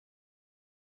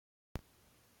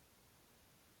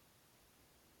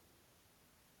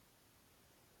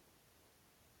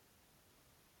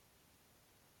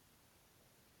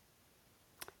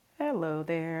Hello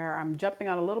there. I'm jumping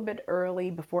on a little bit early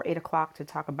before 8 o'clock to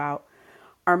talk about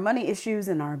our money issues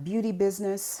in our beauty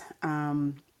business.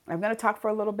 I'm going to talk for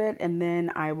a little bit and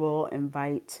then I will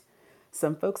invite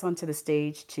some folks onto the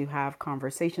stage to have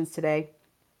conversations today.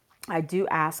 I do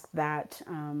ask that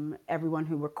everyone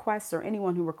who requests or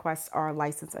anyone who requests are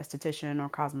licensed esthetician or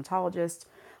cosmetologist,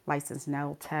 licensed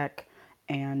nail tech,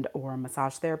 and or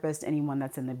massage therapist, anyone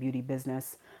that's in the beauty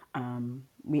business.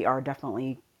 We are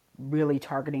definitely really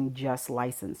targeting just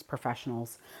licensed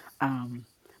professionals.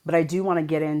 But I do want to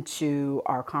get into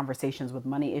our conversations with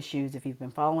money issues. If you've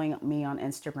been following me on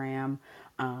Instagram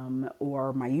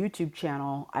or my YouTube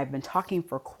channel, I've been talking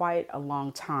for quite a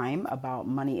long time about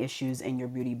money issues in your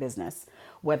beauty business.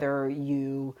 Whether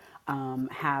you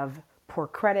have poor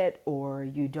credit or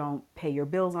you don't pay your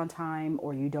bills on time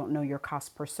or you don't know your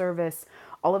cost per service,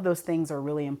 all of those things are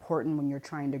really important when you're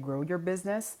trying to grow your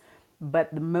business.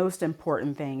 But the most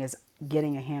important thing is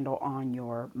getting a handle on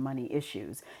your money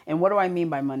issues. And what do I mean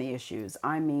by money issues?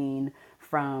 I mean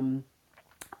from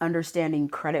understanding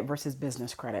credit versus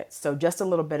business credit. So, just a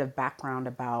little bit of background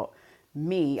about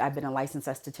me. I've been a licensed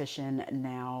esthetician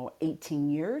now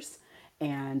 18 years,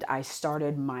 and I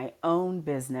started my own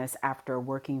business after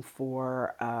working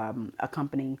for a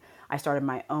company. I started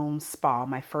my own spa,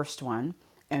 my first one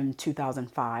in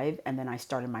 2005, and then I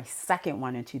started my second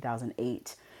one in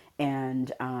 2008.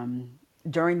 And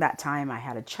during that time, I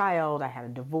had a child, I had a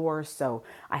divorce, so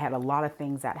I had a lot of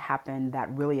things that happened that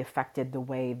really affected the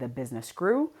way the business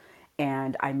grew,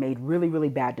 and I made really, really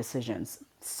bad decisions.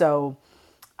 So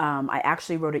I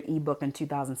actually wrote an ebook in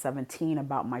 2017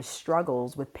 about my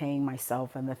struggles with paying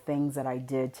myself and the things that I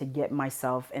did to get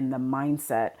myself in the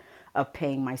mindset of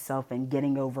paying myself and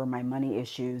getting over my money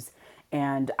issues.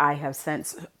 And I have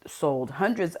since sold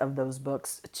hundreds of those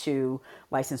books to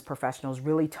licensed professionals,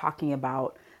 really talking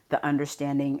about the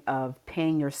understanding of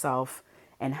paying yourself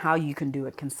and how you can do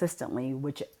it consistently,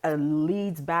 which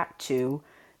leads back to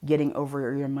getting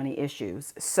over your money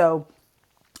issues. So,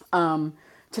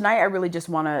 tonight I really just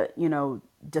want to,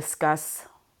 discuss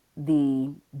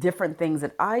the different things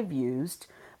that I've used,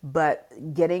 but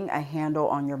getting a handle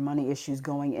on your money issues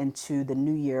going into the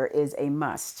new year is a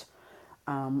must.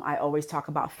 I always talk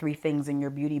about three things in your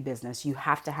beauty business. You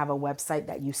have to have a website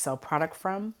that you sell product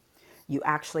from. You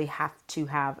actually have to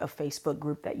have a Facebook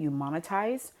group that you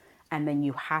monetize. And then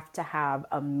you have to have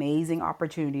amazing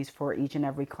opportunities for each and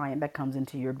every client that comes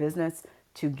into your business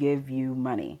to give you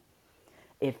money.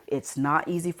 If it's not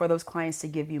easy for those clients to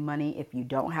give you money, if you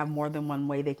don't have more than one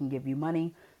way they can give you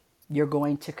money, you're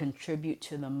going to contribute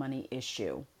to the money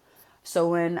issue. So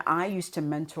when I used to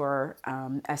mentor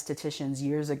estheticians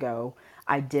years ago,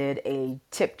 I did a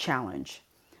tip challenge.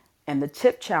 And the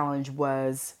tip challenge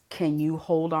was, can you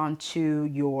hold on to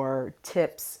your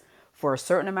tips for a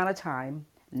certain amount of time,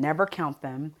 never count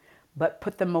them, but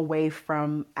put them away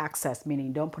from access,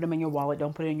 meaning don't put them in your wallet,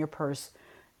 don't put it in your purse,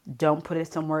 don't put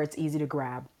it somewhere it's easy to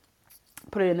grab.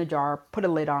 Put it in a jar, put a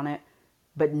lid on it,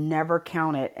 but never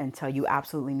count it until you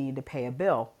absolutely need to pay a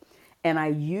bill. And I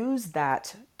used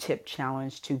that tip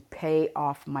challenge to pay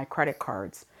off my credit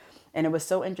cards. And it was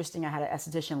so interesting. I had an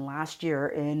esthetician last year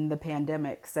in the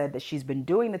pandemic said that she's been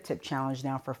doing the tip challenge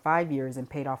now for 5 years and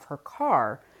paid off her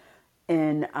car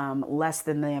in less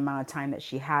than the amount of time that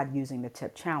she had using the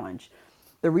tip challenge.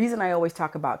 The reason I always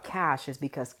talk about cash is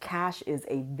because cash is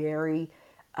a very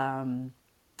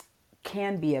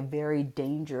can be a very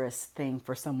dangerous thing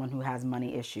for someone who has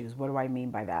money issues. What do I mean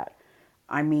by that?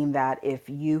 I mean that if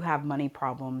you have money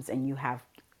problems and you have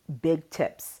big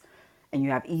tips and you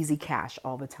have easy cash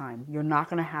all the time, you're not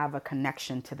going to have a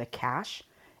connection to the cash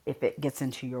if it gets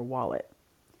into your wallet.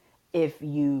 If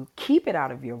you keep it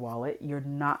out of your wallet, you're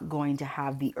not going to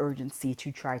have the urgency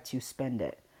to try to spend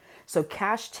it. So,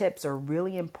 cash tips are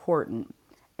really important,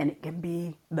 and it can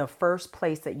be the first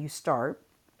place that you start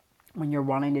when you're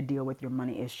wanting to deal with your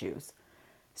money issues.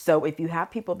 So if you have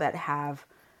people that have,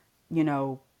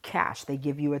 cash, they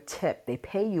give you a tip, they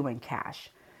pay you in cash.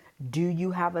 Do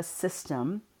you have a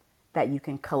system that you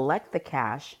can collect the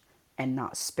cash and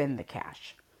not spend the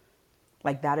cash?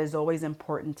 Like that is always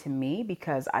important to me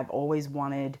because I've always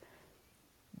wanted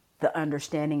the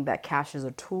understanding that cash is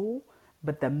a tool.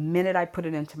 But the minute I put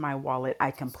it into my wallet, I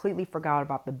completely forgot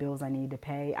about the bills I need to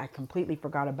pay. I completely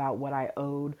forgot about what I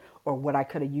owed or what I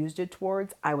could have used it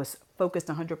towards. I was focused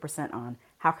 100% on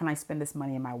how can I spend this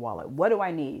money in my wallet? What do I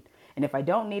need? And if I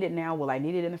don't need it now, will I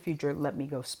need it in the future? Let me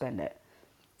go spend it.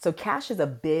 So cash is a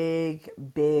big,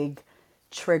 big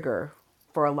trigger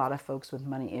for a lot of folks with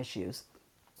money issues.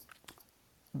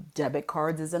 Debit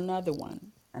cards is another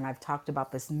one. And I've talked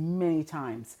about this many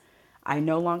times. I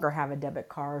no longer have a debit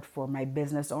card for my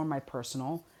business or my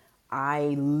personal.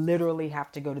 I literally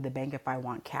have to go to the bank if I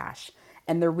want cash.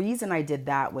 And the reason I did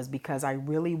that was because I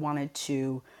really wanted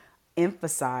to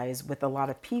emphasize with a lot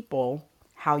of people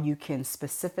how you can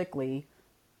specifically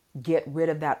get rid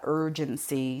of that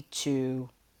urgency to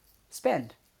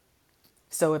spend.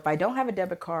 So if I don't have a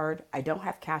debit card, I don't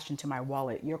have cash into my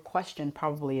wallet, your question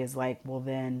probably is like, well,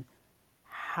 then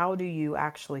how do you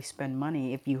actually spend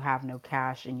money if you have no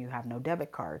cash and you have no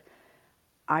debit card?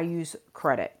 I use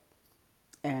credit.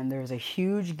 And there's a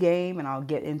huge game, and I'll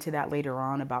get into that later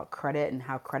on about credit and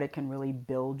how credit can really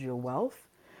build your wealth.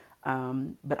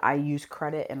 But I use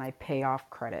credit and I pay off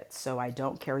credit. So I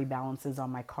don't carry balances on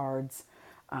my cards.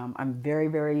 I'm very,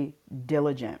 very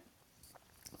diligent,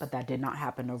 but that did not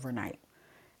happen overnight.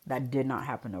 That did not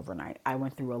happen overnight. I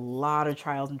went through a lot of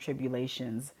trials and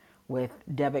tribulations with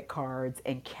debit cards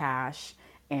and cash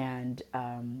and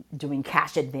doing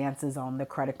cash advances on the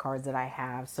credit cards that I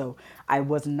have. So I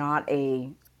was not a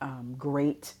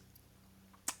great,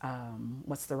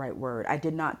 what's the right word? I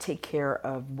did not take care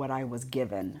of what I was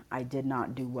given. I did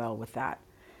not do well with that.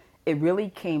 It really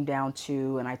came down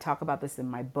to, and I talk about this in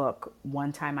my book,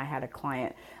 one time I had a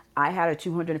client, I had a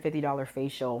 $250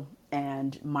 facial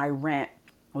and my rent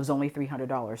was only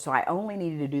 $300. So I only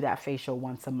needed to do that facial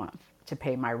once a month to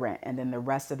pay my rent. And then the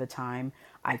rest of the time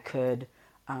I could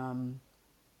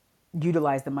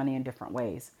utilize the money in different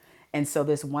ways. And so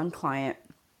this one client,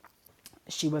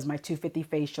 she was my 250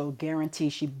 facial guarantee.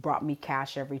 She brought me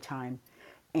cash every time.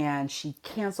 And she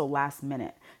canceled last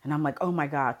minute. And I'm like, oh my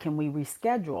God, can we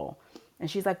reschedule?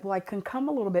 And she's like, well, I can come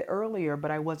a little bit earlier,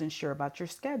 but I wasn't sure about your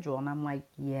schedule. And I'm like,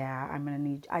 yeah,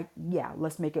 yeah,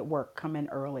 let's make it work. Come in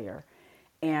earlier.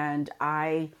 And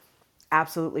I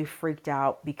absolutely freaked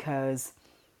out because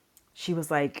she was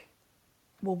like,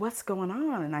 well, what's going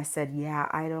on? And I said, yeah,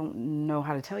 I don't know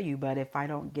how to tell you, but if I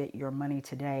don't get your money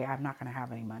today, I'm not going to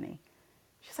have any money.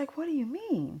 She's like, what do you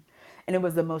mean? And it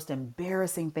was the most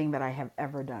embarrassing thing that I have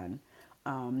ever done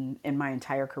in my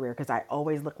entire career because I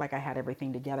always looked like I had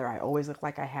everything together. I always looked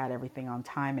like I had everything on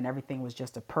time and everything was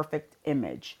just a perfect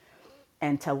image.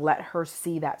 And to let her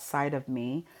see that side of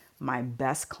me, my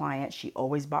best client, she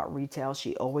always bought retail.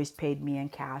 She always paid me in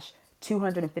cash,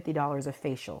 $250 a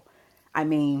facial. I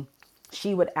mean,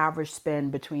 she would average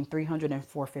spend between $300 and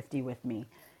 $450 with me.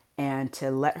 And to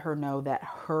let her know that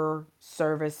her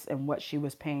service and what she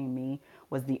was paying me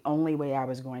was the only way I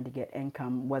was going to get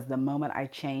income was the moment I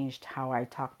changed how I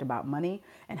talked about money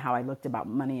and how I looked about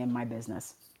money in my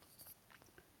business.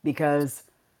 Because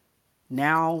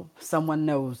now someone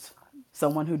knows,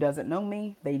 someone who doesn't know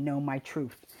me, they know my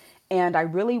truth. And I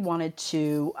really wanted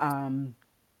to,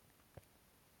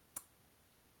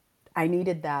 I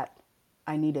needed that.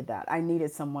 I needed that. I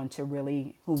needed someone to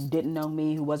really, who didn't know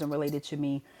me, who wasn't related to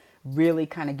me, really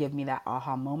kind of give me that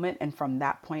aha moment. And from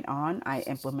that point on, I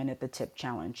implemented the tip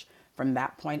challenge. From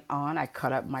that point on, I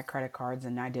cut up my credit cards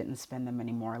and I didn't spend them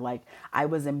anymore. Like I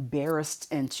was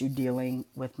embarrassed into dealing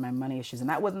with my money issues. And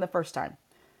that wasn't the first time.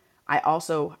 I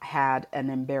also had an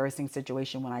embarrassing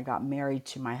situation when I got married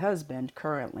to my husband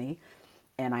currently,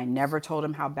 and I never told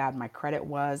him how bad my credit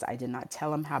was. I did not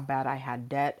tell him how bad I had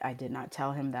debt. I did not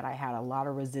tell him that I had a lot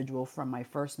of residual from my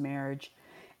first marriage,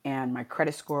 and my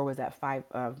credit score was at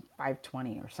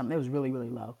 520 or something. It was really, really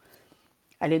low.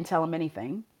 I didn't tell him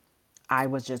anything. I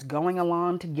was just going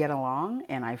along to get along,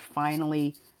 and I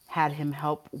finally had him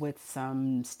help with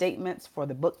some statements for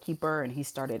the bookkeeper, and he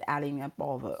started adding up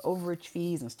all the overage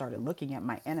fees and started looking at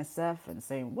my NSF and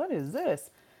saying, what is this?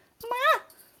 I'm like,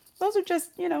 those are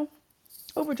just,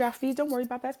 overdraft fees. Don't worry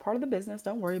about that. That's part of the business.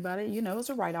 Don't worry about it. It's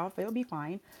a write-off. It'll be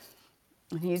fine.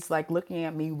 And he's like looking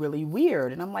at me really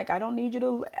weird. And I'm like, I don't need you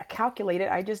to calculate it.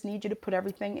 I just need you to put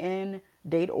everything in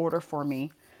date order for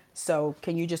me. So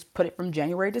can you just put it from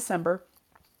January, December,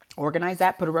 organize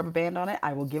that, put a rubber band on it.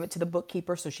 I will give it to the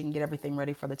bookkeeper so she can get everything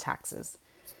ready for the taxes.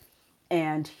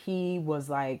 And he was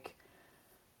like,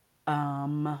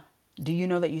 do you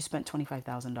know that you spent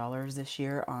 $25,000 this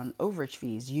year on overage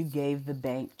fees? You gave the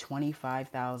bank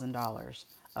 $25,000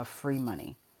 of free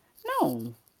money.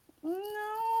 No,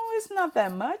 it's not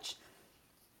that much.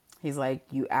 He's like,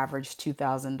 you average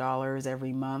 $2,000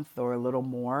 every month or a little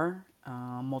more.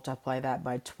 Multiply that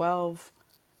by 12,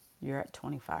 you're at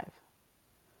 25.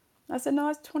 I said, no,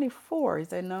 it's 24. He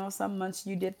said, no, some months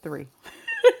you did 3.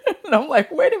 And I'm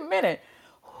like, wait a minute.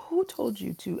 Who told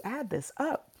you to add this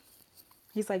up?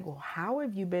 He's like, well, how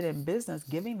have you been in business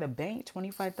giving the bank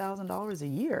 $25,000 a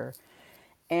year?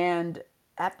 And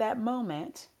at that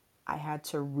moment, I had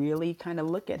to really kind of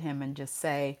look at him and just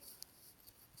say,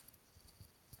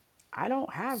 I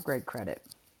don't have great credit.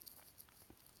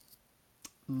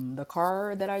 The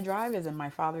car that I drive is in my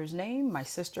father's name. My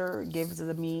sister gives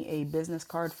me a business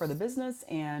card for the business,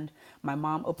 and my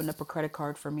mom opened up a credit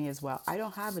card for me as well. I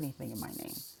don't have anything in my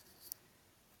name.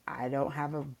 I don't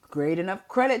have a great enough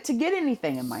credit to get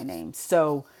anything in my name.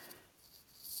 So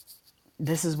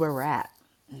this is where we're at.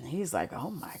 And he's like, oh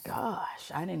my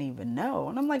gosh, I didn't even know.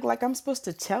 And I'm like I'm supposed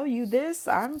to tell you this?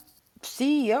 I'm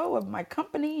CEO of my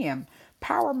company and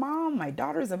power mom. My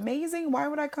daughter's amazing. Why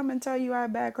would I come and tell you I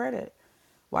have bad credit?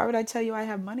 Why would I tell you I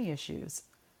have money issues?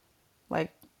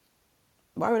 Like,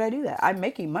 why would I do that? I'm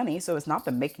making money, so it's not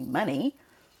the making money.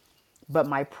 But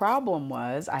my problem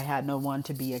was I had no one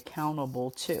to be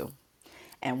accountable to.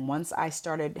 And once I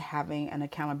started having an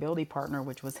accountability partner,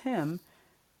 which was him,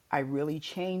 I really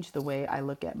changed the way I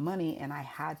look at money, and I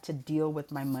had to deal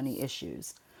with my money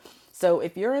issues. So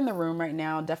if you're in the room right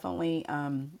now, definitely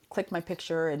click my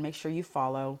picture and make sure you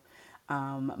follow.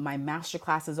 My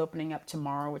masterclass is opening up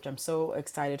tomorrow, which I'm so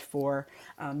excited for.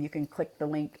 You can click the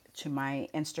link to my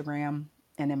Instagram,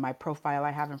 and in my profile,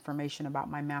 I have information about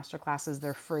my masterclasses.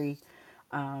 They're free.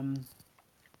 And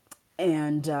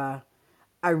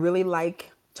I really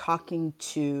like talking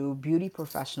to beauty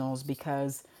professionals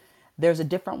because there's a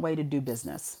different way to do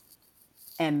business.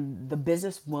 And the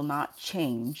business will not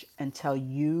change until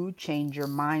you change your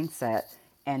mindset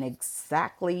and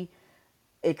exactly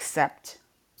accept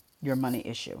your money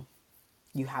issue.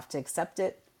 You have to accept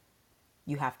it,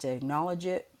 you have to acknowledge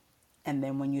it, and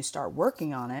then when you start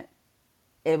working on it,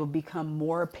 it will become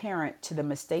more apparent to the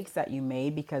mistakes that you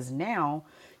made, because now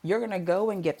you're going to go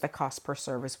and get the cost per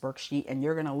service worksheet and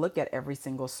you're going to look at every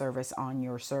single service on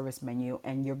your service menu,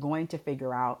 and you're going to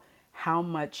figure out how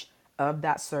much of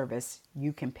that service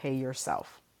you can pay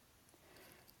yourself.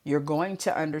 You're going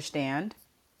to understand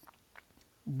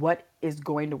what is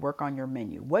going to work on your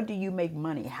menu. What do you make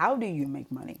money? How do you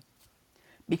make money?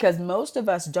 Because most of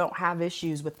us don't have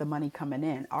issues with the money coming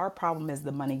in. Our problem is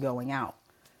the money going out.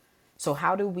 So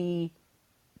how do we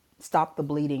stop the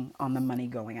bleeding on the money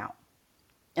going out?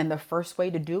 And the first way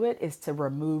to do it is to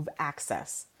remove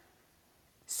access.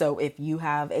 So if you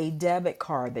have a debit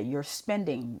card that you're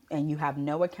spending and you have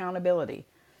no accountability,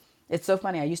 it's so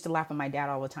funny. I used to laugh at my dad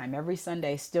all the time. Every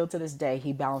Sunday, still to this day,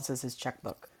 he balances his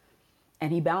checkbook.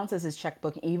 And he balances his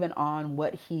checkbook even on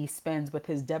what he spends with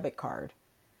his debit card.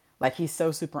 Like, he's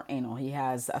so super anal. He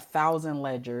has 1,000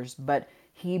 ledgers, but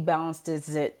he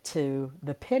balances it to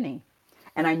the penny.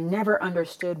 And I never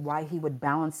understood why he would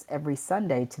balance every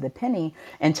Sunday to the penny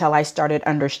until I started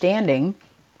understanding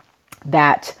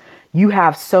that you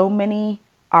have so many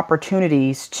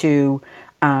opportunities to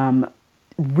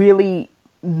really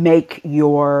make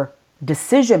your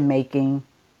decision making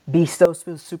be so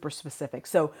super specific.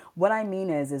 So what I mean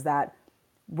is that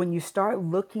when you start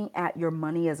looking at your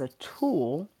money as a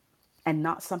tool and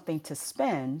not something to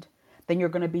spend, then you're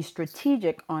going to be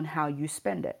strategic on how you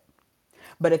spend it.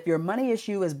 But if your money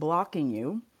issue is blocking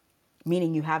you,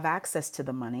 meaning you have access to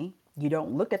the money, you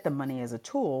don't look at the money as a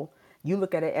tool, you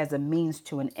look at it as a means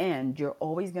to an end, you're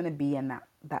always going to be in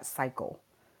that cycle.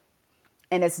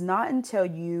 And it's not until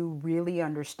you really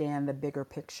understand the bigger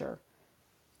picture.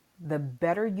 The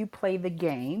better you play the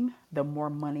game, the more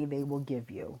money they will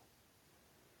give you.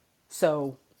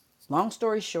 So, long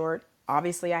story short,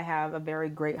 obviously I have a very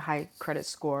great high credit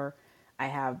score. I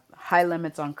have high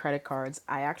limits on credit cards.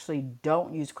 I actually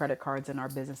don't use credit cards in our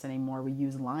business anymore. We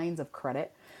use lines of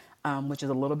credit, which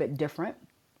is a little bit different.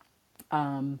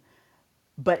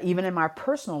 But even in my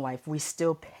personal life, we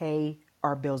still pay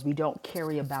our bills. We don't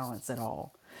carry a balance at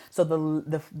all. So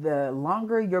the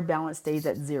longer your balance stays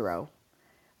at zero,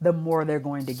 the more they're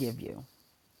going to give you.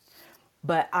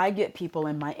 But I get people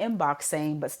in my inbox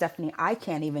saying, but Stephanie, I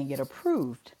can't even get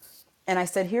approved. And I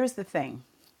said, here's the thing.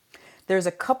 There's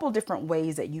a couple different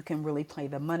ways that you can really play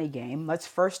the money game. Let's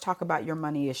first talk about your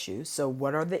money issues. So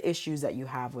what are the issues that you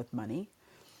have with money?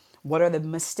 What are the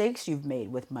mistakes you've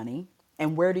made with money?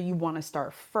 And where do you want to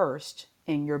start first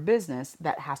in your business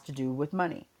that has to do with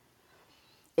money?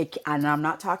 And I'm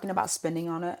not talking about spending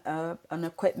on an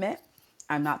equipment.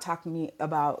 I'm not talking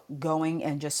about going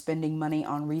and just spending money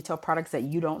on retail products that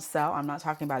you don't sell. I'm not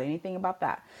talking about anything about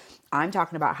that. I'm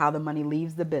talking about how the money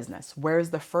leaves the business.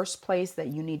 Where's the first place that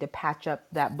you need to patch up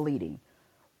that bleeding?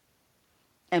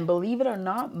 And believe it or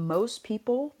not, most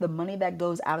people, the money that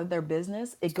goes out of their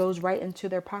business, it goes right into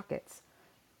their pockets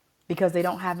because they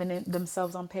don't have it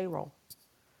themselves on payroll.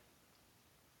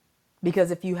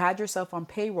 Because if you had yourself on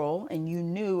payroll and you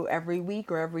knew every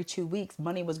week or every 2 weeks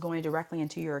money was going directly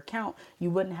into your account,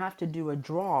 you wouldn't have to do a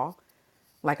draw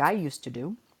like I used to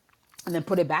do and then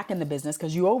put it back in the business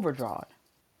because you overdrawed.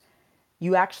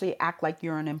 You actually act like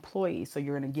you're an employee. So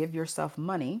you're going to give yourself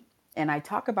money And I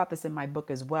talk about this in my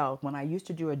book as well. When I used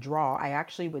to do a draw, I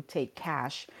actually would take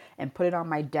cash and put it on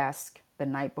my desk the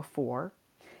night before.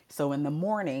 So in the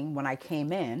morning when I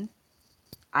came in,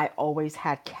 I always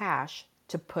had cash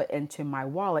to put into my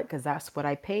wallet because that's what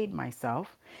I paid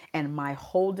myself. And my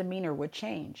whole demeanor would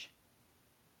change.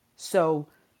 So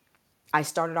I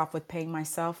started off with paying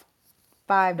myself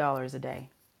 $5 a day,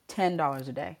 $10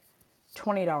 a day,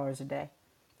 $20 a day,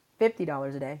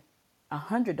 $50 a day,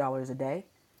 $100 a day.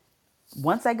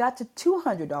 Once I got to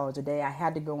 $200 a day, I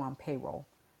had to go on payroll.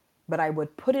 But I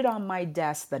would put it on my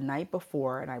desk the night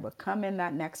before and I would come in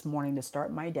that next morning to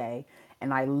start my day.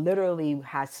 And I literally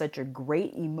had such a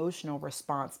great emotional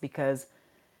response because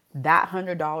that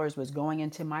 $100 was going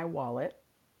into my wallet.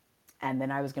 And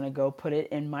then I was going to go put it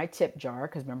in my tip jar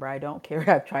because remember, I don't carry,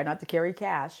 I try not to carry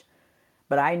cash.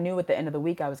 But I knew at the end of the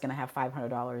week I was going to have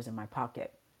 $500 in my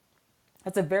pocket.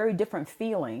 That's a very different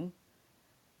feeling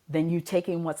than you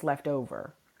taking what's left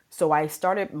over. So I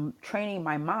started training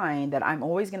my mind that I'm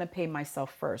always going to pay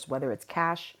myself first, whether it's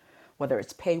cash, whether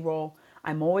it's payroll.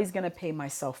 I'm always going to pay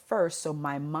myself first. So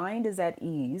my mind is at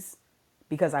ease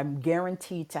because I'm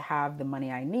guaranteed to have the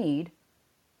money I need.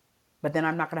 But then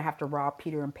I'm not going to have to rob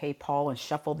Peter and pay Paul and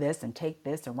shuffle this and take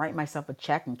this and write myself a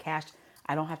check and cash.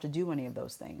 I don't have to do any of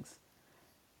those things.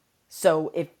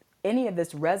 So if any of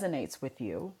this resonates with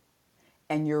you,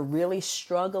 and you're really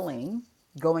struggling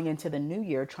going into the new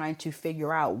year trying to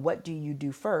figure out what do you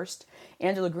do first.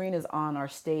 Angela Green is on our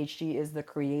stage. She is the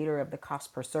creator of the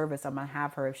cost per service. I'm going to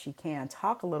have her, if she can,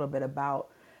 talk a little bit about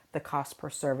the cost per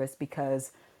service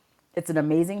because it's an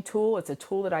amazing tool. It's a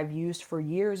tool that I've used for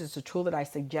years. It's a tool that I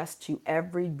suggest to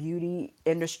every beauty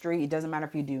industry. It doesn't matter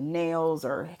if you do nails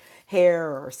or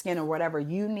hair or skin or whatever.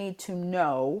 You need to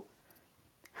know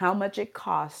how much it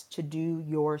costs to do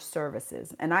your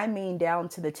services. And I mean down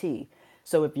to the T.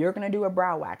 So if you're going to do a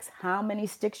brow wax, how many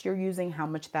sticks you're using, how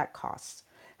much that costs.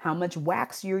 How much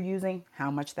wax you're using,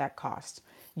 how much that costs.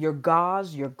 Your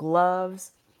gauze, your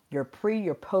gloves, your pre,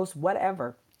 your post,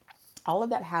 whatever. All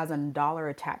of that has a dollar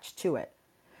attached to it.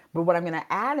 But what I'm going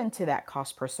to add into that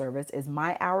cost per service is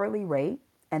my hourly rate.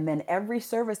 And then every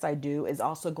service I do is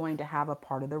also going to have a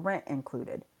part of the rent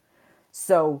included.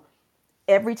 So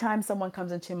every time someone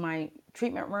comes into my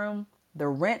treatment room, the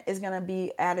rent is going to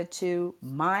be added to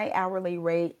my hourly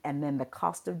rate and then the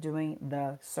cost of doing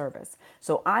the service.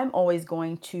 So I'm always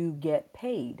going to get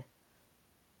paid,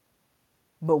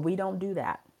 but we don't do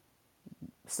that.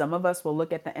 Some of us will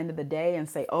look at the end of the day and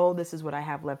say, oh, this is what I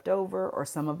have left over. Or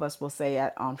some of us will say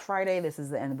on Friday, this is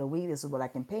the end of the week. This is what I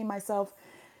can pay myself.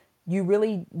 You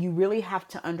really have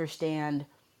to understand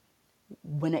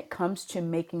when it comes to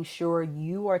making sure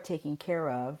you are taken care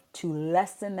of to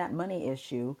lessen that money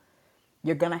issue,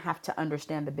 you're going to have to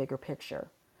understand the bigger picture.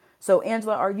 So,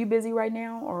 Angela, are you busy right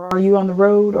now, or are you on the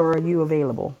road, or are you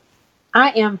available?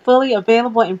 I am fully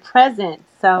available and present.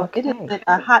 So it has Okay. been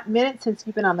a hot minute since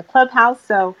you've been on the clubhouse.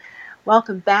 So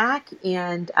welcome back.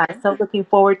 And so looking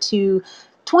forward to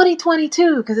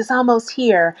 2022 because it's almost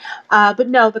here. But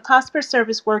no, the cost per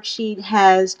service worksheet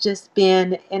has just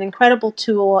been an incredible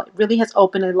tool. It really has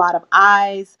opened a lot of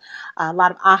eyes, a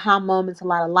lot of aha moments, a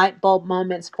lot of light bulb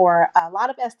moments for a lot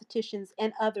of estheticians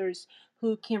and others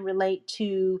who can relate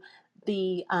to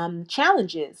the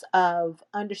challenges of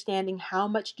understanding how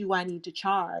much do I need to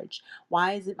charge?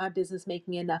 Why isn't my business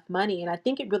making enough money? And I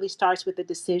think it really starts with a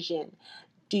decision.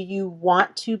 Do you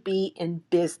want to be in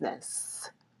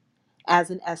business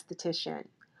as an esthetician?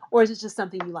 Or is it just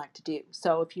something you like to do?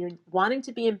 So if you're wanting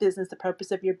to be in business, the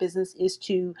purpose of your business is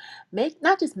to make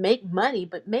not just make money,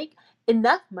 but make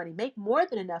enough money, make more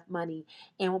than enough money.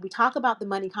 And when we talk about the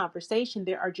money conversation,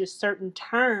 there are just certain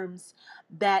terms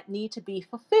that need to be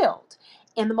fulfilled.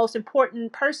 And the most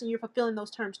important person you're fulfilling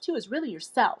those terms to is really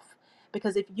yourself.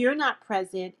 Because if you're not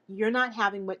present, you're not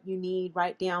having what you need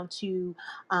right down to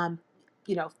um,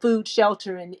 food,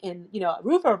 shelter, and a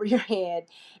roof over your head,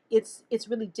 it's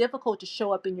really difficult to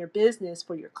show up in your business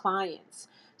for your clients.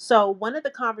 So one of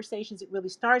the conversations it really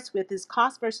starts with is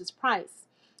cost versus price.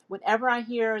 Whenever I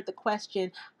hear the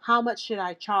question, how much should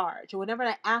I charge? Or whenever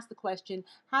I ask the question,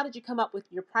 how did you come up with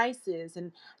your prices?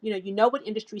 And you know what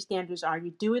industry standards are.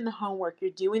 You're doing the homework,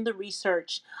 you're doing the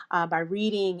research by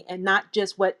reading, and not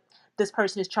just what this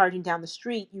person is charging down the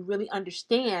street. You really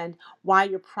understand why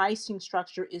your pricing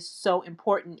structure is so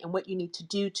important and what you need to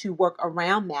do to work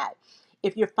around that.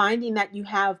 If you're finding that you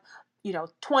have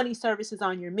 20 services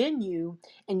on your menu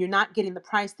and you're not getting the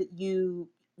price that you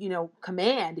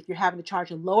command, if you're having to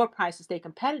charge a lower price to stay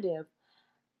competitive,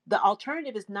 The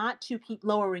alternative is not to keep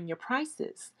lowering your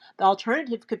prices. The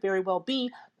alternative could very well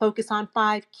be focus on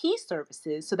 5 key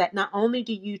services so that not only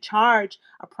do you charge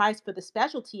a price for the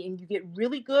specialty and you get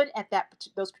really good at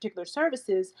those particular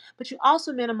services, but you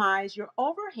also minimize your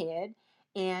overhead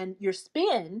and your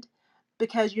spend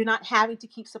because you're not having to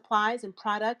keep supplies and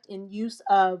product in use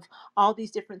of all these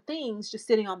different things just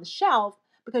sitting on the shelf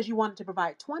because you wanted to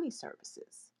provide 20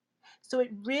 services. So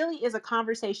it really is a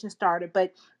conversation starter,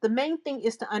 but the main thing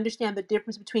is to understand the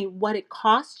difference between what it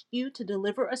costs you to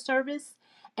deliver a service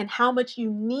and how much you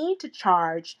need to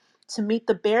charge to meet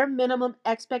the bare minimum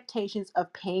expectations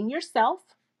of paying yourself,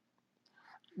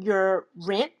 your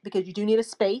rent, because you do need a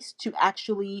space to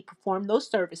actually perform those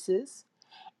services,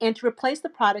 and to replace the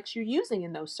products you're using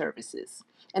in those services.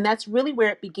 And that's really where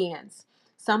it begins.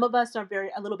 Some of us are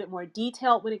a little bit more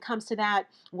detailed when it comes to that.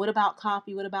 What about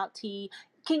coffee? What about tea?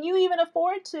 Can you even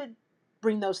afford to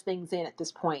bring those things in at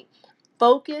this point?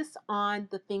 Focus on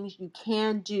the things you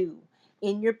can do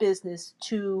in your business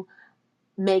to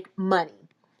make money.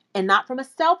 And not from a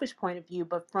selfish point of view,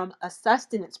 but from a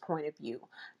sustenance point of view,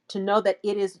 to know that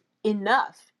it is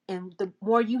enough. And the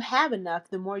more you have enough,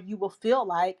 the more you will feel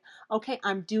like, okay,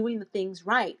 I'm doing the things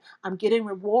right. I'm getting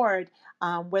reward,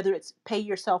 whether it's pay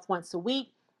yourself once a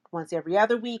week, once every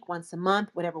other week, once a month,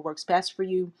 whatever works best for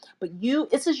you. But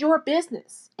this is your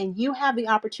business, and you have the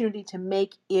opportunity to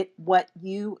make it what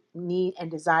you need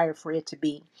and desire for it to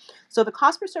be. So the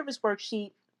cost per service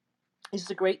worksheet, it's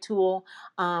just a great tool.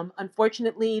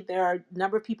 Unfortunately, there are a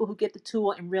number of people who get the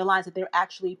tool and realize that they're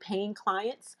actually paying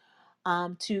clients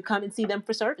to come and see them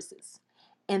for services.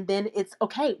 And then it's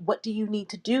okay, what do you need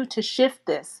to do to shift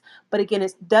this? But again,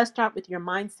 it does start with your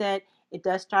mindset. It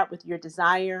does start with your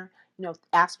desire.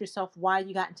 Ask yourself why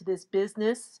you got into this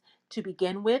business to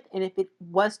begin with. And if it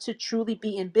was to truly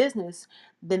be in business,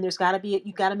 then you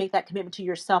got to make that commitment to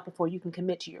yourself before you can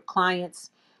commit to your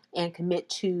clients and commit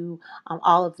to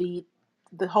all of the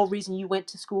whole reason you went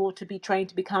to school to be trained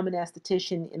to become an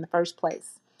esthetician in the first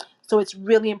place. So it's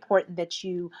really important that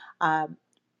um,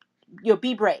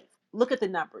 be brave. Look at the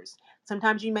numbers.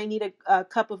 Sometimes you may need a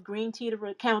cup of green tea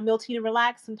chamomile tea to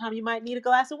relax. Sometimes you might need a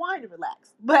glass of wine to relax.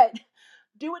 But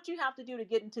do what you have to do to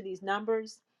get into these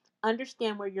numbers.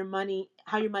 Understand how your money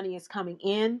is coming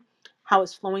in, how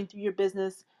it's flowing through your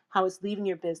business, how it's leaving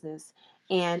your business,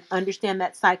 and understand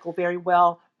that cycle very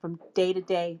well from day to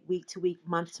day, week to week,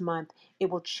 month to month. It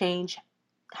will change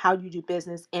how you do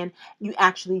business, and you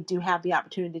actually do have the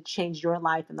opportunity to change your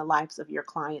life and the lives of your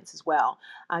clients as well.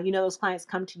 Those clients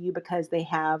come to you because they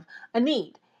have a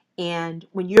need, and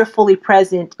when you're fully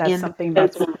present That's in the something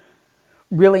space, that's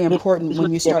really it's important when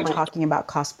really you start different. talking about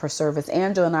cost per service.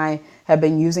 Angela and I have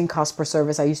been using cost per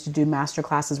service. I used to do master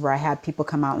classes where I had people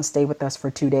come out and stay with us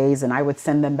for 2 days, and I would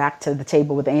send them back to the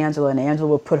table with Angela, and Angela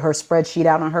would put her spreadsheet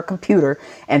out on her computer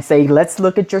and say, let's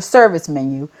look at your service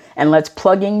menu and let's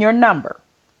plug in your number.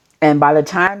 And by the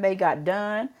time they got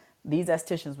done, these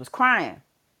estheticians was crying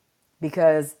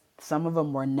because some of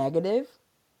them were negative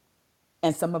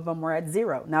and some of them were at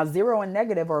zero. Now, zero and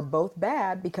negative are both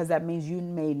bad because that means you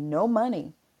made no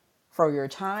money for your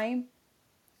time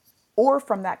or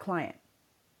from that client.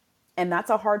 And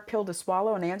that's a hard pill to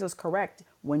swallow. And Angela's correct.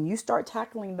 When you start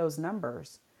tackling those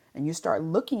numbers and you start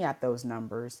looking at those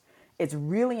numbers, it's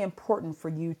really important for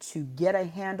you to get a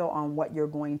handle on what you're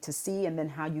going to see and then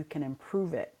how you can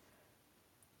improve it.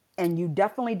 And you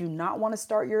definitely do not want to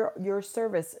start your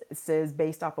services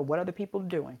based off of what other people are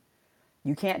doing.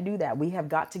 You can't do that. We have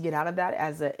got to get out of that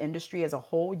as an industry as a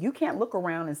whole. You can't look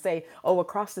around and say, oh,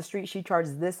 across the street she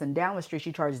charges this and down the street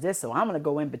she charges this, so I'm going to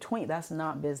go in between. That's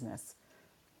not business.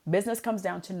 Business comes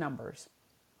down to numbers.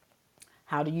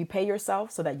 How do you pay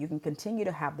yourself so that you can continue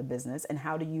to have the business, and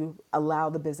how do you allow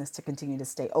the business to continue to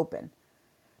stay open?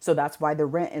 So that's why the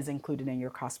rent is included in your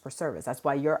cost per service. That's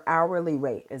why your hourly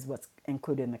rate is what's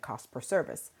included in the cost per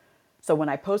service. So when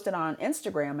I posted on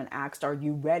Instagram and asked, are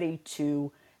you ready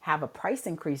to have a price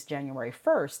increase January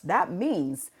 1st? That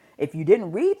means if you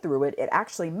didn't read through it, it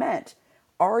actually meant,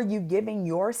 are you giving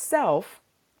yourself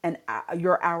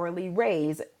your hourly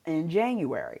raise in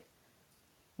January?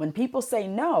 When people say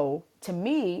no, to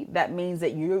me, that means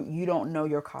that you don't know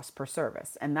your cost per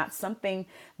service. And that's something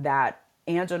that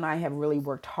Angela and I have really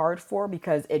worked hard for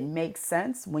because it makes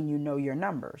sense when you know your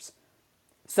numbers.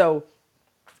 So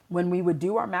when we would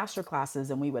do our master classes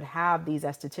and we would have these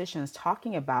estheticians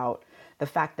talking about the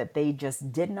fact that they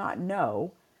just did not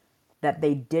know that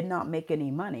they did not make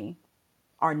any money,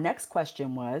 our next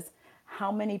question was,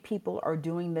 how many people are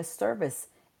doing this service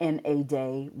in a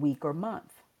day, week, or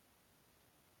month?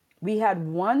 We had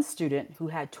one student who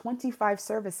had 25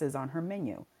 services on her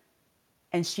menu,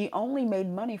 and she only made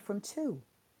money from 2.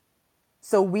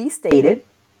 So we stated,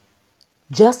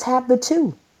 just have the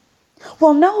two.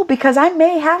 Well, no, because I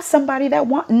may have somebody that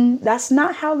want. That's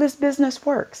not how this business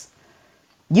works.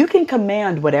 You can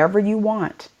command whatever you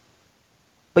want,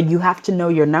 but you have to know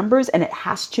your numbers and it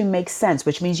has to make sense,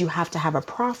 which means you have to have a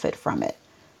profit from it.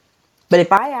 But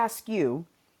if I ask you,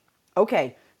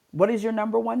 okay, what is your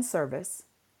number one service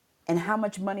and how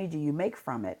much money do you make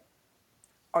from it?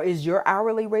 Or is your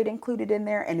hourly rate included in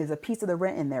there and is a piece of the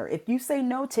rent in there? If you say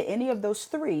no to any of those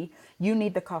three, you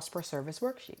need the cost per service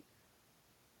worksheet.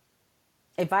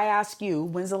 If I ask you,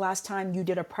 when's the last time you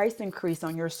did a price increase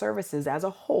on your services as a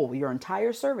whole, your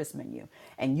entire service menu,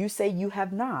 and you say you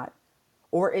have not,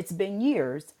 or it's been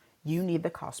years, you need the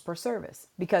cost per service.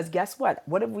 Because guess what?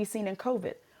 What have we seen in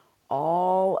COVID?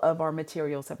 All of our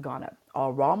materials have gone up.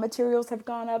 All raw materials have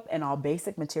gone up and all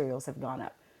basic materials have gone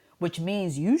up, which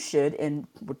means you should in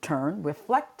return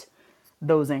reflect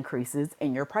those increases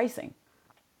in your pricing.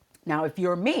 Now, if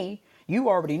you're me, you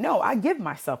already know I give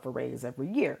myself a raise every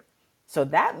year. So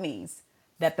that means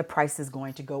that the price is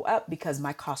going to go up because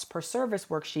my cost per service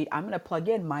worksheet, I'm going to plug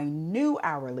in my new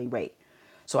hourly rate.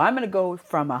 So I'm going to go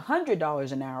from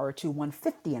 $100 an hour to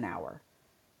 $150 an hour.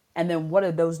 And then what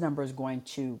are those numbers going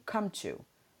to come to?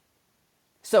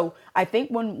 So I think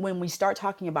when we start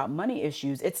talking about money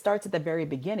issues, it starts at the very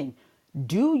beginning.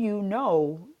 Do you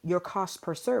know your cost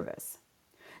per service?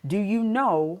 Do you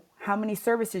know how many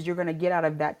services you're going to get out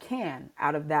of that can,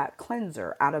 out of that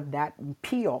cleanser, out of that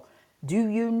peel? Do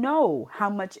you know how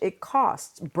much it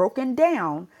costs broken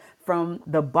down from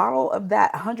the bottle of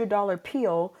that $100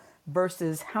 peel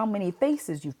versus how many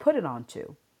faces you've put it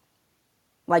onto?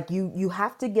 Like you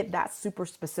have to get that super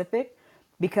specific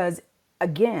because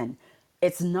again,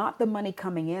 it's not the money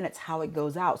coming in, it's how it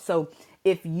goes out. So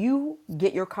if you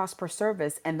get your cost per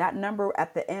service and that number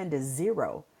at the end is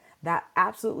zero, that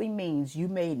absolutely means you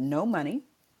made no money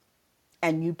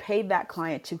and you paid that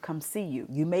client to come see you.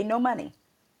 You made no money.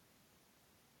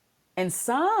 And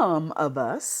some of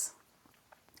us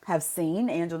have seen,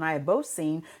 Angela and I have both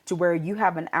seen, to where you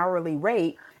have an hourly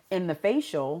rate in the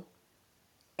facial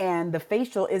and the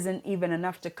facial isn't even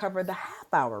enough to cover the half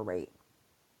hour rate.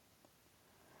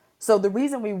 So the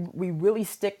reason we really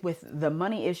stick with the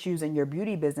money issues in your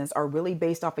beauty business are really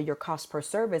based off of your cost per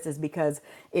service is because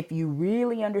if you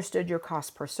really understood your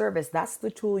cost per service, that's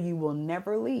the tool you will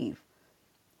never leave.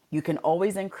 You can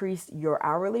always increase your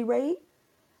hourly rate.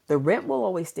 The rent will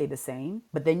always stay the same,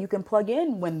 but then you can plug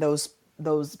in when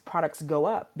those products go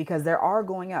up because they are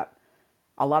going up.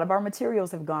 A lot of our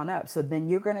materials have gone up. So then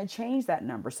you're going to change that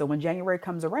number. So when January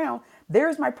comes around,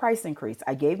 there's my price increase.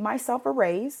 I gave myself a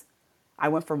raise. I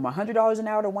went from $100 an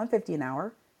hour to $150 an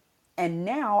hour. And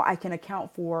now I can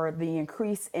account for the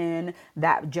increase in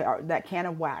that can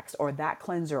of wax or that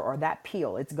cleanser or that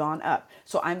peel. It's gone up.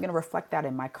 So I'm going to reflect that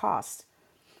in my cost.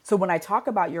 So when I talk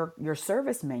about your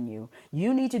service menu,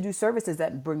 you need to do services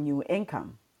that bring you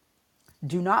income.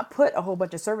 Do not put a whole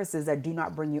bunch of services that do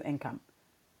not bring you income.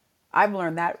 I've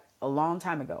learned that a long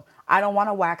time ago. I don't want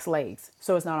to wax legs,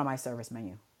 so it's not on my service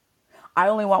menu. I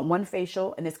only want one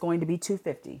facial and it's going to be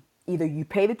 $250. Either you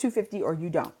pay the $250 or you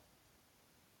don't.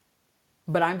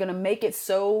 But I'm going to make it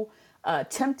so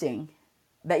tempting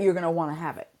that you're going to want to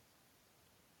have it.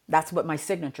 That's what my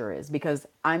signature is because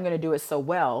I'm going to do it so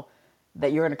well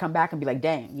that you're going to come back and be like,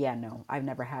 dang, yeah, no, I've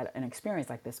never had an experience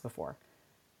like this before.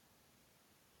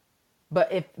 But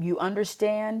if you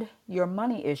understand your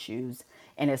money issues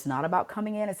and it's not about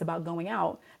coming in, it's about going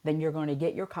out, then you're going to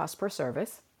get your cost per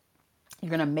service.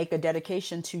 You're going to make a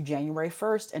dedication to January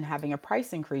 1st and having a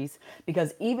price increase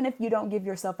because even if you don't give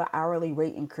yourself an hourly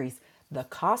rate increase, the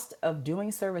cost of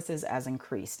doing services has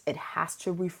increased. It has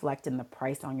to reflect in the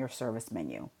price on your service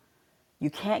menu. You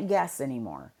can't guess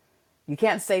anymore. You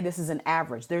can't say this is an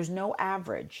average. There's no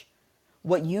average.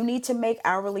 What you need to make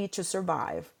hourly to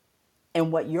survive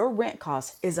and what your rent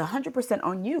costs is 100%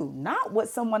 on you, not what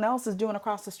someone else is doing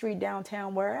across the street,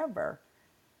 downtown, wherever.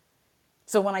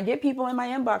 So when I get people in my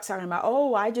inbox talking about,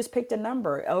 oh, I just picked a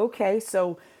number. Okay,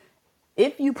 so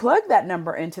if you plug that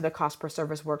number into the cost per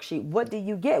service worksheet, what do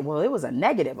you get? Well, it was a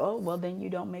negative. Oh, well, then you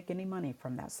don't make any money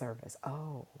from that service.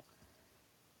 Oh,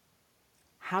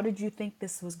 how did you think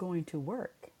this was going to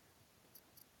work?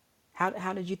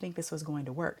 How did you think this was going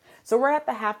to work? So we're at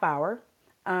the half hour.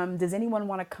 Does anyone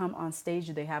want to come on stage?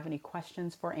 Do they have any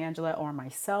questions for Angela or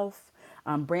myself?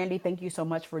 Brandy, thank you so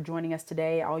much for joining us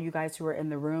today. All you guys who are in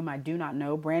the room, I do not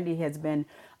know. Brandy has been,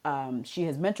 she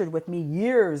has mentored with me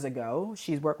years ago.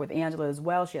 She's worked with Angela as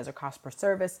well. She has a cost per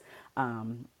service.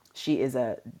 She is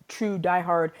a true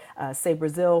diehard Say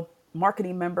Brazil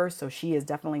marketing member. So she is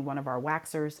definitely one of our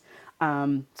waxers.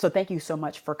 So thank you so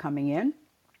much for coming in.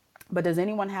 But does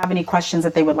anyone have any questions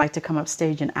that they would like to come up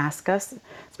stage and ask us,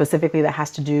 specifically that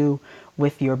has to do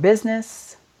with your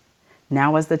business?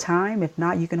 Now is the time. If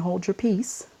not, you can hold your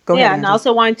peace. Go ahead, Yeah, and I Angela.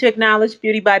 also wanted to acknowledge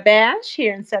Beauty by Bash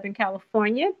here in Southern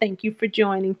California. Thank you for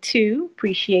joining too.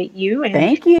 Appreciate you. And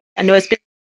Thank you. I know it's been,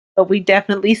 but we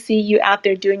definitely see you out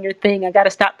there doing your thing. I got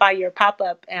to stop by your pop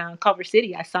up Culver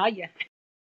City. I saw you.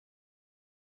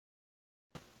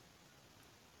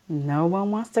 No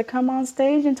one wants to come on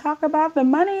stage and talk about the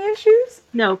money issues?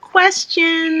 No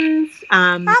questions.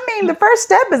 I mean, the first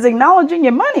step is acknowledging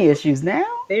your money issues now.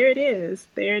 There it is.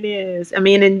 There it is. I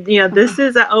mean, and this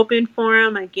is an open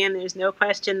forum. Again, there's no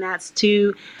question that's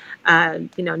too,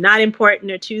 not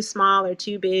important or too small or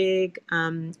too big.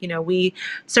 We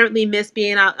certainly miss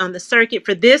being out on the circuit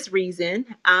for this reason.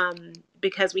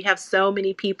 Because we have so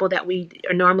many people that we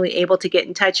are normally able to get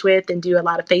in touch with and do a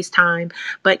lot of FaceTime.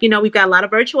 But, we've got a lot of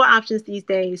virtual options these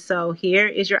days. So here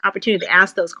is your opportunity to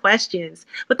ask those questions.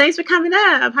 But thanks for coming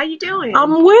up. How you doing?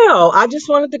 I'm well. I just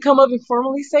wanted to come up and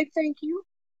formally say thank you.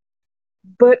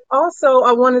 But also,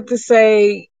 I wanted to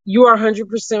say you are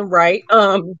 100% right.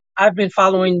 I've been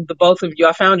following the both of you.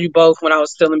 I found you both when I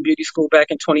was still in beauty school back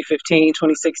in 2015,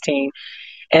 2016.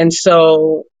 And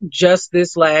so just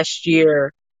this last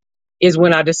year is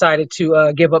when I decided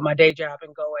to give up my day job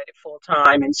and go at it full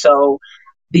time. And so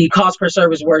the cost per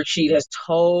service worksheet has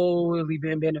totally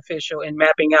been beneficial in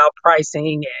mapping out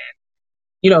pricing,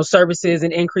 services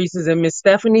and increases. And Miss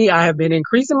Stephanie, I have been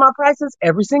increasing my prices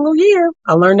every single year.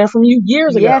 I learned that from you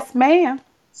years ago. Yes, ma'am.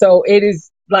 So it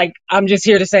is like, I'm just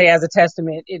here to say as a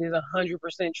testament, it is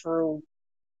 100% true.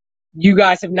 You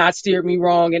guys have not steered me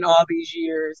wrong in all these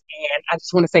years. And I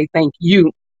just want to say thank you.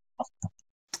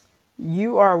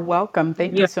 You are welcome.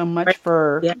 Thank you Yeah. so much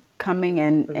for Yeah. coming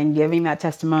and giving that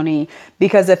testimony.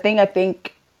 Because the thing I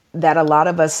think that a lot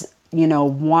of us,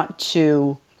 want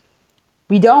to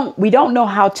we don't know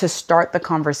how to start the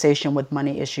conversation with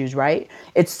money issues, right?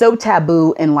 It's so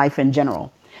taboo in life in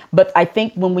general. But I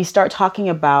think when we start talking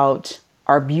about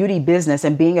our beauty business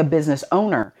and being a business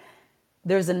owner,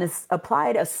 there's an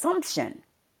applied assumption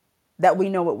that we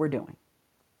know what we're doing.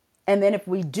 And then if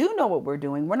we do know what we're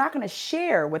doing, we're not going to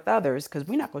share with others because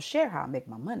we're not going to share how I make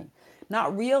my money.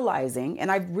 Not realizing,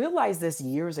 and I've realized this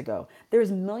years ago,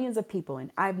 there's millions of people,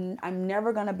 and I'm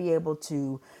never going to be able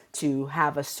to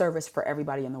have a service for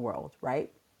everybody in the world,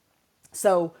 right?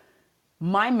 So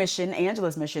my mission,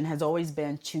 Angela's mission, has always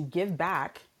been to give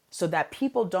back so that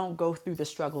people don't go through the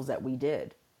struggles that we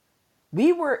did.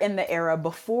 We were in the era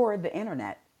before the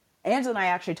internet. Angela and I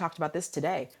actually talked about this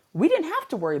today. We didn't have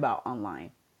to worry about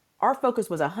online. Our focus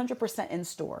was 100% in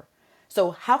store.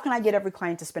 So, how can I get every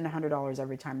client to spend $100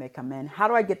 every time they come in? How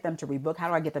do I get them to rebook? How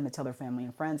do I get them to tell their family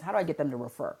and friends? How do I get them to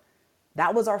refer?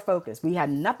 That was our focus. We had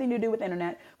nothing to do with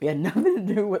internet. We had nothing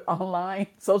to do with online,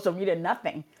 social media,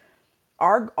 nothing.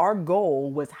 Our goal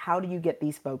was how do you get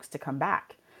these folks to come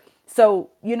back? So,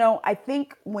 I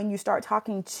think when you start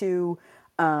talking to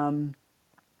the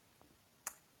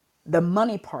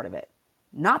money part of it,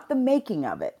 not the making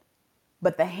of it,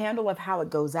 but the handle of how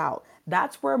it goes out.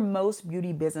 That's where most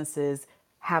beauty businesses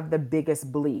have the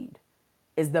biggest bleed,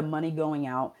 is the money going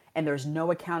out, and there's no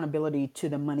accountability to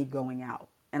the money going out.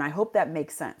 And I hope that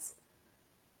makes sense.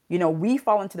 We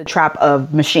fall into the trap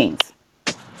of machines,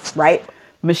 right?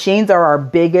 Machines are our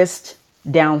biggest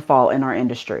downfall in our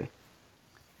industry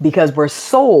because we're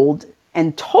sold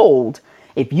and told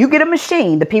if you get a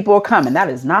machine, the people will come. And that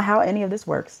is not how any of this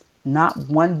works. Not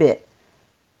one bit.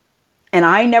 And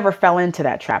I never fell into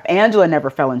that trap. Angela never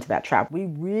fell into that trap. We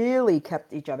really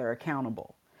kept each other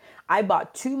accountable. I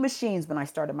bought 2 machines when I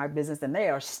started my business, and they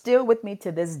are still with me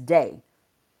to this day.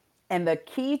 And the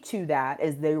key to that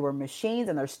is they were machines,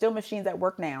 and they're still machines that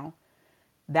work now,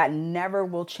 that never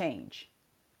will change.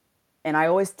 And I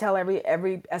always tell every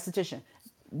esthetician,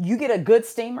 you get a good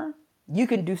steamer, you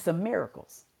can do some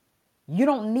miracles. You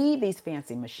don't need these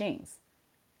fancy machines.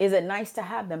 Is it nice to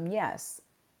have them? Yes.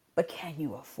 But can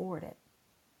you afford it?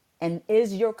 And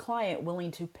is your client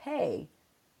willing to pay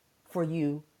for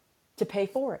you to pay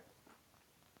for it?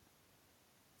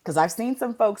 Because I've seen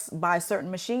some folks buy certain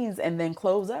machines and then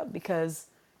close up because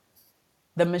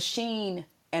the machine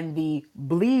and the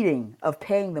bleeding of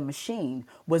paying the machine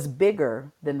was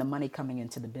bigger than the money coming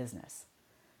into the business.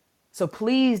 So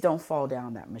please don't fall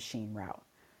down that machine route.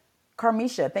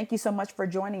 Carmisha, thank you so much for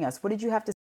joining us. What did you have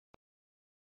to say?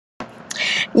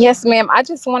 Yes, ma'am. I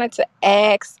just wanted to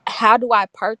ask, how do I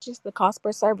purchase the cost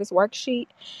per service worksheet?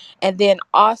 And then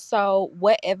also,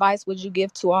 what advice would you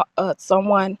give to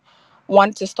someone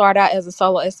wanting to start out as a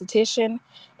solo esthetician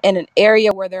in an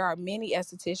area where there are many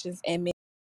estheticians and many.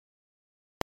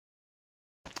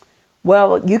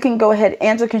 Well, you can go ahead.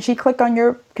 Angela, can she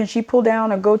pull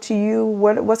down or go to you?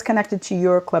 What's connected to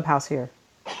your clubhouse here?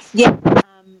 Yeah.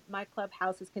 My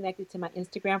clubhouse is connected to my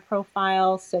Instagram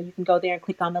profile, so you can go there and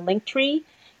click on the link tree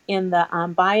in the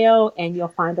bio, and you'll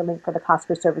find a link for the cost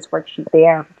per service worksheet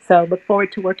there. So look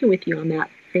forward to working with you on that.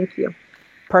 Thank you.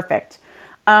 Perfect.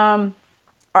 Um,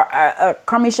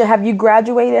 Carmisha, have you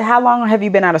graduated? How long have you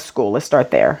been out of school? Let's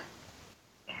start there.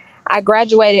 I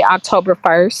graduated October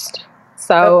 1st, Uh,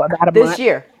 so about a this month.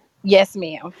 year. Yes,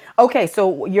 ma'am. Okay,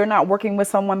 so you're not working with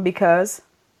someone because?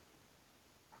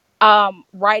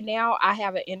 Right now I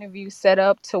have an interview set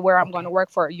up to where I'm going Okay. to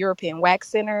work for a European Wax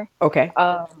Center. Okay.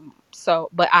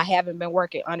 But I haven't been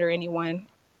working under anyone.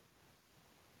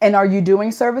 And are you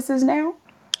doing services now?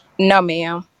 No,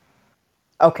 ma'am.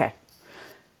 Okay.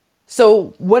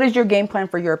 So what is your game plan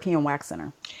for European Wax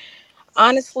Center?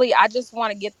 Honestly, I just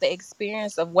want to get the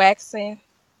experience of waxing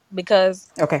because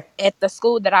Okay. at the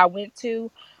school that I went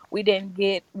to, we didn't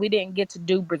get to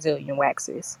do Brazilian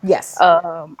waxes. Yes.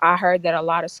 I heard that a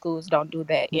lot of schools don't do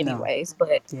that No. anyways,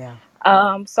 but Yeah.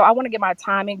 so I want to get my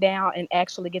timing down and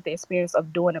actually get the experience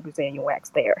of doing a Brazilian wax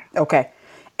there. Okay.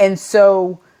 And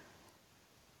so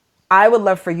I would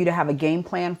love for you to have a game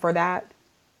plan for that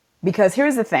because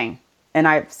here's the thing, and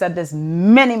I've said this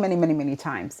many, many, many, many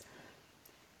times.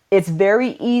 It's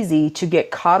very easy to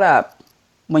get caught up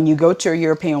when you go to a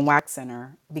European Wax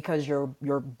Center because your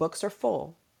books are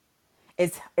full.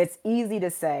 It's easy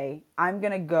to say, I'm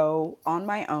going to go on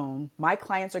my own. My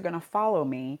clients are going to follow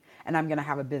me and I'm going to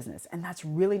have a business. And that's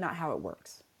really not how it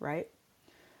works, right?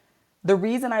 The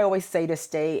reason I always say to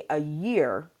stay a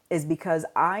year is because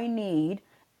I need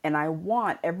and I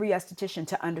want every esthetician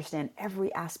to understand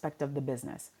every aspect of the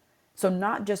business. So,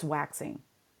 not just waxing,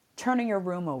 turning your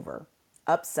room over,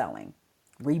 upselling,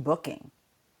 rebooking.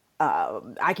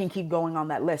 I can keep going on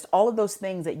that list. All of those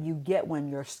things that you get when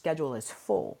your schedule is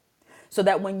full. So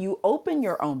that when you open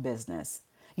your own business,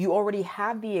 you already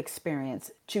have the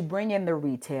experience to bring in the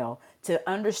retail, to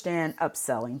understand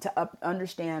upselling, to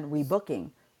understand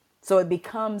rebooking. So it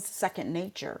becomes second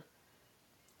nature.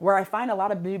 Where I find a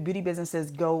lot of beauty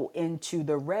businesses go into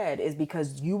the red is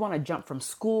because you want to jump from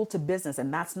school to business,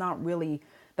 and that's not really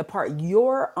the part.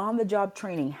 Your on the job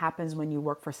training happens when you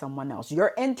work for someone else.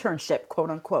 Your internship, quote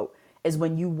unquote, is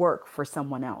when you work for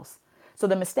someone else. So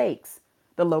the mistakes,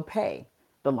 the low pay,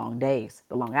 the long days,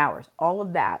 the long hours, all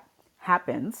of that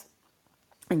happens,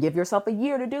 and give yourself a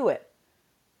year to do it.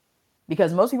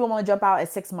 Because most people want to jump out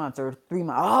at 6 months or 3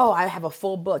 months. Oh, I have a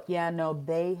full book. Yeah, no,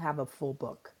 they have a full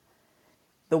book.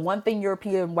 The one thing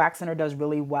European Wax Center does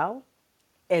really well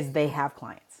is they have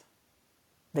clients.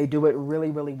 They do it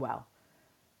really, really well.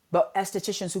 But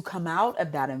estheticians who come out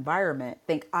of that environment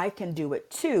think I can do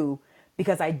it too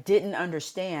because I didn't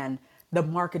understand the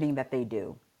marketing that they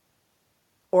do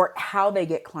or how they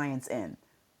get clients in.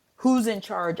 Who's in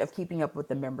charge of keeping up with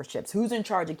the memberships? Who's in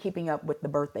charge of keeping up with the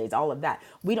birthdays? All of that.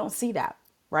 We don't see that,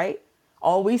 right?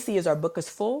 All we see is our book is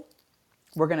full.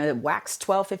 We're going to wax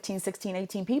 12, 15, 16,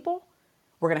 18 people.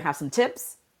 We're going to have some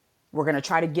tips. We're going to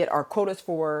try to get our quotas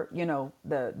for,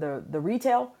 the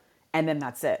retail, and then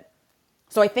that's it.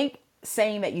 So I think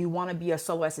saying that you want to be a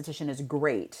solo esthetician is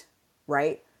great,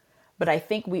 right? But I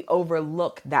think we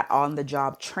overlook that on the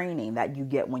job training that you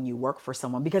get when you work for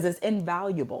someone because it's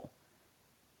invaluable.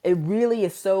 It really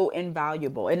is so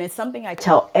invaluable. And it's something I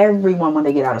tell everyone when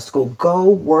they get out of school, go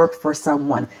work for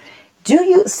someone. Do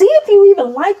you see if you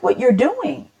even like what you're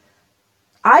doing?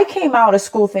 I came out of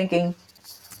school thinking,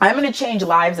 I'm going to change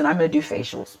lives and I'm going to do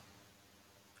facials.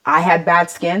 I had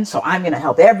bad skin, so I'm going to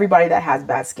help everybody that has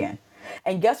bad skin.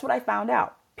 And guess what I found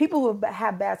out? People who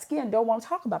have bad skin don't want to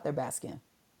talk about their bad skin.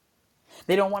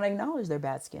 They don't want to acknowledge their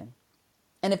bad skin.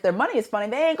 And if their money is funny,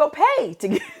 they ain't going to pay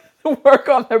to work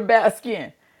on their bad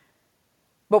skin.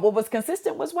 But what was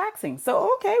consistent was waxing.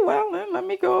 So, okay, well, then let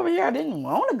me go over here. I didn't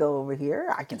want to go over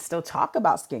here. I can still talk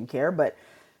about skincare, but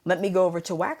let me go over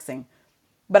to waxing.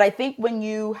 But I think when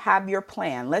you have your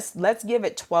plan, let's give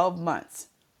it 12 months.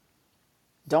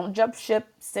 Don't jump ship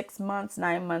 6 months,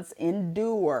 9 months,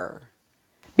 endure.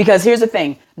 Because here's the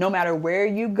thing, no matter where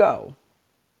you go,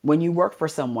 when you work for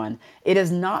someone, it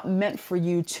is not meant for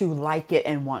you to like it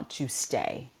and want to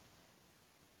stay.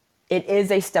 It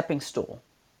is a stepping stool.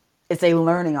 It's a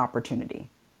learning opportunity.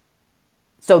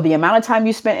 So the amount of time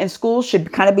you spent in school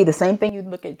should kind of be the same thing you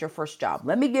look at your first job.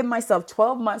 Let me give myself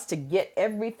 12 months to get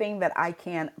everything that I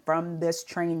can from this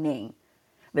training,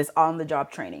 this on the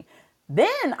job training.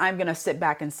 Then I'm going to sit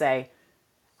back and say,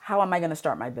 how am I going to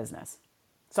start my business?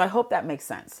 So I hope that makes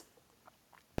sense.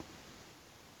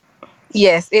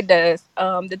 Yes, it does.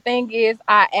 The thing is,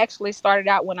 I actually started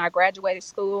out when I graduated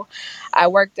school. I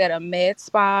worked at a med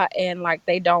spa, and like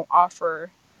they don't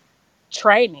offer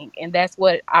training, and that's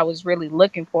what I was really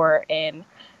looking for. And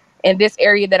in this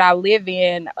area that I live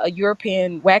in, a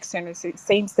European wax center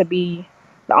seems to be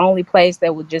the only place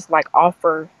that would just like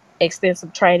offer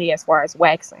extensive training as far as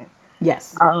waxing.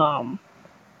 Yes. Um,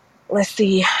 let's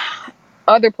see,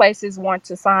 other places want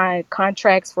to sign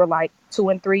contracts for like 2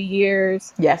 and 3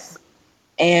 years, Yes.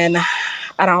 and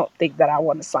I don't think that I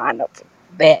want to sign up for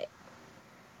that.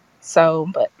 So,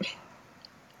 but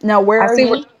Now, where I are see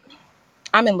what you?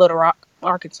 I'm in Little Rock,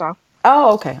 Arkansas.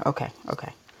 Oh, okay. Okay.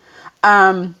 Okay.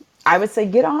 Um, I would say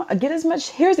get as much.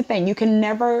 Here's the thing: you can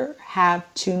never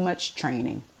have too much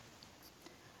training,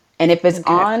 and if it's Okay.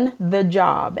 on the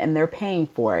job and they're paying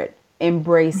for it,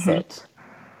 embrace Hmm. it.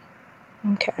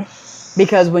 Okay.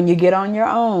 Because when you get on your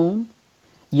own,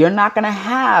 you're not going to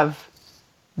have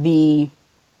the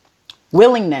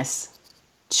willingness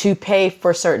to pay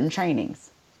for certain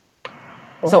trainings.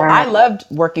 So I Right. loved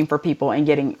working for people and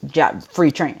getting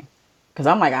free training because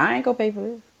I'm like, I ain't gonna pay for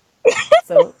this.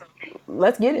 So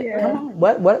let's get it. Come Yeah. on.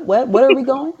 What are we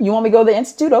going? You want me to go to the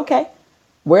institute? Okay.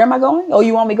 Where am I going? Oh,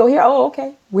 you want me to go here? Oh,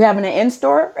 okay. We're having an in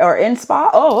store or in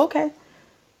spa. Oh, okay.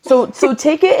 So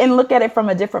take it and look at it from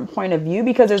a different point of view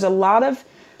because there's a lot of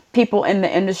people in the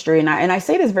industry, and I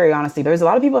say this very honestly. There's a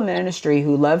lot of people in the industry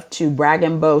who love to brag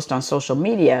and boast on social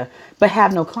media, but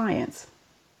have no clients.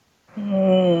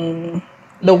 Mm,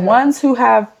 The yeah. ones who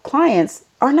have clients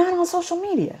are not on social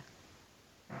media.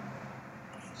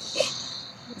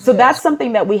 So that's Yes.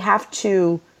 something that we have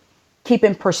to keep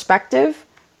in perspective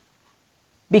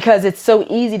because it's so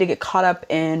easy to get caught up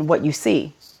in what you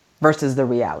see versus the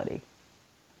reality.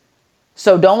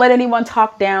 So don't let anyone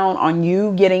talk down on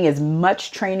you getting as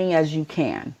much training as you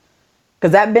can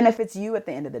because that benefits you at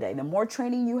the end of the day. The more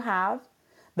training you have,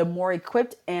 the more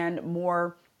equipped and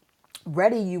more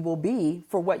ready you will be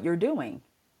for what you're doing.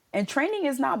 And training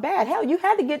is not bad. Hell, you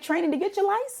had to get training to get your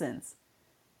license.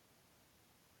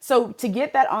 So to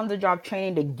get that on the job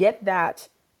training, to get that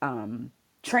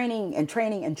training and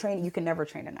training and training, you can never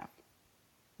train enough.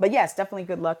 But yes, definitely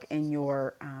good luck in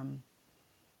your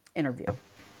interview.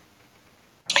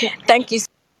 Thank you.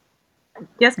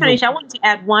 Yes, You're Kanisha, I wanted to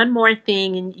add one more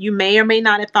thing, and you may or may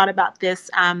not have thought about this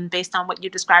based on what you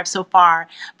described so far.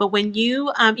 But when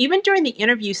you, even during the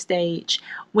interview stage,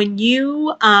 when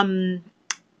you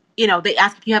they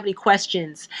ask if you have any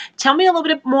questions. Tell me a little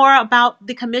bit more about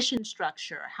the commission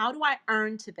structure. How do I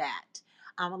earn to that?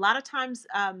 A lot of times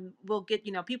we'll get,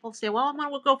 people say, well, I'm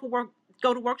going to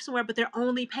go to work somewhere, but they're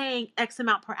only paying X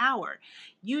amount per hour.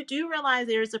 You do realize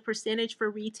there's a percentage for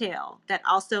retail that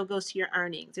also goes to your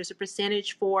earnings. There's a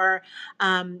percentage for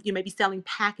you may be selling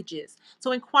packages.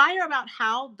 So inquire about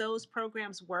how those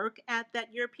programs work at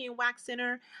that European Wax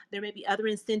Center. There may be other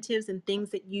incentives and things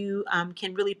that you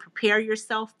can really prepare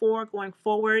yourself for going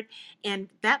forward. And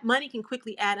that money can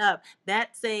quickly add up.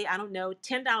 That, say, I don't know,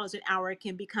 $10 an hour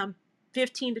can become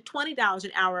 $15 to $20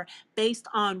 an hour based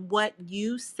on what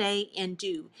you say and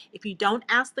do. If you don't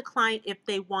ask the client if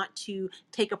they want to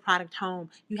take a product home,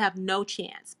 you have no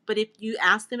chance. But if you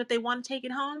ask them if they want to take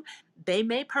it home, they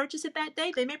may purchase it that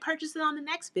day. They may purchase it on the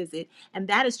next visit. And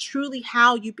that is truly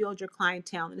how you build your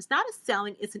clientele. And it's not a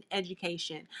selling, it's an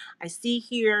education. I see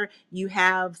here you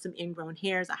have some ingrown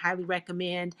hairs. I highly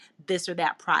recommend this or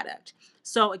that product.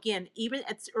 So again, even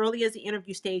as early as the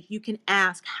interview stage, you can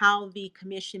ask how the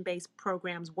commission-based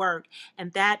programs work.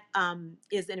 And that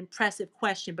is an impressive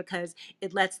question because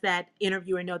it lets that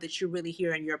interviewer know that you're really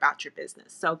here and you're about your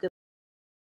business. So good.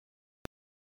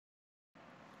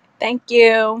 Thank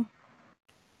you.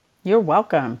 You're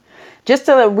welcome. Just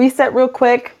to reset real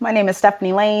quick, my name is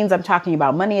Stephanie Lanes. I'm talking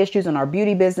about money issues in our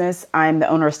beauty business. I'm the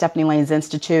owner of Stephanie Lanes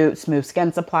Institute, Smooth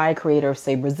Skin Supply, creator of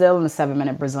Say Brazil and the 7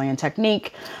 Minute Brazilian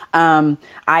Technique.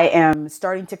 I am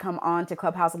starting to come on to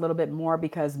Clubhouse a little bit more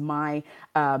because my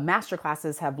master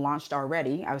classes have launched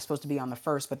already. I was supposed to be on the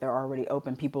first, but they're already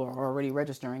open. People are already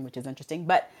registering, which is interesting.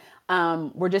 But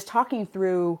we're just talking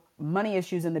through money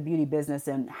issues in the beauty business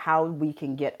and how we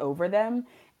can get over them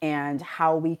and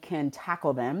how we can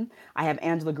tackle them. I have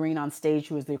Angela Green on stage,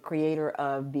 who is the creator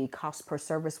of the cost per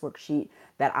service worksheet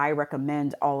that I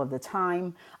recommend all of the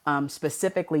time,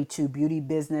 specifically to beauty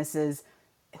businesses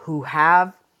who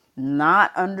have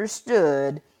not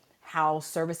understood how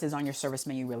services on your service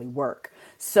menu really work.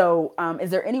 So,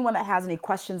 is there anyone that has any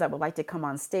questions that would like to come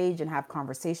on stage and have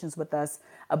conversations with us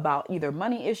about either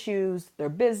money issues, their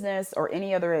business, or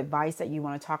any other advice that you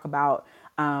want to talk about?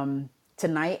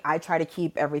 Tonight, I try to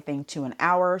keep everything to an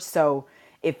hour. So,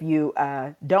 If you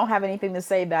don't have anything to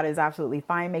say, that is absolutely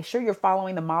fine. Make sure you're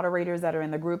following the moderators that are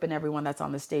in the group and everyone that's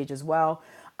on the stage as well.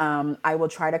 I will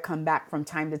try to come back from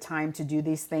time to time to do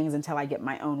these things until I get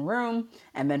my own room.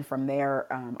 And then from there,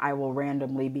 I will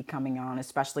randomly be coming on,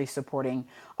 especially supporting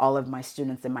all of my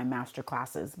students in my master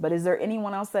classes. But is there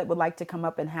anyone else that would like to come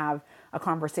up and have a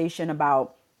conversation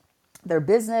about their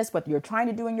business, what you're trying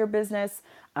to do in your business?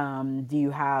 Do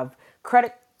you have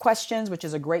credit questions, which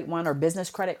is a great one, or business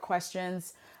credit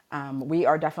questions? We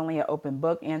are definitely an open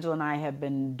book. Angela and I have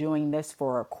been doing this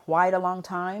for quite a long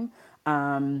time.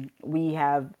 We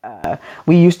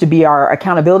used to be our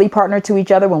accountability partner to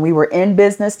each other when we were in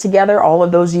business together all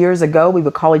of those years ago. We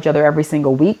would call each other every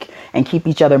single week and keep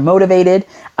each other motivated.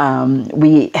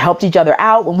 We helped each other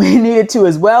out when we needed to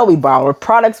as well. We borrowed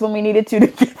products when we needed to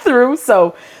get through.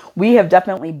 So we have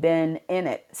definitely been in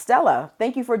it. Stella,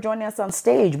 thank you for joining us on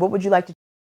stage. What would you like to?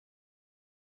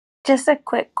 Just a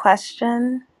quick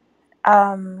question.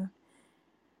 The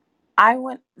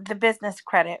business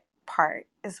credit part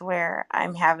is where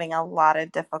I'm having a lot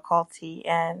of difficulty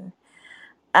in,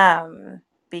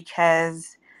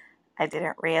 because I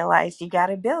didn't realize you got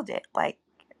to build it like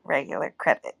regular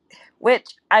credit,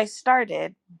 which I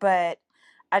started, but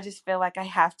I just feel like I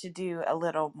have to do a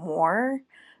little more.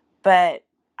 But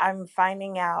I'm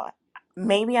finding out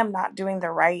maybe I'm not doing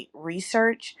the right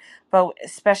research, but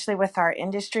especially with our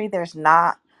industry, there's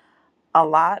not a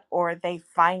lot, or they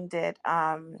find it,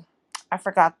 I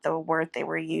forgot the word they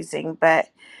were using, but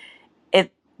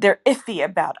they're iffy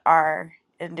about our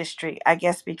industry, I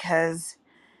guess, because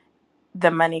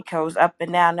the money goes up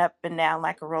and down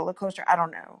like a roller coaster. I don't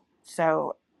know.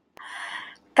 So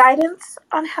guidance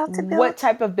on how to What build.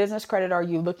 type of business credit are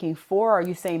you looking for? Are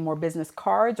you saying more business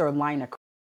cards or line of credit?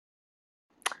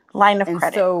 Line of And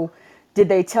credit. so did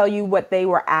they tell you what they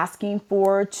were asking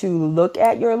for to look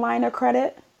at your line of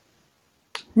credit?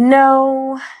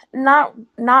 No,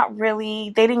 not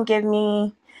really. They didn't give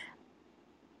me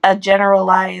a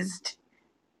generalized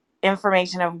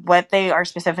information of what they are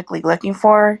specifically looking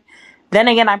for. Then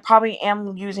again, I probably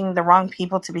am using the wrong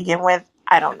people to begin with.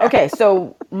 I don't know. Okay,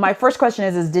 so my first question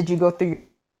is did you go through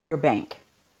your bank?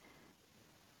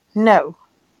 No.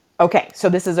 Okay, so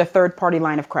this is a third party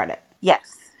line of credit.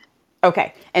 Yes.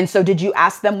 Okay, and so did you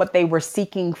ask them what they were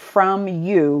seeking from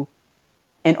you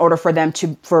in order for them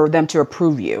to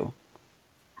approve you?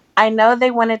 I know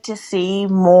they wanted to see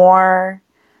more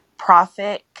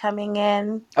profit coming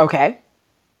in, Okay.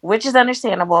 which is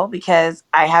understandable because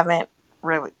I haven't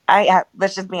really.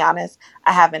 Let's just be honest.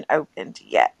 I haven't opened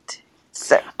yet.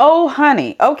 So. Oh,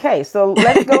 honey. Okay, so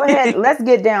let's go ahead. Let's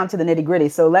get down to the nitty gritty.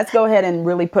 So let's go ahead and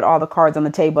really put all the cards on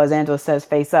the table, as Angela says,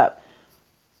 face up.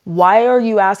 Why are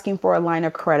you asking for a line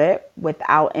of credit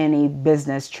without any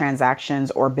business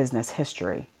transactions or business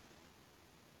history?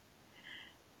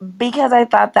 Because I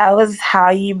thought that was how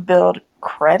you build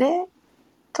credit,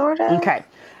 sort of. Okay.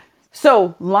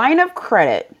 So line of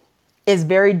credit is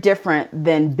very different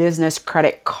than business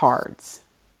credit cards.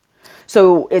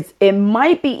 So it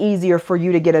might be easier for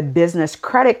you to get a business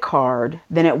credit card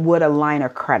than it would a line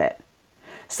of credit.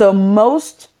 So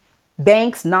most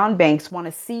banks, non-banks want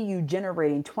to see you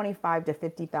generating $25,000 to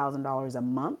 $50,000 a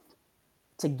month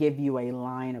to give you a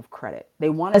line of credit. They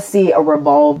want to see a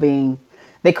revolving,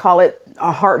 they call it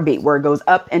a heartbeat, where it goes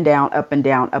up and down, up and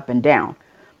down, up and down.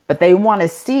 But they want to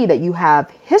see that you have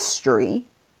history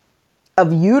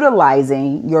of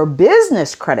utilizing your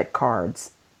business credit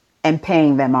cards and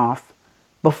paying them off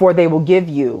before they will give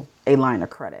you a line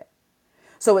of credit.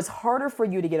 So it's harder for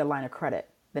you to get a line of credit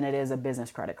than it is a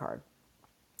business credit card.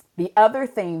 The other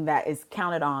thing that is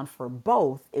counted on for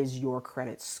both is your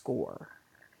credit score.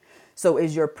 So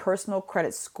is your personal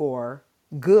credit score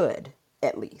good,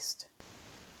 at least?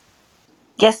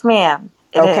 Yes, ma'am.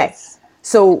 It Okay. is.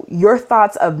 So your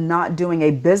thoughts of not doing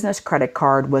a business credit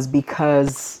card was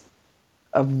because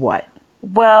of what?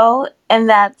 Well, and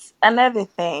that's another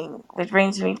thing, which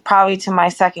brings me probably to my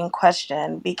second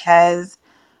question, because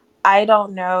I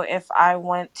don't know if I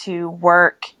want to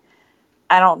work.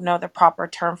 I don't know the proper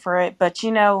term for it, but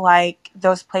like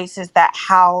those places that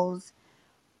house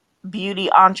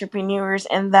beauty entrepreneurs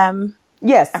in them.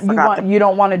 Yes, I forgot the you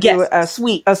don't want to do yes,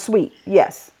 suite. a suite.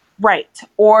 Yes. Right.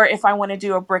 Or if I want to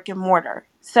do a brick and mortar.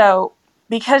 So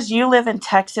because you live in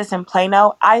Texas and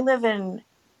Plano, I'm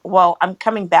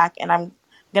coming back and I'm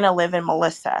going to live in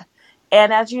Melissa.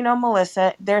 And as you know,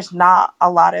 Melissa, there's not a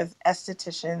lot of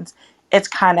estheticians. It's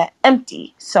kind of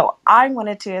empty. So I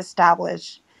wanted to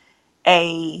establish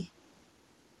a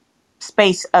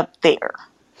space up there.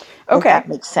 If Okay. that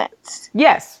makes sense.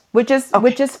 Yes, which is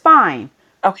fine.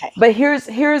 Okay. But here's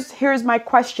my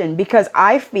question, because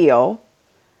I feel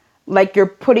like you're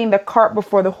putting the cart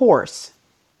before the horse,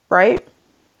 right?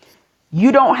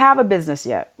 You don't have a business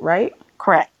yet, right?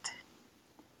 Correct.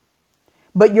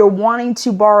 But you're wanting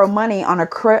to borrow money on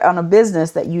a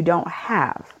business that you don't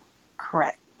have.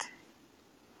 Correct.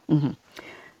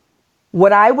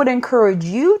 What I would encourage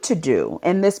you to do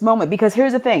in this moment, because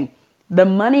here's the thing, the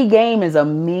money game is a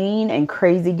mean and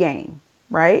crazy game,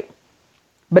 right?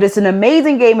 But it's an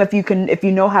amazing game if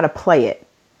you know how to play it.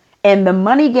 And the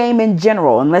money game in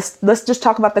general, and let's just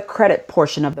talk about the credit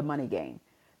portion of the money game.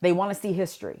 They want to see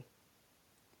history.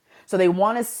 So they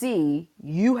want to see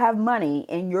you have money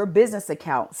in your business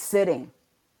account sitting.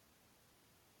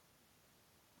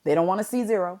 They don't want to see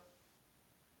zero.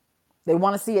 They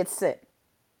want to see it sit.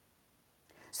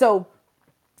 So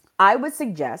I would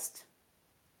suggest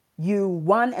you,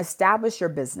 one, establish your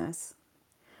business.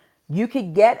 You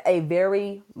could get a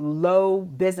very low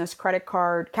business credit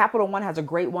card. Capital One has a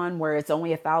great one where it's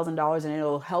only $1,000 and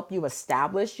it'll help you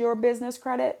establish your business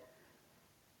credit.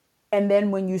 And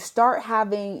then when you start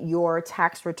having your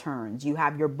tax returns, you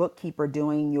have your bookkeeper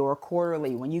doing your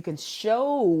quarterly, when you can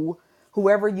show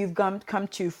whoever you've come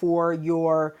to for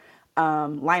your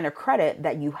line of credit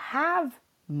that you have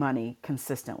money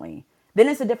consistently, then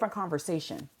it's a different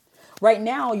conversation. Right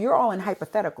now, you're all in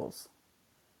hypotheticals.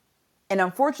 And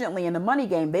unfortunately, in the money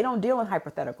game, they don't deal in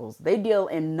hypotheticals. They deal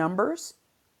in numbers,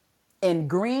 in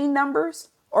green numbers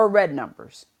or red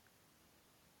numbers.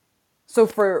 So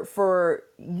for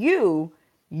you,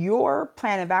 your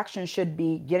plan of action should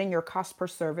be getting your cost per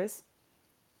service,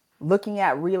 looking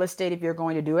at real estate if you're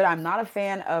going to do it. I'm not a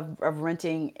fan of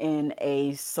renting in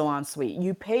a salon suite.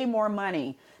 You pay more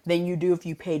money than you do if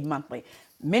you paid monthly.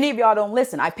 Many of y'all don't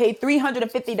listen. I paid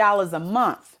 $350 a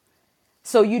month.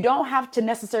 So you don't have to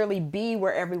necessarily be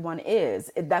where everyone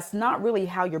is. That's not really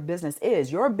how your business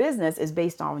is. Your business is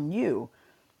based on you,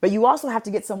 but you also have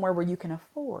to get somewhere where you can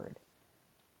afford.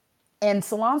 And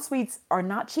salon suites are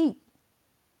not cheap,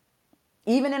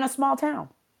 even in a small town.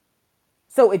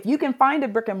 So if you can find a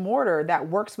brick and mortar that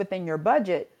works within your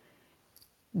budget,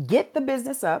 get the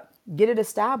business up, get it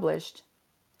established,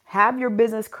 have your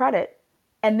business credit,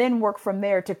 and then work from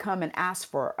there to come and ask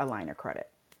for a line of credit.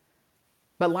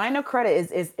 But line of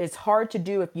credit is hard to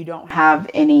do if you don't have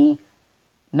any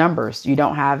numbers. You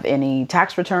don't have any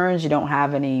tax returns. You don't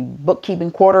have any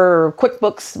bookkeeping quarter or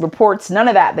QuickBooks reports, none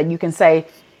of that you can say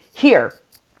here.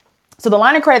 So the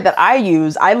line of credit that I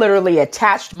use, I literally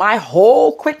attached my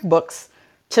whole QuickBooks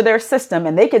to their system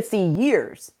and they could see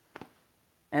years.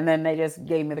 And then they just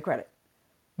gave me the credit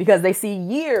because they see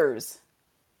years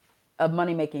of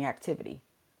money making activity.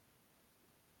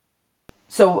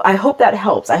 So I hope that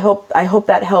helps. I hope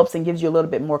that helps and gives you a little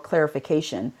bit more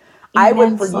clarification. I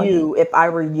would, for Immensely. you, if I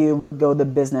were you, go the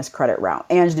business credit route.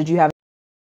 Ange, did you have?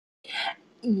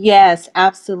 Yes,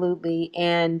 absolutely.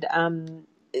 And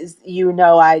you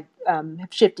know, I have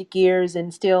shifted gears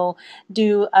and still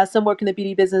do some work in the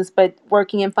beauty business, but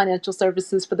working in financial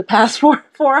services for the past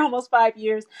almost 5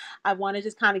 years. I want to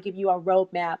just kind of give you a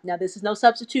roadmap. Now, this is no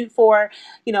substitute for,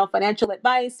 financial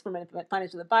advice from a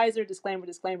financial advisor. Disclaimer,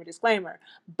 disclaimer, disclaimer.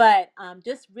 But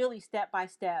just really step by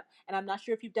step. And I'm not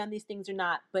sure if you've done these things or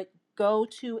not, but go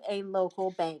to a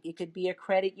local bank. It could be a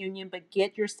credit union, but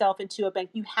get yourself into a bank.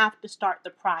 You have to start the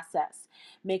process.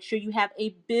 Make sure you have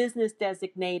a business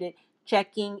designated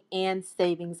checking and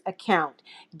savings account.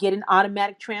 Get an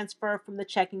automatic transfer from the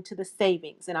checking to the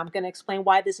savings. And I'm going to explain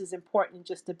why this is important in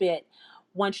just a bit.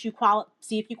 Once you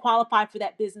see if you qualify for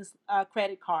that business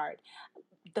credit card,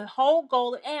 the whole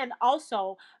goal, and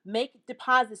also make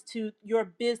deposits to your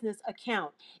business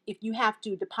account. If you have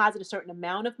to deposit a certain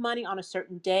amount of money on a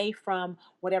certain day from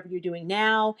whatever you're doing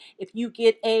now, if you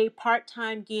get a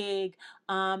part-time gig,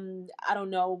 I don't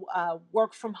know,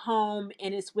 work from home,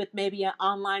 and it's with maybe an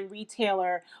online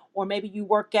retailer, or maybe you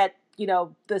work at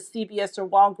the CVS or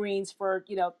Walgreens for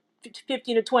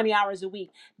 15 to 20 hours a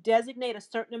week, designate a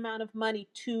certain amount of money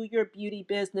to your beauty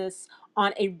business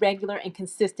on a regular and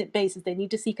consistent basis. They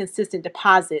need to see consistent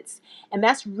deposits. And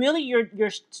that's really your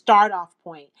start off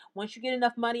point. Once you get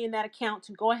enough money in that account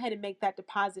to go ahead and make that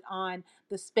deposit on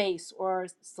the space or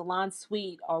salon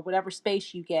suite or whatever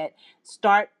space you get,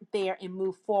 start there and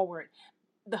move forward.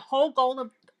 The whole goal of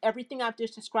everything I've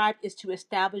just described is to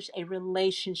establish a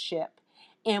relationship.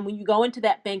 And when you go into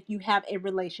that bank, you have a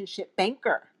relationship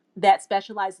banker that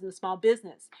specializes in small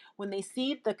business. When they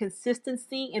see the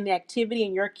consistency in the activity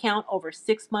in your account over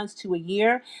 6 months to a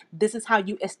year, this is how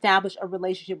you establish a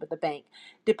relationship with the bank.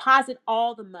 Deposit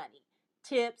all the money,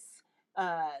 tips,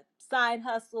 side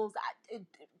hustles.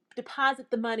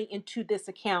 Deposit the money into this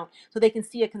account so they can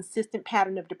see a consistent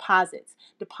pattern of deposits.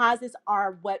 Deposits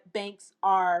are what banks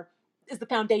are is the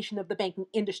foundation of the banking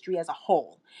industry as a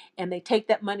whole. And they take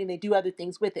that money and they do other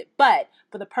things with it. But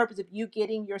for the purpose of you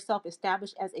getting yourself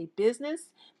established as a business,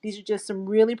 these are just some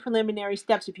really preliminary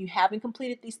steps. If you haven't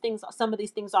completed these things, some of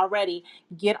these things already,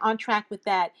 get on track with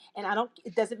that. And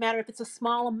it doesn't matter if it's a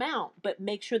small amount, but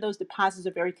make sure those deposits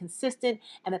are very consistent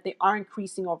and that they are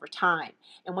increasing over time.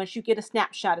 And once you get a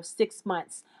snapshot of 6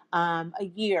 months, a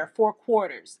year, 4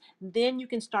 quarters, then you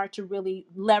can start to really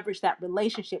leverage that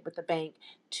relationship with the bank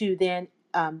to then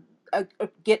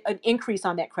get an increase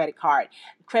on that credit card.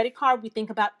 Credit card, we think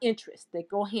about interest, they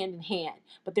go hand in hand,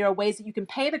 but there are ways that you can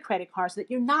pay the credit card so that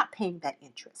you're not paying that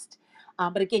interest.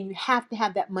 But again, you have to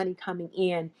have that money coming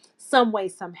in some way,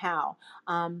 somehow.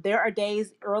 There are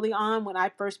days early on when I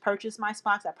first purchased my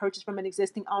stocks, I purchased from an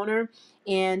existing owner,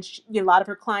 and a lot of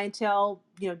her clientele,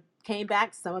 came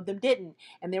back. Some of them didn't,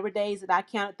 and there were days that I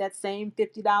counted that same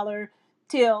 $50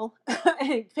 till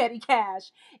petty cash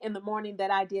in the morning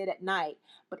that I did at night.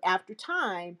 But after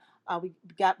time, we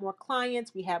got more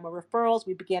clients, we had more referrals,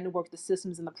 we began to work the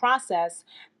systems in the process.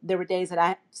 There were days that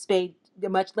I stayed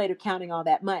much later counting all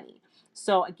that money.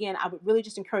 So again, I would really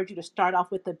just encourage you to start off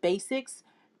with the basics: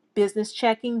 business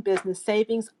checking, business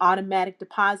savings, automatic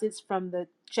deposits from the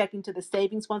checking to the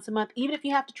savings once a month, even if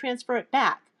you have to transfer it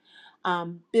back.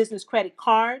 Business credit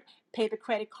card, pay the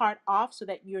credit card off so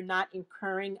that you're not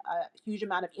incurring a huge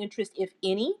amount of interest, if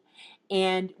any.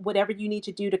 And whatever you need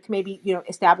to do to maybe,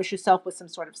 establish yourself with some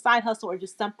sort of side hustle or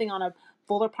just something on a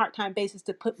full or part-time basis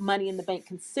to put money in the bank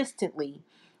consistently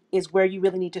is where you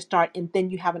really need to start. And then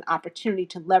you have an opportunity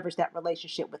to leverage that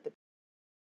relationship with the.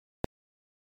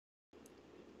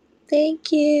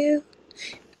 Thank you.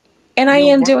 And I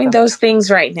You're am doing welcome. those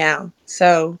things right now.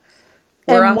 So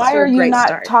we're And off why to are a you great not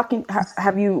start. talking?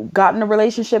 Have you gotten a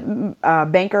relationship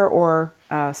banker or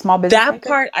small business That banker?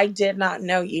 part I did not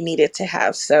know you needed to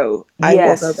have. So I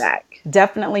will go Yes, back.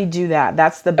 definitely do that.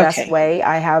 That's the best Okay. way.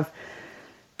 I have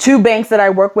two banks that I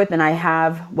work with, and I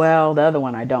have, well, the other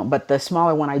one I don't, but the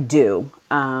smaller one I do.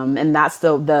 And that's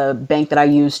the bank that I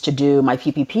used to do my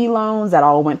PPP loans. That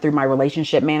all went through my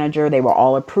relationship manager. They were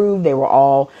all approved. They were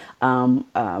all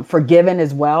forgiven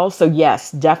as well. So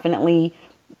yes, definitely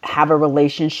have a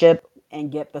relationship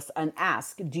and get this and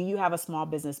ask, do you have a small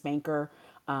business banker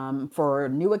for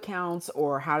new accounts,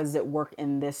 or how does it work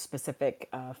in this specific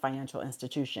financial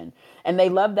institution? And they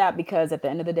love that because at the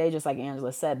end of the day, just like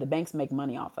Angela said, the banks make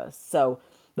money off us. So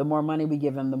the more money we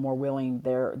give them, the more willing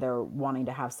they're wanting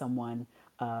to have someone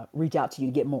reach out to you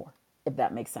to get more, if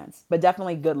that makes sense. But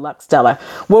definitely good luck, Stella.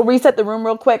 We'll reset the room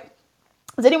real quick.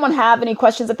 Does anyone have any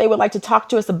questions that they would like to talk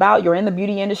to us about? You're in the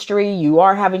beauty industry, you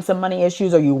are having some money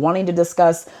issues, or you wanting to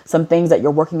discuss some things that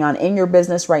you're working on in your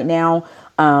business right now.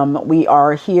 We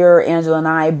are here. Angela and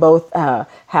I both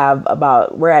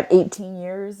we're at 18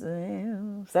 years,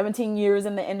 17 years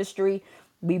in the industry.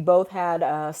 We both had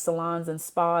salons and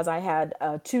spas. I had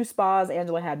two spas.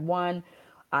 Angela had one.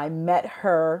 I met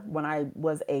her when I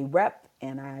was a rep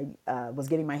and I was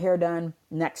getting my hair done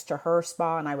next to her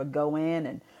spa, and I would go in,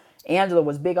 and Angela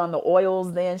was big on the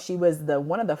oils then. She was the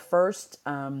one of the first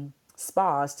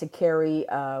spas to carry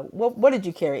what did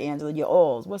you carry, Angela? Your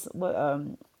oils.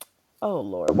 Oh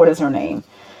Lord, what is her name?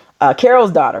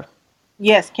 Carol's daughter.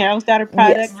 Yes, Carol's Daughter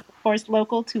Yes. products, of course,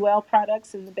 local 2L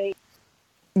products in the Bay.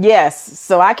 Yes.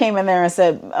 So I came in there and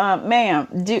said, ma'am,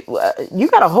 you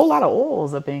got a whole lot of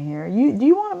oils up in here. Do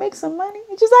you want to make some money?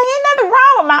 And she's like, ain't nothing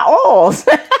wrong with my oils.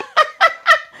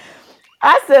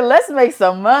 I said, let's make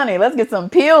some money. Let's get some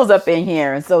peels up in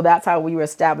here. And so that's how we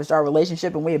established our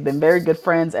relationship. And we have been very good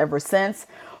friends ever since,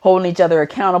 holding each other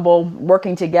accountable,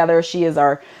 working together. She is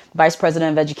our vice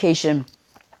president of education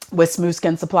with Smooth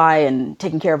Skin Supply and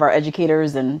taking care of our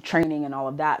educators and training and all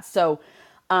of that. So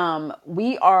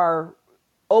we are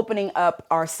opening up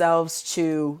ourselves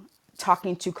to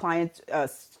talking to clients,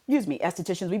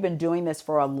 estheticians. We've been doing this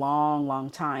for a long, long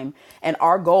time. And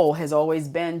our goal has always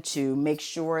been to make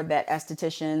sure that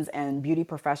estheticians and beauty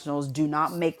professionals do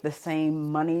not make the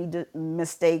same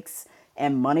mistakes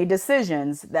and money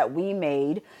decisions that we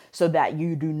made, so that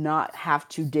you do not have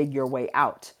to dig your way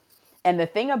out. And the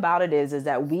thing about it is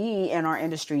that we in our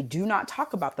industry do not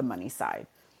talk about the money side.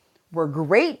 We're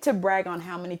great to brag on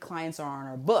how many clients are on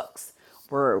our books.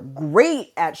 We're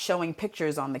great at showing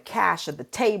pictures on the cash at the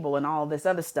table and all this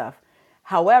other stuff.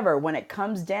 However, when it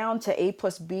comes down to A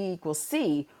plus B equals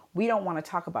C, we don't want to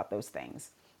talk about those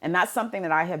things. And that's something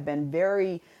that I have been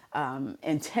very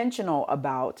intentional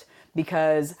about,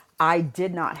 because I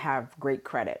did not have great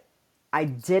credit. I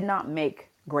did not make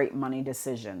great money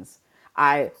decisions.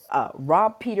 I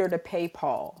robbed Peter to pay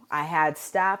Paul. I had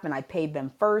staff and I paid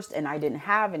them first, and I didn't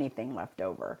have anything left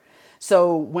over.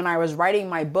 So when I was writing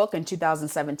my book in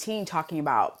 2017, talking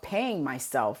about paying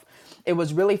myself, it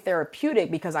was really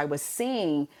therapeutic because I was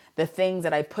seeing the things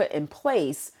that I put in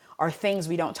place are things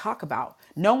we don't talk about.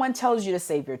 No one tells you to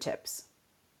save your tips.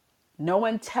 No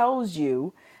one tells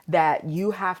you that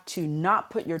you have to not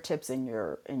put your tips in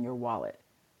your wallet.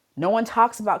 No one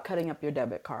talks about cutting up your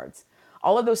debit cards.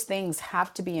 All of those things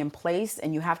have to be in place,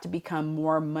 and you have to become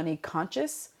more money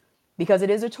conscious because it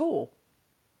is a tool.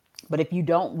 But if you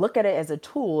don't look at it as a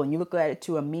tool and you look at it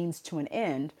to a means to an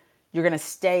end, you're going to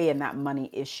stay in that money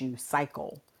issue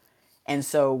cycle. And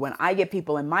so when I get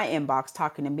people in my inbox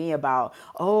talking to me about,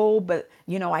 oh, but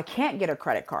I can't get a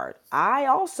credit card. I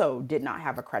also did not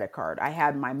have a credit card. I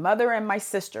had my mother and my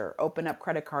sister open up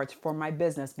credit cards for my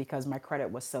business because my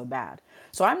credit was so bad.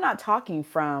 So I'm not talking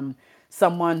from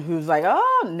someone who's like,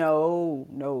 oh, no,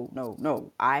 no, no,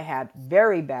 no. I had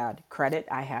very bad credit.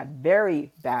 I had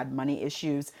very bad money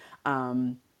issues.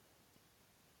 But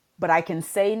I can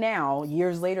say now,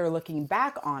 years later, looking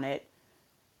back on it,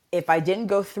 if I didn't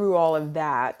go through all of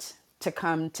that to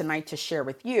come tonight to share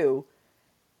with you,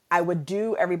 I would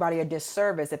do everybody a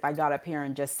disservice if I got up here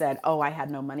and just said, oh, I had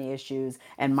no money issues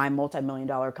and my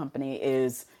multi-million-dollar company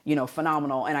is,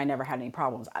 phenomenal and I never had any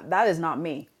problems. That is not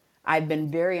me. I've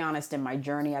been very honest in my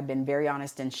journey. I've been very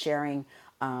honest in sharing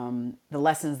the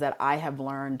lessons that I have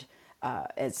learned,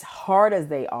 as hard as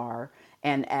they are,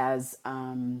 and as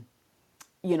I'm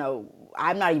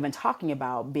not even talking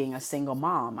about being a single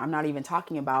mom. I'm not even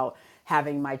talking about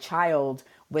having my child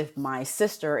with my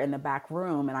sister in the back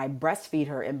room and I breastfeed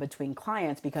her in between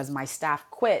clients because my staff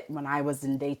quit when I was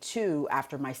in day 2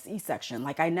 after my C-section.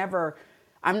 Like I'm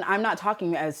not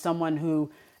talking as someone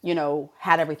who,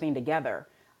 had everything together.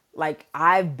 Like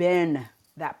I've been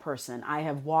that person. I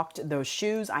have walked those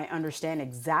shoes. I understand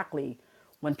exactly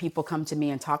when people come to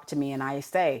me and talk to me and I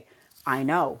say, I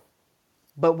know.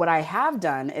 But what I have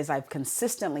done is I've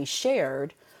consistently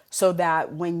shared so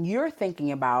that when you're thinking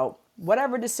about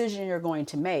whatever decision you're going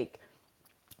to make,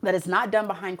 that it's not done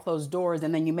behind closed doors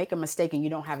and then you make a mistake and you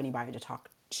don't have anybody to talk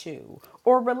to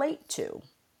or relate to,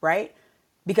 right?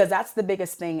 Because that's the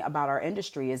biggest thing about our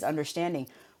industry is understanding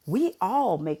we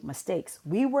all make mistakes.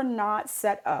 We were not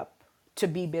set up to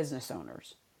be business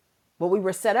owners. What we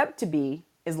were set up to be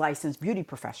is licensed beauty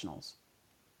professionals.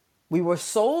 We were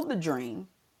sold the dream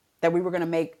that we were going to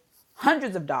make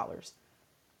hundreds of dollars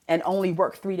and only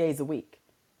work 3 days a week.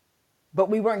 But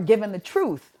we weren't given the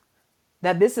truth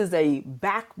that this is a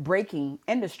back-breaking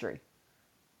industry.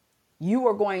 You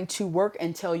are going to work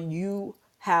until you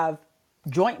have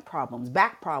joint problems,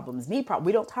 back problems, knee problems.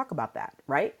 We don't talk about that,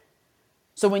 right?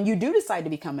 So when you do decide to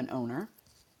become an owner,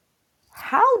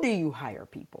 how do you hire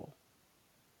people?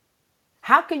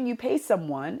 How can you pay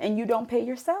someone and you don't pay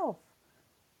yourself?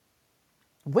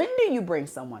 When do you bring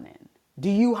someone in? Do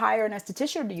you hire an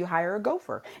esthetician or do you hire a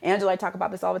gopher? Angela, I talk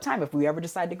about this all the time. If we ever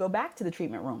decide to go back to the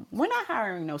treatment room, we're not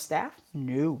hiring no staff.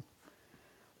 No.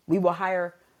 We will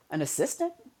hire an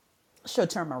assistant. She'll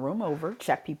turn my room over,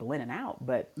 check people in and out,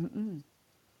 but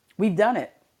we've done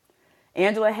it.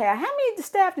 Angela had, how many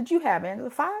staff did you have, Angela?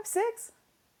 5, 6?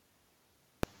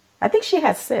 I think she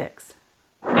had 6.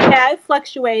 Yeah, it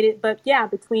fluctuated, but yeah,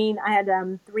 between I had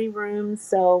 3 rooms,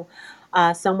 so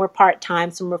some were part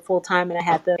time, some were full time, and I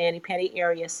had the mani pedi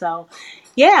area. So,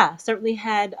 yeah, certainly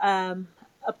had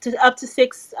up to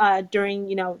 6 during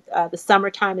the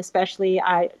summertime, especially.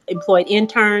 I employed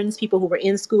interns, people who were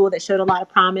in school that showed a lot of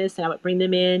promise, and I would bring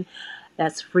them in.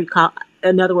 That's free.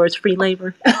 In other words, free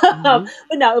labor. But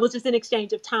no, it was just an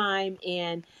exchange of time,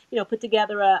 and put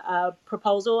together a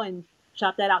proposal and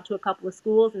shop that out to a couple of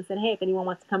schools and said, hey, if anyone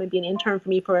wants to come and be an intern for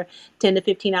me for 10 to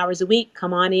 15 hours a week,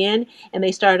 come on in. And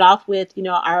they started off with,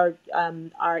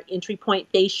 our entry point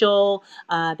facial.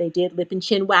 They did lip and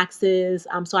chin waxes.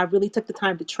 So I really took the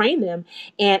time to train them.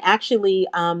 And actually,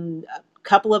 a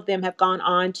couple of them have gone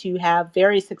on to have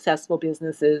very successful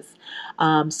businesses.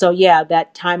 So yeah,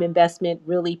 that time investment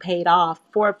really paid off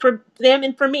for them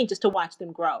and for me just to watch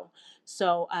them grow.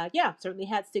 So yeah, certainly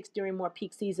had 6 during more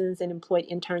peak seasons and employed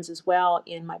interns as well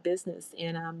in my business,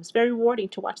 and it's very rewarding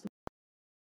to watch them.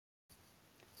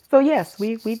 So yes,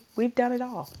 we've done it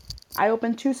all. I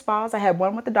opened 2 spas. I had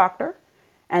one with the doctor,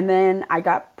 and then I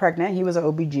got pregnant. He was an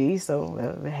OBG,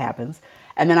 so it happens.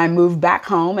 And then I moved back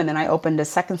home, and then I opened a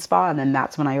second spa, and then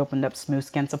that's when I opened up Smooth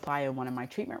Skin Supply in one of my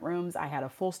treatment rooms. I had a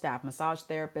full staff massage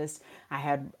therapist. I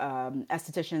had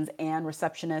estheticians and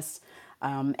receptionists.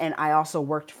 And I also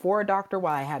worked for a doctor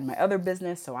while I had my other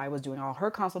business, so I was doing all her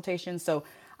consultations. So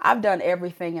I've done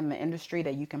everything in the industry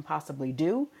that you can possibly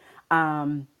do.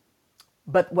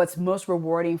 But what's most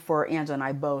rewarding for Angela and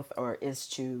I both is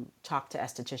to talk to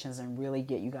estheticians and really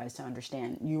get you guys to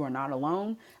understand you are not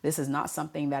alone. This is not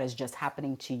something that is just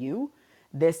happening to you.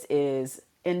 This is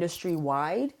industry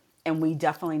wide, and we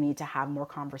definitely need to have more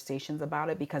conversations about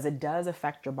it because it does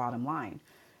affect your bottom line.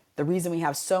 The reason we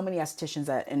have so many estheticians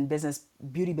that in business,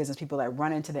 beauty business people that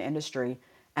run into the industry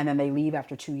and then they leave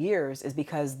after 2 years is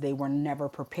because they were never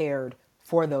prepared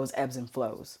for those ebbs and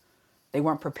flows. They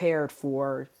weren't prepared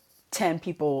for 10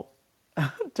 people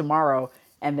tomorrow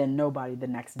and then nobody the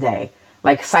next day.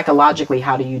 Like psychologically,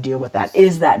 how do you deal with that?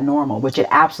 Is that normal? Which it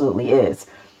absolutely is.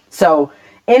 So,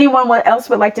 anyone else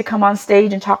would like to come on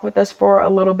stage and talk with us for a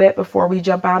little bit before we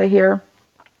jump out of here?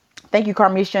 Thank you,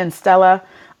 Carmisha and Stella.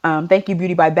 Thank you,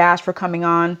 Beauty by Bash, for coming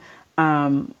on.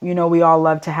 We all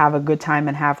love to have a good time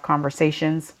and have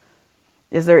conversations.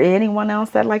 Is there anyone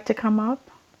else that'd like to come up?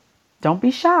 Don't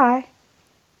be shy.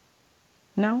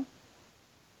 No?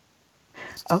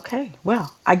 Okay,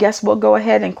 well, I guess we'll go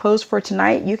ahead and close for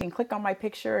tonight. You can click on my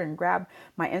picture and grab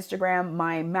my Instagram.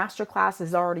 My masterclass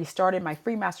has already started, my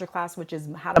free masterclass, which is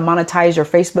how to monetize your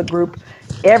Facebook group.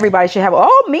 Everybody should have.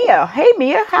 Oh, Mia. Hey,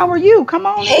 Mia, how are you? Come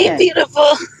on Hey, in.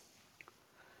 beautiful.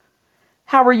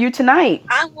 How are you tonight?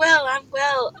 I'm well. I'm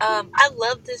well. I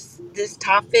love this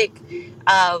topic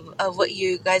of what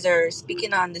you guys are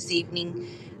speaking on this evening.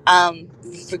 Um,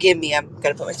 Forgive me. I'm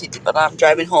gonna put my seatbelt on. I'm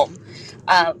driving home.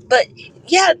 But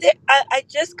yeah, I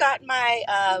just got my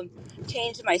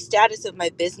changed my status of my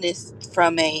business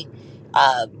from a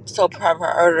sole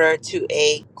proprietor to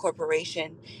a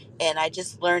corporation, and I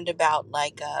just learned about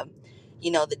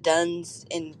the Duns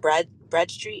in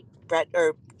Bradstreet Brad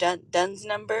or Duns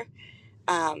number.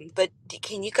 But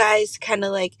can you guys kind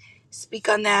of like speak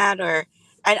on that? Or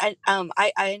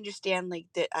I understand like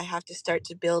that I have to start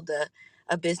to build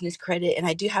a business credit, and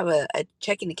I do have a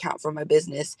checking account for my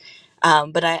business.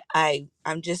 But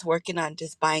I'm just working on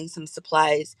just buying some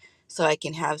supplies so I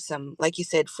can have some, like you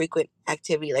said, frequent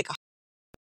activity. Like,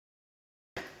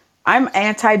 I'm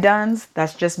anti-Duns.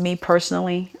 That's just me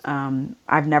personally.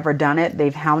 I've never done it.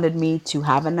 They've hounded me to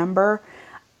have a number.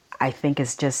 I think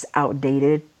it's just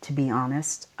outdated, to be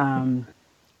honest.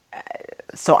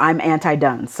 So I'm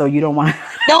anti-Duns. So you don't want.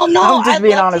 no, I'm I just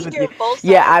being love to honest with hear you. both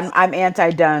Yeah, sides. I'm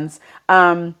anti-Duns.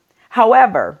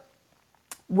 However,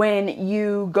 when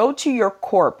you go to your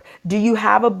corp, do you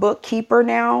have a bookkeeper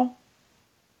now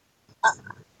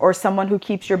or someone who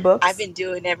keeps your I've books? been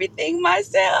doing everything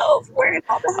myself, wearing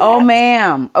all the Oh, hats.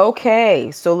 ma'am.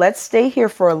 Okay. So let's stay here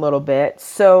for a little bit.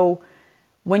 So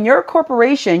when you're a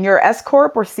corporation, you're S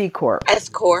Corp or C Corp? S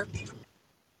corp.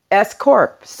 S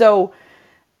Corp. So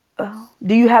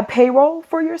do you have payroll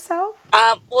for yourself?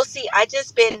 Well, see, I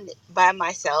just been by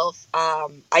myself.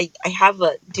 I have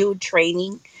a do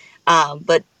training,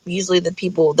 but usually the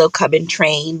people they'll come and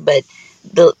train, but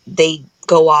they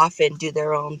go off and do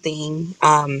their own thing.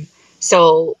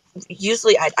 So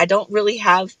usually I don't really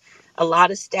have a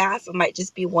lot of staff. It might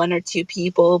just be one or two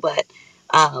people, but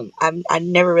I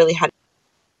never really had.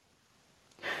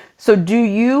 So do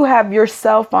you have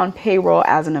yourself on payroll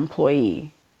as an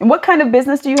employee? And what kind of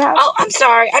business do you have? Oh, I'm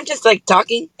sorry. I'm just like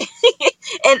talking,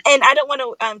 and I don't want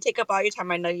to take up all your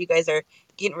time. I know you guys are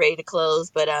getting ready to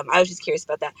close, but I was just curious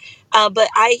about that. But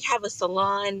I have a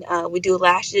salon. We do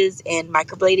lashes and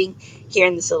microblading here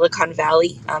in the Silicon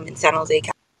Valley, in San Jose.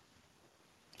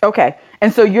 Okay.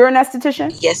 And so you're an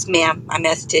esthetician? Yes, ma'am. I'm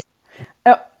esthetician.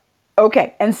 Uh,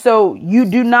 okay. And so you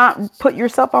do not put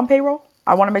yourself on payroll?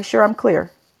 I want to make sure I'm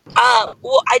clear.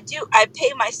 Well, I do. I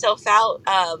pay myself out.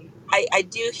 I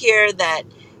do hear that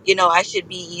I should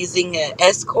be using a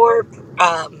S corp.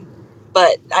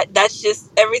 But that's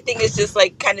just everything is just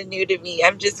like kind of new to me.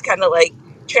 I'm just kind of like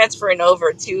transferring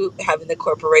over to having the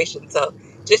corporation. So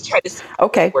just try to see how this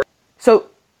Okay. works. So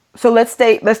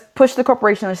let's push the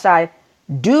corporation aside.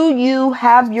 Do you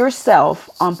have yourself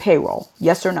on payroll?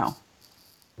 Yes or no?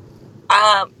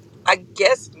 I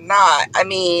guess not. I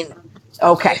mean,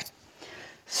 okay. Okay.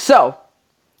 So,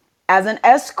 as an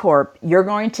S corp, you're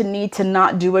going to need to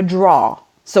not do a draw.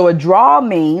 So a draw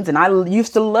means, and I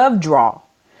used to love draw,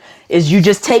 is you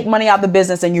just take money out of the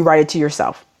business and you write it to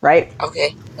yourself, right?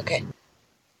 Okay. Okay.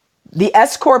 The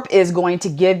S corp is going to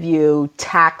give you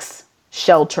tax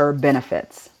shelter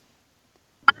benefits.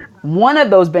 One of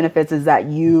those benefits is that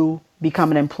you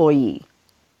become an employee.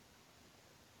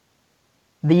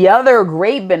 The other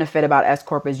great benefit about S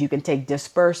corp is you can take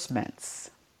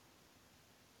disbursements.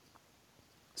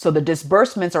 So the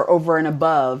disbursements are over and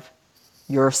above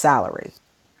your salary.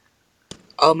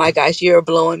 Oh my gosh, you're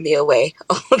blowing me away.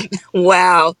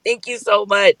 Wow. Thank you so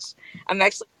much. I'm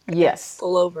actually gonna Yes.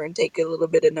 pull over and take a little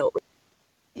bit of note.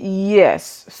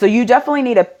 Yes. So you definitely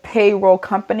need a payroll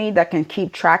company that can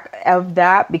keep track of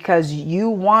that, because you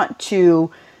want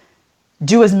to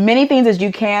do as many things as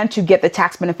you can to get the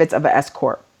tax benefits of an S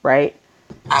corp, right?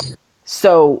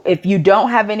 So if you don't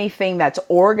have anything that's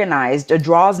organized, a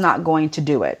draw is not going to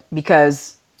do it,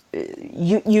 because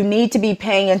you need to be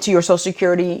paying into your Social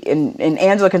Security, and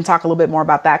Angela can talk a little bit more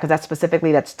about that, because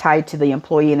that's tied to the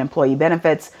employee and employee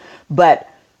benefits. But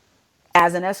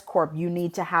as an S corp, you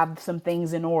need to have some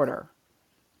things in order.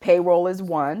 Payroll is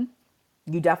one.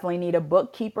 You definitely need a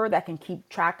bookkeeper that can keep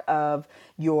track of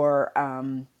your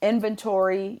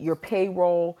inventory, your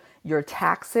payroll, your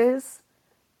taxes,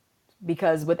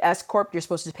 because with S corp you're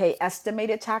supposed to pay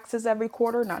estimated taxes every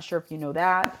quarter. Not sure if you know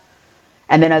that.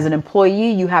 And then as an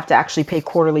employee, you have to actually pay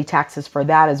quarterly taxes for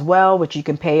that as well, which you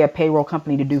can pay a payroll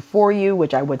company to do for you,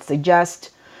 which I would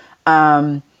suggest.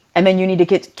 And then you need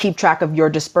to keep track of your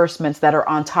disbursements that are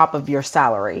on top of your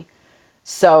salary.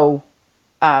 So,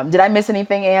 did I miss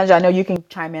anything, Ange? I know you can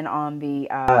chime in on the.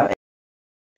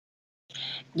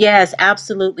 Yes,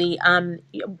 absolutely.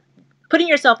 Putting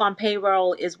yourself on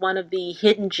payroll is one of the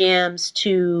hidden gems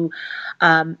to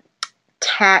um,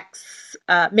 tax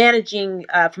managing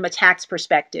from a tax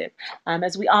perspective.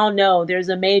 As we all know, there's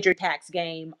a major tax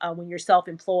game when you're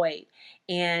self-employed,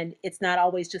 and it's not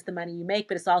always just the money you make,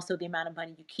 but it's also the amount of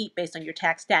money you keep based on your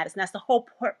tax status. And that's the whole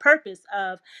purpose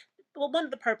of, well, one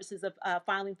of the purposes of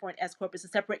filing for an S corp is to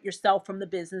separate yourself from the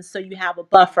business so you have a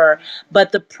buffer.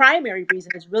 But the primary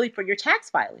reason is really for your tax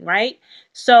filing, right?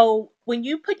 So when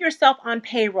you put yourself on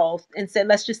payroll and say,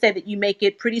 let's just say that you make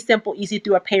it pretty simple, easy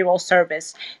through a payroll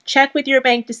service, check with your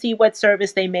bank to see what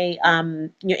service they may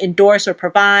endorse or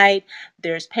provide.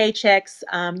 There's Paychex.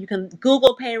 You can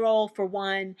Google payroll for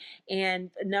one, and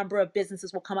a number of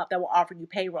businesses will come up that will offer you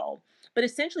payroll. But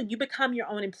essentially, you become your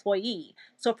own employee.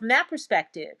 So from that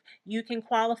perspective, you can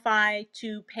qualify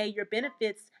to pay your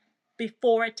benefits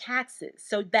before taxes.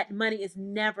 So that money is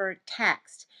never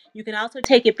taxed. You can also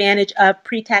take advantage of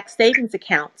pre-tax savings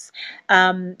accounts.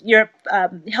 Your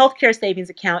healthcare savings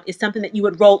account is something that you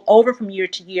would roll over from year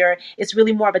to year. It's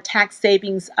really more of a tax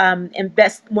savings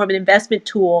more of an investment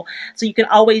tool. So you can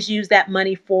always use that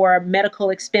money for medical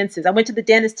expenses. I went to the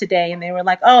dentist today and they were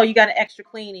like, "Oh, you got an extra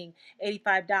cleaning,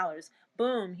 $85."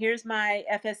 Boom, here's my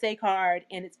FSA card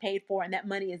and it's paid for, and that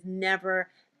money is never,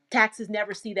 taxes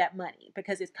never see that money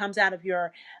because it comes out of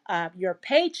your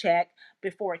paycheck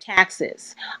before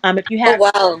taxes. If you Oh have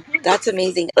wow, that's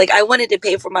amazing. Like I wanted to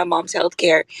pay for my mom's health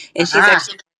care, and she's uh-huh.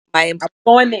 actually my employee.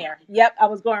 Going there. Yep, I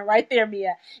was going right there,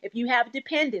 Mia. If you have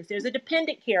dependents, there's a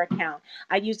dependent care account.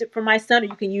 I used it for my son, or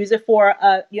you can use it for,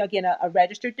 again, a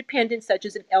registered dependent, such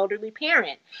as an elderly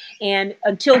parent. And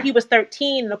until he was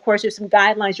 13, and of course, there's some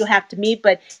guidelines you'll have to meet.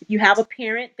 But if you have a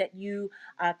parent that you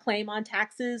claim on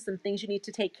taxes and things you need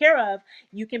to take care of,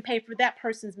 you can pay for that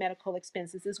person's medical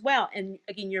expenses as well. And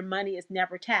again, your money is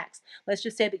never taxed. Let's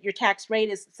just say that your tax rate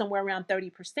is somewhere around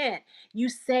 30%. You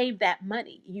save that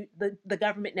money. The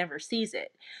government never sees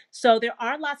it. So there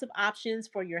are lots of options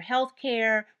for your health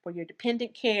care, for your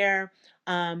dependent care,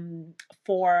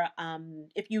 for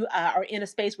if you are in a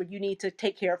space where you need to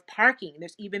take care of parking.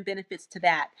 There's even benefits to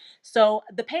that. So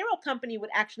the payroll company would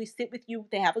actually sit with you.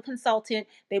 They have a consultant.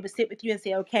 They would sit with you and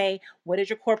say, okay, what is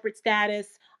your corporate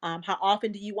status? How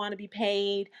often do you want to be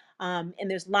paid? And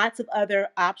there's lots of other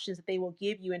options that they will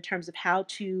give you in terms of how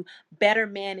to better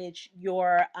manage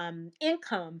your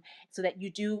income so that you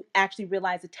do actually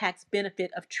realize the tax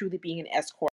benefit of truly being an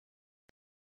S corp.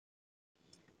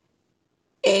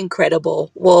 Incredible.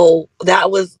 Whoa,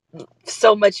 that was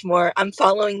so much more. I'm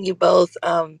following you both.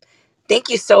 Thank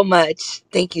you so much.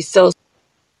 Thank you so.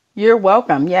 You're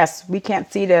welcome. Yes, we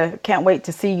can't wait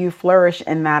to see you flourish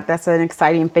in that. That's an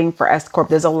exciting thing for S Corp.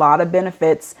 There's a lot of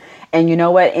benefits. And you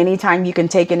know what? Anytime you can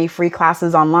take any free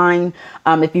classes online,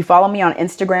 if you follow me on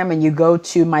Instagram and you go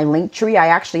to my link tree, I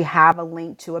actually have a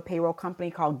link to a payroll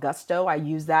company called Gusto. I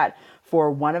use that for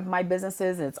one of my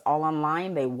businesses. It's all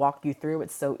online. They walk you through.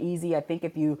 It's so easy. I think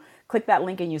if you click that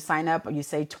link and you sign up, you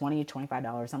say $20,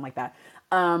 $25, something like that.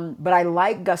 But I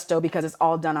like Gusto because it's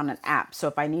all done on an app. So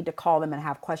if I need to call them and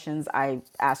have questions, I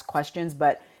ask questions.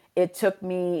 But it took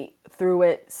me through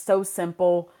it so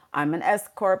simple. I'm an S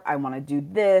Corp. I want to do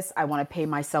this. I want to pay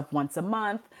myself once a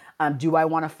month. Do I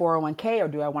want a 401k or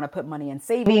do I want to put money in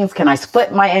savings? Can I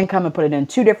split my income and put it in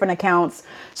two different accounts?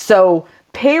 So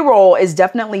payroll is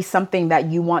definitely something that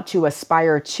you want to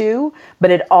aspire to, but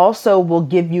it also will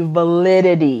give you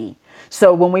validity.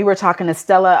 So when we were talking to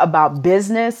Stella about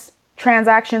business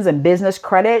transactions and business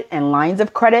credit and lines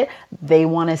of credit, they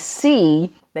want to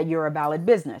see that you're a valid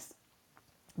business.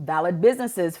 Valid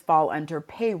businesses fall under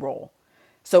payroll.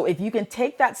 So if you can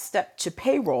take that step to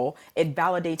payroll, it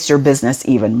validates your business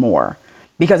even more,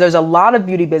 because there's a lot of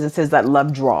beauty businesses that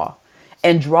love draw.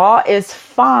 And draw is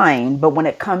fine, but when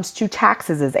it comes to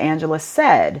taxes, as Angela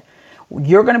said,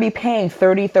 you're going to be paying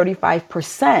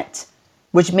 35%,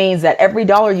 which means that every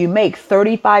dollar you make,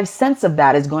 35 cents of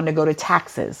that is going to go to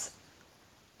taxes.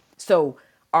 So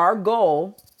our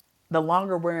goal, the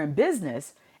longer we're in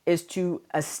business, is to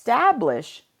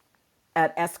establish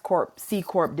at S Corp, C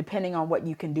Corp, depending on what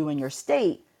you can do in your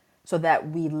state, so that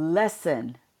we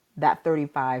lessen that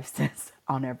 35 cents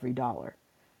on every dollar.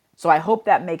 So I hope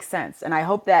that makes sense. And I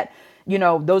hope that,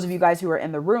 those of you guys who are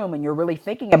in the room and you're really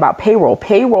thinking about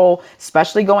payroll,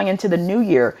 especially going into the new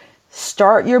year,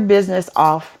 start your business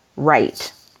off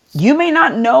right. You may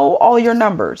not know all your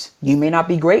numbers. You may not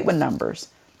be great with numbers,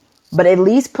 but at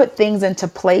least put things into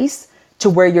place to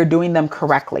where you're doing them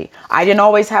correctly. I didn't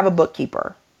always have a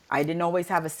bookkeeper. I didn't always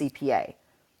have a CPA.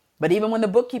 But even when the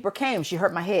bookkeeper came, she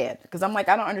hurt my head because I'm like,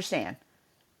 I don't understand.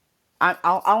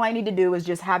 All I need to do is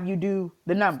just have you do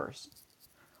the numbers.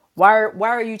 Why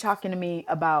are you talking to me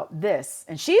about this?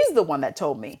 And she's the one that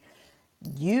told me,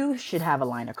 you should have a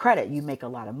line of credit. You make a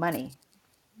lot of money.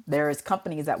 There is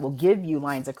companies that will give you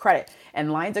lines of credit.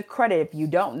 And lines of credit, if you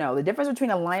don't know, the difference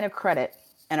between a line of credit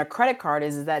and a credit card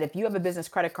is that if you have a business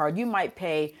credit card, you might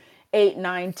pay 8,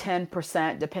 9,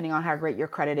 10%, depending on how great your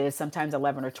credit is, sometimes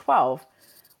 11 or 12.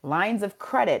 Lines of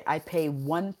credit, I pay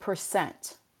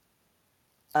 1%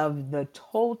 of the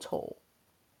total.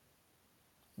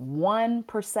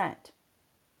 1%.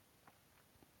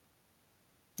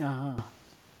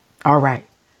 All right.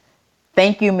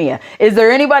 Thank you, Mia. Is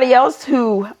there anybody else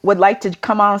who would like to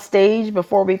come on stage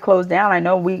before we close down? I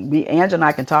know Angela and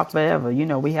I can talk forever.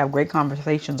 We have great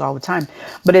conversations all the time.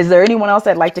 But is there anyone else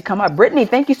that'd like to come up? Brittany,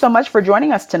 thank you so much for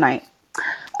joining us tonight.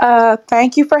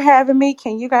 Thank you for having me.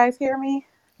 Can you guys hear me?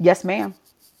 Yes, ma'am.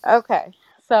 Okay.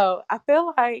 So I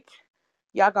feel like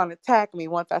y'all gonna attack me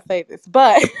once I say this,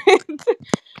 but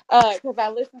because I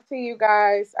listen to you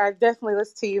guys, I definitely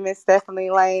listen to you, Miss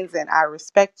Stephanie Lanes, and I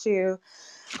respect you.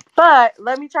 But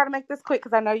let me try to make this quick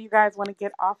because I know you guys want to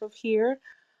get off of here.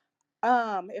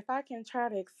 If I can try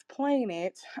to explain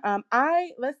it,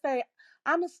 let's say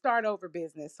I'm a start over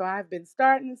business, so I've been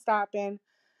starting and stopping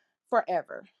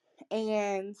forever,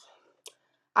 and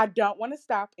I don't want to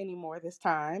stop anymore this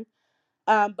time.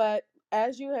 But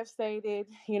as you have stated,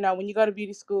 when you go to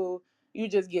beauty school, you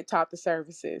just get taught the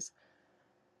services.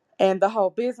 And the whole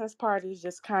business part is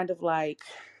just kind of like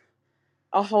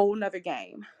a whole nother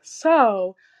game.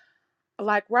 So,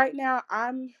 like right now,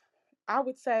 I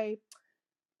would say,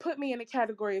 put me in the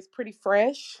category as pretty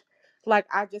fresh. Like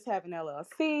I just have an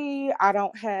LLC. I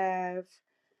don't have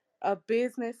a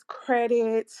business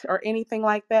credit or anything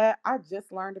like that. I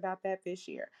just learned about that this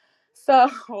year.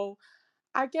 So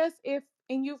I guess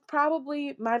and you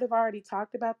probably might have already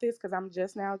talked about this because I'm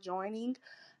just now joining.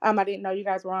 I didn't know you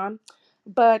guys were on,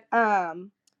 but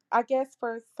I guess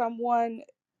for someone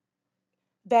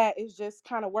that is just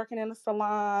kind of working in a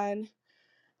salon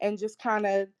and just kind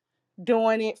of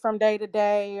doing it from day to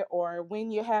day, or when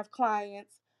you have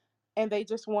clients and they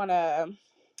just want to,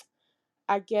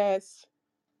 I guess,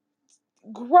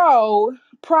 grow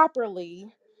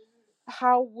properly.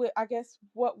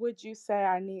 What would you say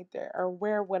I need there, or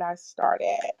where would I start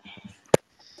at?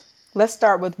 Let's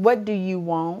start with, what do you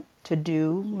want to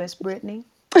do, Miss Brittany?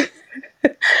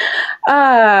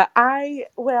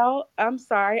 I'm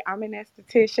sorry. I'm an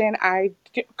esthetician.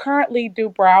 Currently do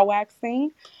brow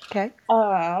waxing. Okay.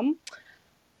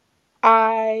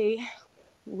 I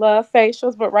love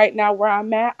facials, but right now where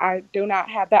I'm at, I do not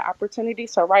have that opportunity.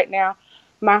 So right now,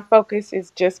 my focus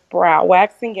is just brow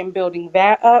waxing and building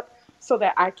that up so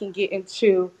that I can get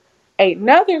into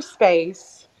another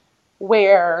space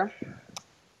where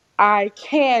I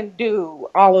can do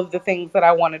all of the things that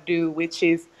I want to do, which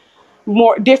is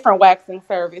more different waxing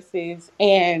services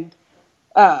and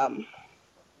um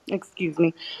excuse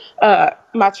me,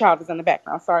 my child is in the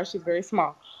background, sorry, she's very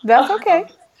small. That's okay.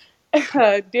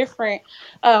 um Different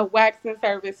waxing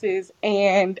services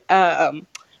and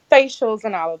facials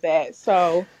and all of that.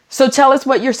 So tell us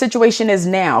what your situation is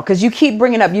now, because you keep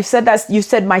bringing up, you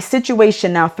said my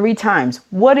situation now 3 times.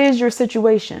 What is your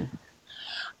situation?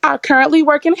 I currently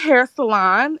work in a hair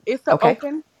salon. It's an Okay.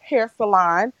 open hair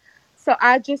salon. So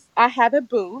I have a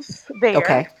booth there,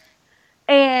 Okay.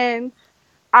 and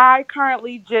I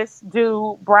currently just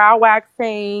do brow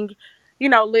waxing,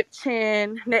 lip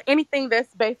chin, anything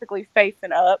that's basically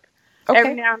facing up.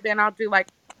 Every Okay. now and then I'll do like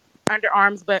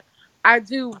underarms, but I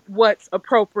do what's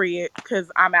appropriate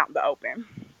because I'm out in the open.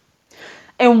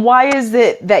 And why is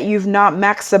it that you've not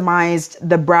maximized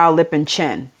the brow, lip, and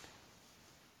chin?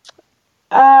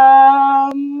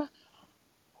 Um,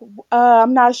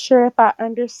 I'm not sure if I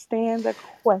understand the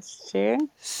question.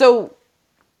 So,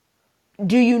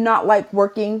 do you not like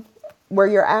working where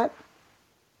you're at?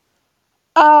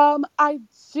 I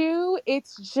do.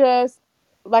 It's just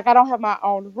like I don't have my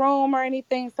own room or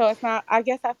anything, so it's not. I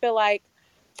guess I feel like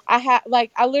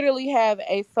I literally have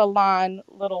a salon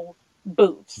little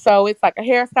booth, so it's like a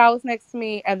hairstylist next to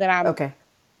me, and then Okay.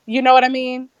 you know what I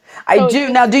mean. I So it's do.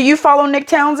 just Now, do you follow Nick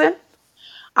Townsend?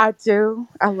 I do.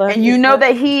 I love And you his know work.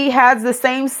 that he has the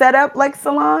same setup like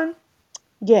Salon?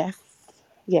 Yes,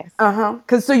 yes, Uh-huh.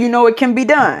 Cause so you know it can be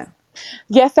done.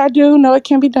 yes. I do know it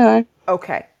can be done.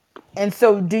 Okay. And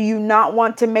so do you not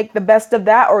want to make the best of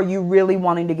that, or are you really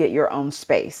wanting to get your own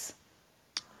space?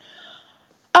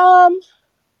 Um.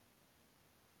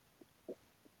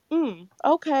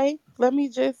 Okay. Let me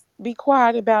just be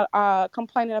quiet about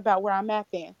complaining about where I'm at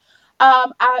then.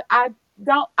 I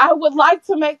don't. I would like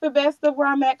to make the best of where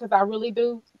I'm at because I really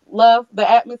do love the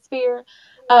atmosphere.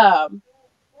 Um.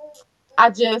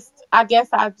 I guess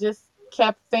I just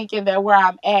kept thinking that where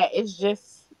I'm at is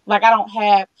just like I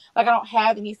don't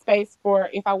have any space for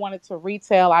if I wanted to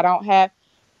retail. I don't have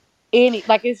any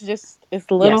like it's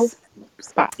a little Yes.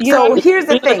 spot. You know So what here's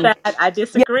the Agree with thing. that. I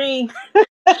Yeah. disagree.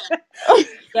 I mean?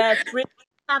 Yes, Brittany,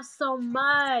 you have so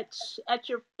much at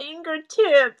your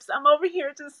fingertips. I'm over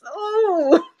here just,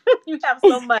 oh, you have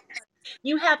so much.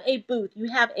 You have a booth, you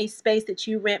have a space that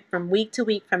you rent from week to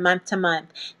week, from month to month.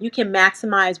 You can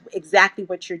maximize exactly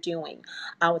what you're doing.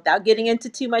 Without getting into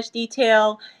too much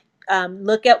detail,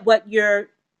 look at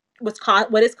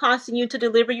what is costing you to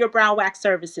deliver your brow wax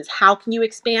services. How can you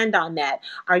expand on that?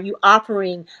 Are you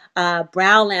offering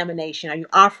brow lamination? Are you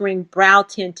offering brow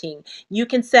tinting? You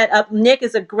can set up. Nick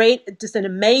is just an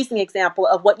amazing example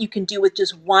of what you can do with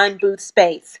just one booth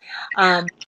space.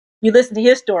 Um, you listen to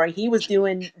his story. He was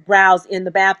doing brows in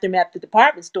the bathroom at the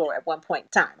department store at one point in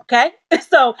time. Okay.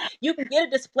 So you can get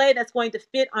a display that's going to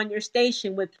fit on your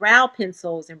station with brow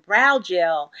pencils and brow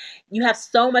gel. You have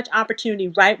so much opportunity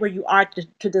right where you are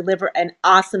to deliver an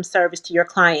awesome service to your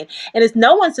client. And it's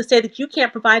no one's to say that you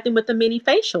can't provide them with a mini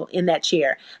facial in that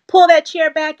chair. Pull that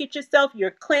chair back, get yourself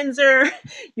your cleanser,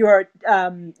 your,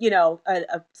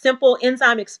 a simple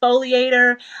enzyme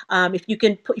exfoliator.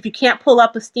 If you can't pull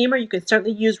up a steamer, you can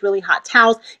certainly use really hot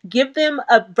towels. Give them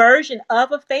a version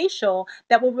of a facial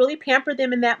that will really pamper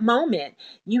them in that moment.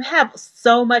 You have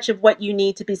so much of what you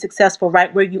need to be successful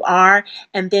right where you are,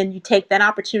 and then you take that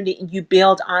opportunity and you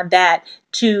build on that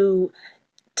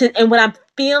and what I'm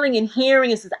feeling and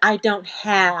hearing is I don't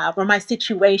have, or my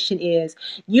situation is,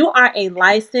 you are a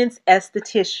licensed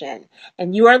esthetician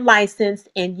and you are licensed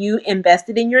and you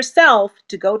invested in yourself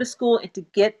to go to school and to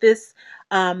get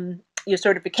your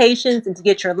certifications and to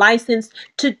get your license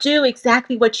to do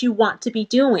exactly what you want to be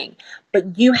doing.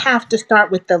 But you have to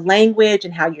start with the language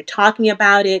and how you're talking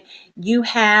about it.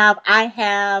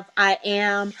 I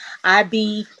am, I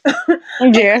be.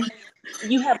 Yeah.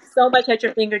 You have so much at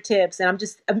your fingertips, and I'm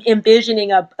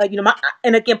envisioning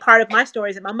and again, part of my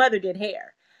story is that my mother did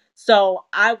hair, so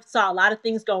I saw a lot of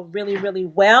things go really, really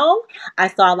well. I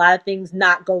saw a lot of things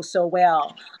not go so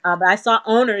well, but I saw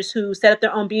owners who set up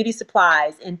their own beauty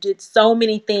supplies and did so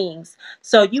many things.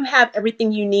 So you have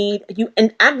everything you need.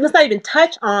 Let's not even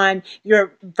touch on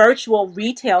your virtual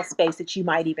retail space that you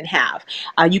might even have.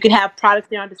 You can have products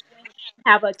there on display,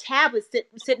 have a tablet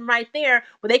sitting right there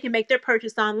where they can make their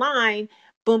purchase online.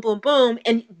 Boom, boom, boom,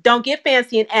 and don't get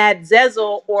fancy and add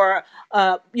Zezel or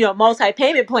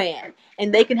multi-payment plan,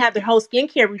 and they can have their whole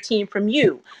skincare routine from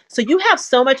you. So you have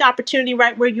so much opportunity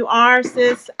right where you are,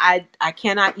 sis. I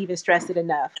cannot even stress it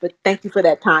enough. But thank you for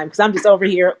that time because I'm just over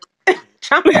here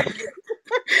trying to.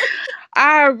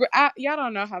 Y'all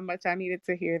don't know how much I needed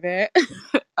to hear that.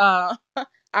 uh,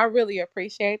 I really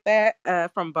appreciate that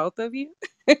from both of you.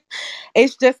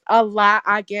 It's just a lot,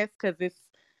 I guess, because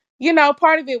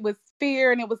part of it was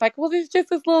fear, and it was like, well, it's just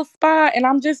this little spot, and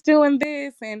I'm just doing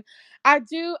this, and I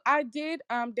did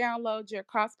download your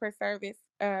cost per service,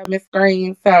 Miss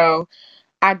Green. So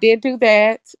I did do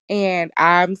that, and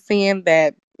I'm seeing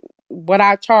that what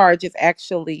I charge is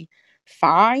actually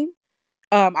fine.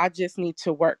 I just need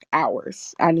to work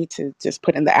hours. I need to just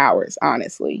put in the hours,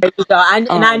 honestly. There you go. I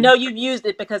Um, know you've used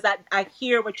it because I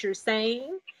hear what you're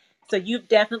saying. So you've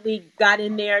definitely got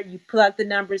in there. You plug the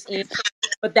numbers in.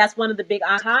 But that's one of the big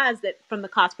ahas that from the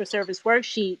cost per service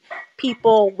worksheet,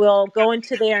 people will go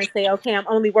into there and say, okay, I'm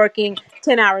only working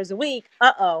 10 hours a week.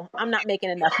 Uh-oh, I'm not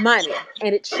making enough money.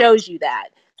 And it shows you that.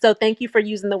 So thank you for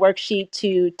using the worksheet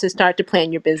to start to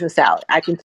plan your business out. I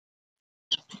can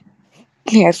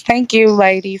Yes, thank you,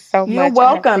 ladies, so You're much.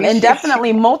 I welcome. And appreciate you.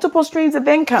 definitely multiple streams of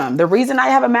income. The reason I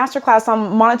have a masterclass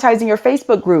on monetizing your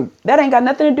Facebook group, that ain't got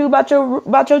nothing to do about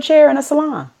your chair in a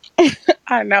salon.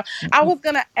 I know. I was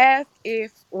gonna ask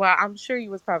if, well, I'm sure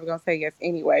you was probably gonna say yes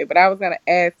anyway, but I was gonna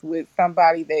ask with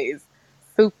somebody that is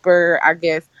super, I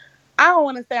guess. I don't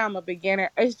want to say I'm a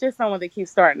beginner. It's just someone that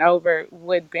keeps starting over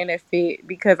would benefit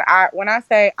because when I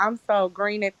say I'm so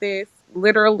green at this,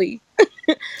 literally,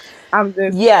 I'm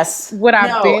just Yes. what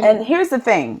I've No. been. And here's the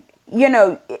thing.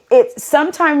 It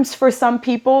sometimes for some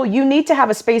people, you need to have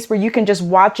a space where you can just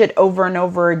watch it over and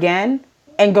over again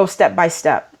and go step by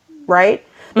step, right?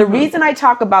 The Hmm. reason I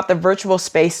talk about the virtual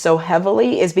space so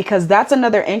heavily is because that's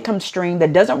another income stream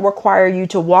that doesn't require you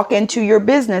to walk into your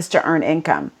business to earn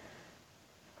income.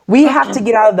 We have Okay. to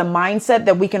get out of the mindset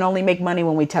that we can only make money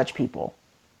when we touch people.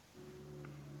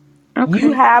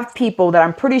 You Okay. have people that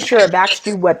I'm pretty sure have asked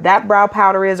you what that brow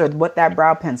powder is or what that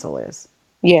brow pencil is.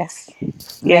 Yes.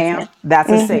 Yes, Ma'am, ma'am.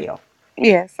 that's a Hmm. sale.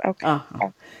 Yes. Okay. Uh-huh.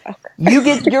 Oh, okay. You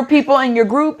get your people in your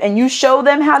group and you show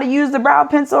them how to use the brow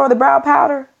pencil or the brow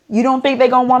powder. You don't think they're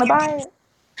going to want to buy it?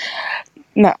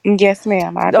 No. Yes,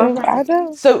 ma'am. I All do. I right.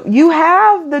 do. So you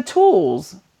have the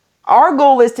tools. Our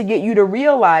goal is to get you to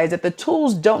realize that the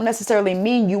tools don't necessarily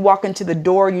mean you walk into the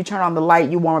door, you turn on the light,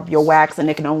 you warm up your wax, and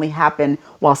it can only happen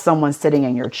while someone's sitting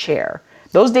in your chair.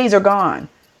 Those days are gone.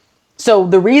 So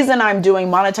the reason I'm doing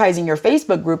monetizing your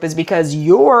Facebook group is because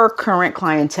your current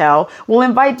clientele will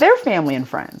invite their family and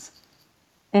friends.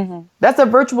 Hmm. That's a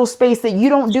virtual space that you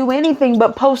don't do anything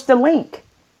but post a link.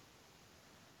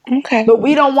 Okay. But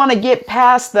we don't want to get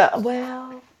past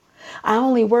well, I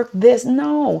only work this.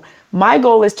 No, my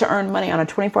goal is to earn money on a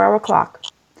 24-hour clock,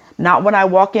 not when I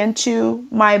walk into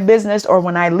my business or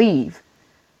when I leave,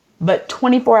 but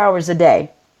 24 hours a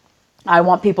day. I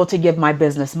want people to give my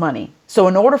business money. So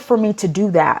in order for me to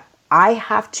do that, I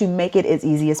have to make it as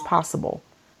easy as possible.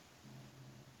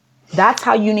 That's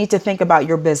how you need to think about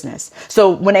your business.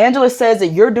 So when Angela says that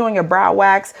you're doing a brow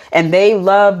wax and they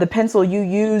love the pencil you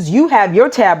use, you have your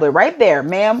tablet right there.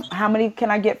 Ma'am, how many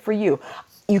can I get for you?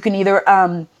 You can either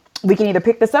we can either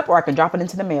pick this up or I can drop it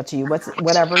into the mail to you.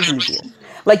 Whatever is easier.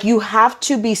 Like you have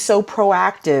to be so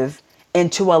proactive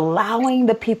into allowing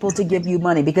the people to give you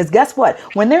money because guess what?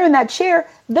 When they're in that chair,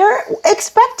 they're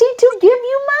expecting to give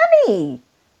you money.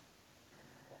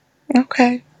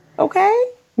 Okay. Okay?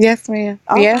 Yes, ma'am.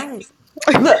 All Yes. right.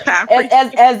 Look, I as, appreciate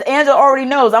as, it. as Angela already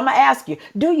knows, I'm going to ask you,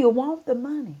 do you want the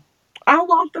money? I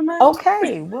want the money.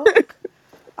 Okay, well,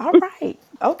 all right.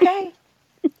 Okay.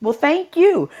 Well, thank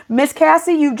you. Miss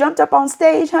Cassie, you jumped up on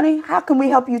stage, honey. How can we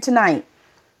help you tonight?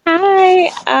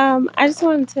 Hi. I just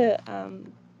wanted to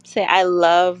say I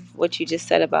love what you just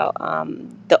said about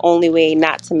the only way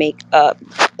not to make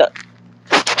the,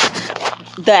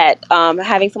 that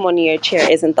having someone in your chair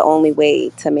isn't the only way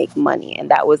to make money,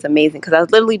 and that was amazing because I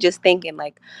was literally just thinking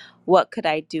like, what could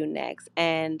I do next?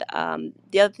 And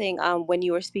the other thing, when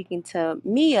you were speaking to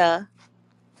Mia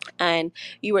and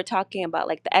you were talking about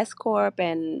like the S corp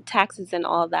and taxes and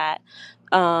all that,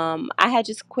 I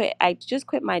just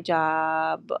quit my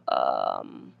job.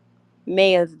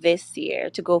 May of this year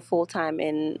to go full time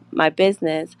in my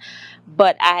business,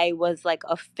 but I was like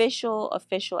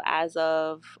official as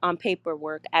of on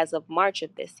paperwork as of March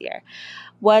of this year.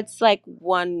 What's like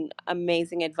one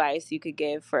amazing advice you could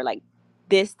give for like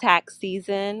this tax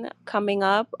season coming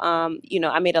up?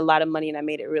 I made a lot of money and I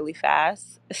made it really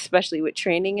fast, especially with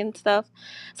training and stuff.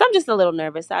 So I'm just a little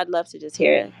nervous. I'd love to just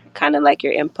hear kind of like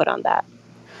your input on that.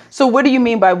 So, what do you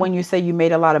mean by when you say you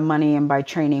made a lot of money and by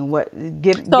training?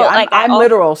 So I'm like I'm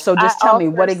literal, so I just tell me offer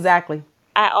what exactly.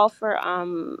 I offer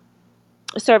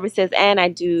services and I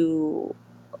do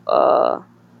uh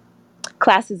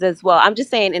classes as well. I'm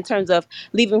just saying in terms of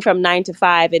leaving from 9 to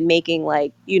 5 and making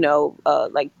like,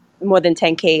 like more than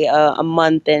 10K a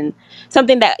month and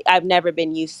something that I've never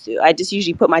been used to. I just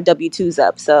usually put my W-2s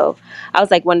up. So I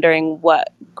was like wondering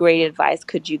what great advice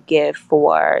could you give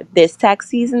for this tax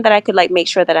season that I could like make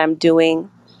sure that I'm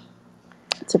doing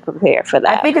to prepare for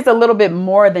I that. think it's a little bit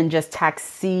more than just tax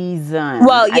season.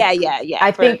 Well, I yeah.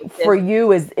 I For think for this,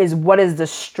 you is what is the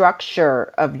structure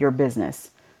of your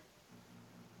business?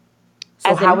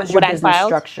 So as in how is your what I business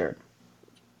filed. structured?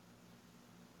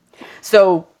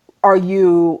 So are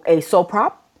you a sole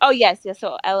prop? Oh yes.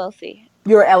 So LLC.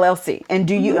 You're a LLC. And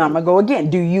do you, Hmm. I'm going to go again.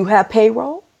 Do you have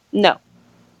payroll? No.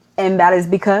 And that is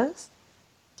because?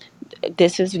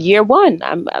 This is year one.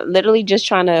 I'm literally just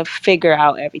trying to figure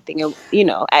out everything. And,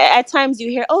 at times you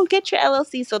hear, oh, get your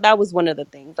LLC. So that was one of the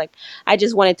things. Like, I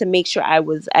just wanted to make sure I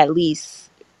was at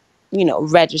least,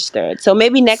 registered. So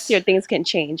maybe next year things can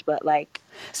change. But like,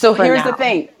 So for here's the now.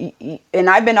 thing, and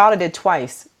I've been audited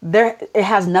twice. It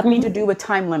has nothing to Mhm. do with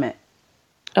time limit.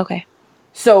 Okay.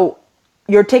 So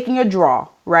you're taking a draw,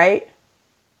 right?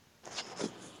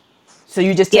 So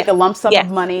you just take Yes. a lump sum of Yes.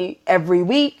 money every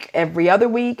week, every other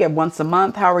week, and once a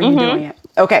month. How are you Mhm. doing it?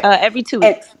 Okay. Every 2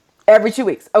 And weeks. every 2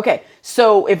 weeks. Okay.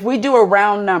 So if we do a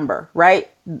round number, right?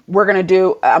 We're going to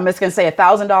do, I'm just going to say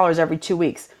 $1,000 every 2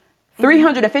 weeks. Mhm.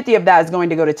 350 of that is going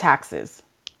to go to taxes.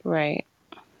 Right.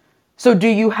 So do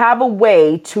you have a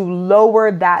way to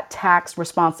lower that tax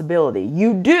responsibility?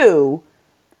 You do,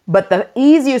 but the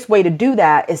easiest way to do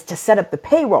that is to set up the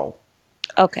payroll.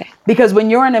 Okay. Because when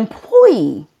you're an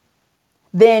employee,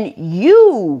 then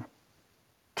you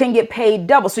can get paid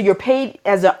double. So you're paid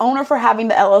as an owner for having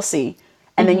the LLC,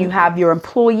 and then you Mhm. have your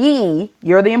employee,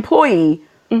 you're the employee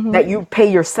Mhm. that you pay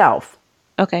yourself.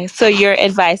 Okay. So your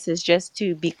advice is just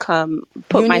to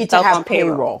put You need to myself have on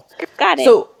payroll. payroll. Got it.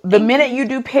 So the Thank you. minute you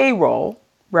do payroll,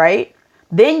 right,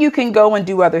 then you can go and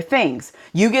do other things.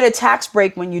 You get a tax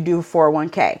break when you do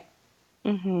 401k.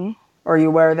 Mhm. Are you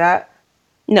aware of that?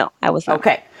 No, I was not.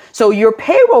 Okay. So your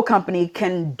payroll company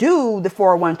can do the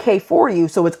 401k for you,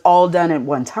 so it's all done at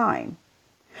one time.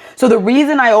 So the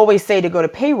reason I always say to go to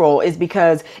payroll is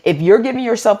because if you're giving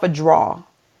yourself a draw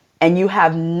and you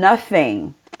have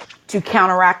nothing to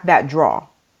counteract that draw,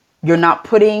 you're not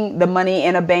putting the money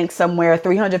in a bank somewhere.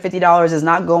 $350 is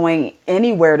not going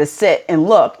anywhere to sit and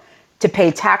look to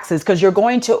pay taxes because you're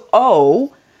going to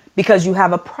owe because you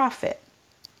have a profit,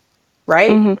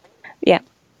 right? Mhm. Yeah.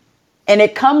 And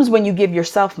it comes when you give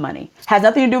yourself money. Has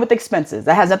nothing to do with expenses.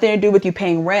 That has nothing to do with you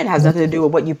paying rent. Has nothing to do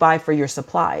with what you buy for your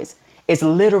supplies. It's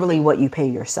literally what you pay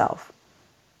yourself.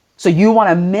 So you want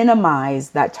to minimize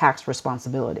that tax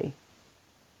responsibility.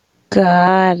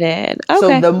 Got it. So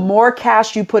Okay. the more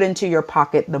cash you put into your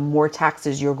pocket, the more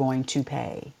taxes you're going to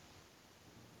pay.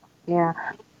 Yeah.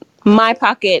 My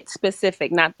pocket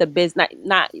specific, not the business.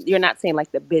 Not you're not saying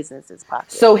like the business's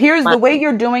pocket. So here's My. the way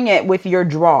you're doing it with your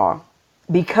draw.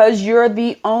 Because you're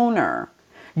the owner,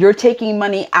 you're taking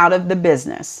money out of the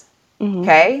business, Mhm.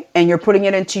 okay? And you're putting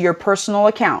it into your personal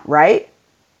account, right?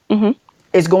 Mhm.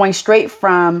 Is going straight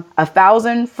from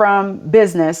 1,000 from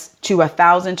business to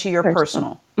 1,000 to your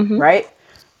Personal. personal, Mhm. right?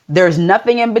 There's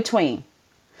nothing in between.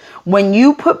 When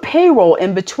you put payroll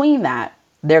in between that,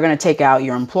 they're going to take out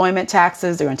your employment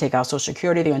taxes, they're going to take out Social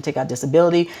Security, they're going to take out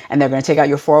disability, and they're going to take out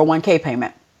your 401k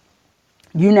payment.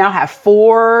 You now have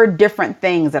 4 different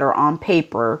things that are on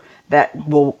paper that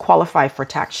will qualify for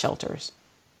tax shelters.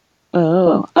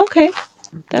 Oh, okay.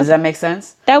 Does That that make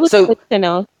sense? that was So, good to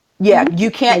know. yeah, Mhm. you Yeah,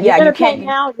 can't, you're yeah, you gonna pay can't,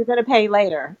 now. You're gonna pay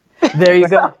later. there you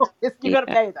Right. go. So you're gonna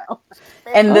Yeah. pay though.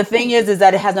 And the Payroll. thing is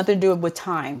that it has nothing to do with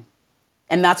time.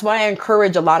 And that's why I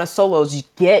encourage a lot of solos,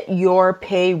 get your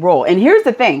payroll. And here's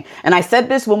the thing, and I said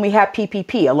this when we had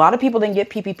PPP. A lot of people didn't get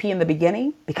PPP in the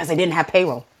beginning because they didn't have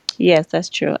payroll. Yes, that's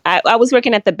true. I was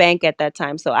working at the bank at that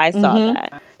time, so I saw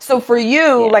that. So for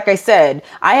you, Yeah. like I said,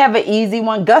 I have an easy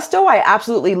one. Gusto, I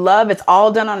absolutely love. It's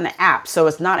all done on an app, so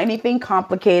it's not anything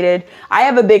complicated. I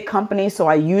have a big company, so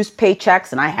I use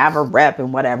Paychecks and I have a rep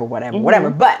and whatever, whatever,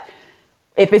 whatever. Mhm. But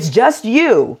if it's just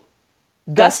you,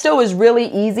 Gus. Gusto is really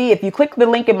easy. If you click the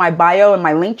link in my bio and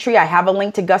my link tree, I have a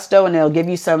link to Gusto and it'll give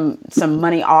you some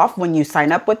money off when you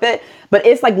sign up with it. But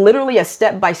it's like literally a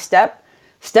step by step.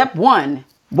 Step 1,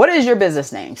 what is your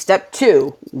business name? Step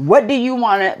 2, what do you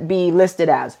want to be listed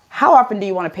as? How often do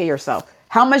you want to pay yourself?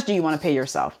 How much do you want to pay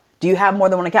yourself? Do you have more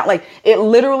than one account? Like it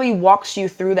literally walks you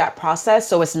through that process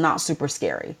so it's not super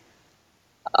scary.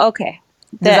 Okay.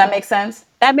 Does That that make sense?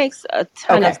 that makes a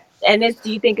ton of. Okay. And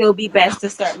do you think it would be best to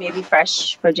start maybe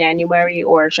fresh for January,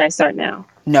 or should I start now?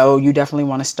 No, you definitely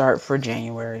want to start for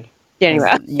January. Because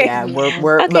January. yeah,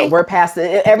 we're look, Okay. we're past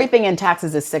it. Everything in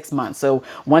taxes is 6 months. So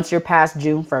once you're past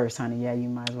June 1st, honey, yeah, you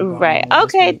might as well go on Right. ahead and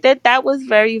just Okay. wait. That was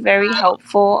very very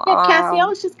helpful. Yeah, Cassie, I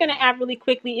was just going to add really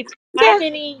quickly, if you Yeah. have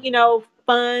any,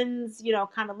 funds,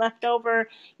 kind of left over,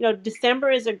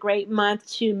 December is a great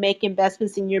month to make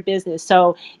investments in your business.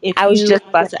 So if I was you, just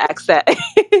about to ask that.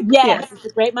 Yes. yes, it's a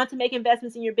great month to make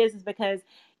investments in your business because,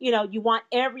 you want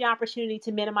every opportunity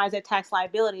to minimize that tax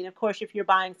liability. And of course, if you're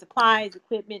buying supplies,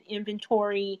 equipment,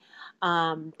 inventory,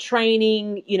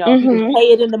 training, if you can Mhm.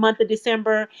 pay it in the month of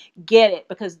December, get it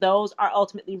because those are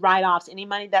ultimately write-offs, any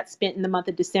money that's spent in the month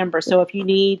of December. So if you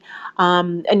need, I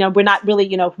know we're not really,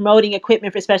 promoting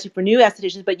equipment, especially for new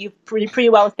estheticians, but you've pretty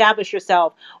well established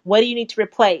yourself. What do you need to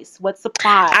replace? What I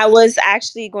supplies? was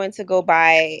actually going to go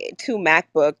buy 2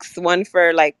 MacBooks, one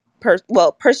for like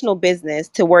personal business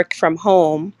to work from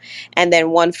home, and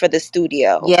then one for the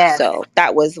studio. Yes. So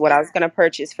that was what I was going to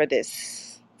purchase for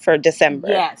for December.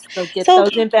 Yes, so get So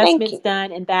those thank investments you.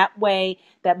 done, and that way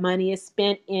that money is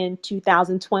spent in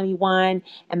 2021,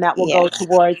 and that will Yeah. go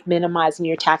towards minimizing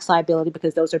your tax liability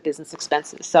because those are business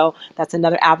expenses. So that's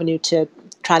another avenue to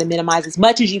try to minimize as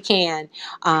much as you can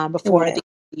before the Yeah. end of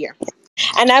the year.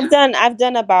 And I've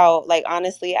done about, like,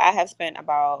 honestly, I have spent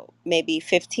about maybe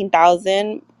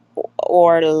 15,000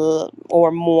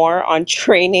 or more on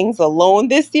trainings alone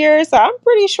this year. So I'm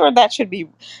pretty sure that should be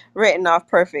written off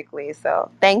perfectly.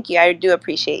 So thank you. I do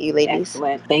appreciate you, ladies.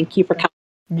 Excellent. Thank you for coming.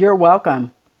 You're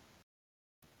welcome.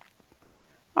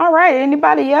 All right,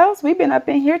 anybody else? We've been up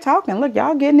in here talking. Look,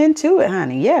 y'all getting into it,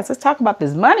 honey. Yes, let's talk about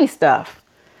this money stuff.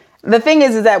 The thing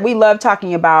is that we love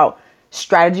talking about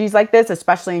strategies like this,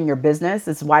 especially in your business.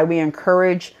 It's why we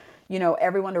encourage,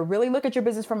 everyone to really look at your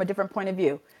business from a different point of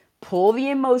view. Pull the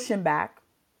emotion back,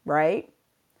 right?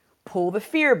 Pull the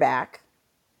fear back,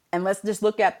 and let's just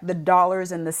look at the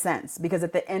dollars and the cents, because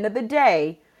at the end of the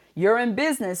day, you're in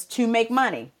business to make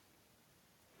money.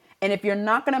 And if you're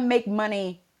not going to make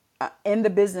money in the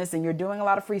business, and you're doing a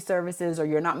lot of free services, or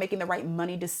you're not making the right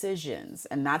money decisions,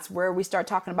 and that's where we start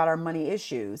talking about our money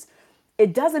issues,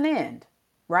 it doesn't end,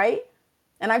 right?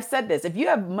 And I've said this, if you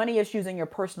have money issues in your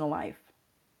personal life,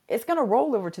 it's going to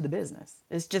roll over to the business.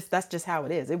 That's just how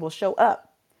it is. It will show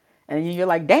up. And you're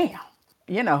like, damn,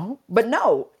 but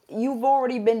no, you've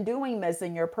already been doing this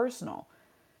in your personal.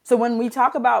 So when we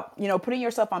talk about, putting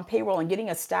yourself on payroll and getting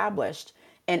established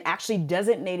and actually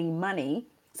designating money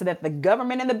so that the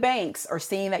government and the banks are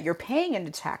seeing that you're paying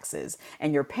into taxes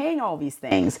and you're paying all these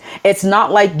things, it's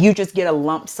not like you just get a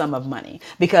lump sum of money,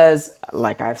 because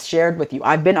like I've shared with you,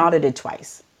 I've been audited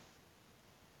twice.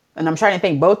 And I'm trying to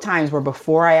think, both times were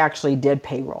before I actually did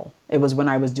payroll. It was when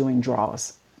I was doing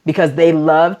draws, because they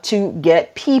love to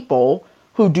get people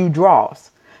who do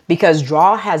draws, because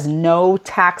draw has no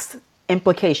tax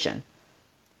implication.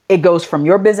 It goes from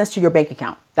your business to your bank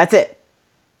account. That's it.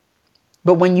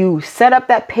 But when you set up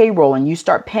that payroll and you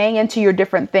start paying into your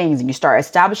different things and you start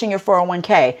establishing your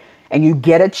 401k and you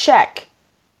get a check,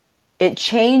 it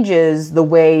changes the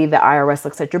way the IRS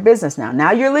looks at your business now.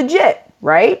 Now you're legit,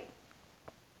 right?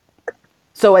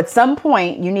 So at some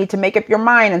point, you need to make up your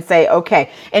mind and say,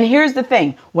 okay. And here's the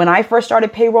thing. When I first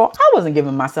started payroll, I wasn't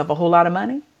giving myself a whole lot of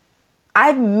money.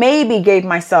 I maybe gave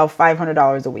myself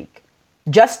 $500 a week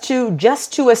just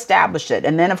to establish it.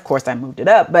 And then of course I moved it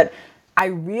up, but I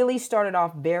really started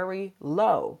off very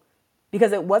low,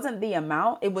 because it wasn't the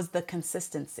amount, it was the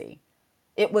consistency.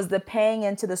 It was the paying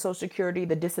into the Social Security,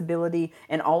 the disability,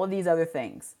 and all of these other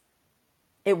things.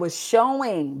 It was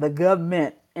showing the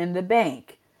government and the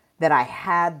bank that I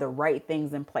had the right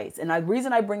things in place. And the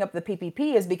reason I bring up the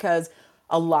PPP is because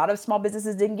a lot of small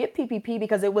businesses didn't get PPP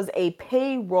because it was a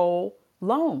payroll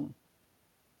loan.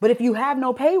 But if you have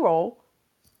no payroll,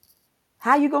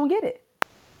 how you going to get it?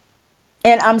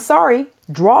 And I'm sorry,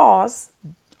 draws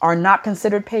are not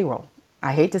considered payroll.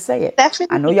 I hate to say it. I know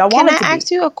Stephanie, y'all can want I it to be. ask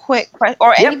you a quick question, or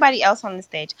Yep. anybody else on the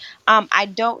stage? I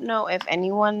don't know if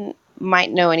anyone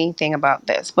might know anything about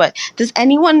this, but does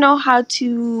anyone know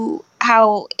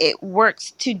how it works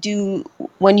to do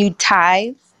when you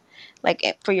tithe,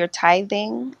 like for your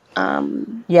tithing?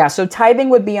 Yeah, so tithing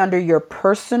would be under your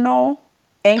personal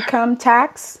income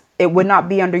tax. It would not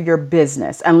be under your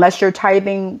business unless you're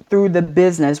tithing through the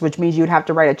business, which means you'd have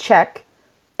to write a check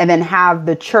and then have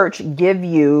the church give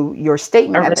you your A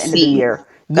statement at the end of the receipt. year.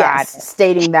 Got Yes, it.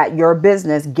 stating that your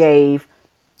business gave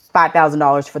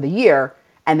 $5,000 for the year,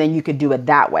 and then you could do it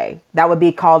that way. That would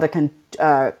be called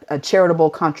a charitable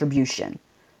contribution.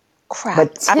 Crap.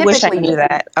 But I wish I typically, knew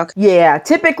that. Okay. yeah,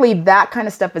 typically that kind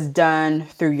of stuff is done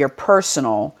through your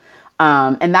personal.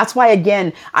 And that's why,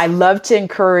 again, I love to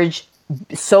encourage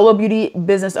solo beauty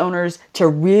business owners to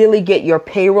really get your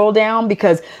payroll down,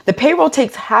 because the payroll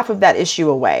takes half of that issue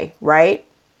away, right?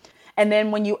 And then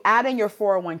when you add in your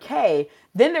 401k,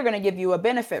 then they're going to give you a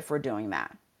benefit for doing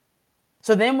that.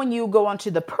 So then when you go onto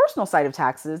the personal side of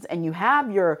taxes and you have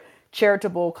your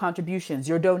charitable contributions,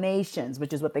 your donations,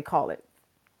 which is what they call it,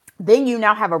 then you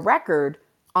now have a record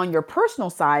on your personal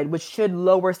side, which should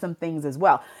lower some things as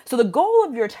well. So the goal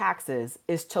of your taxes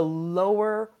is to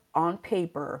lower on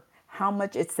paper how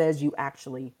much it says you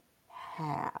actually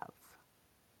have,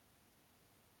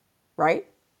 right?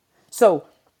 So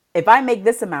if I make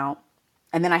this amount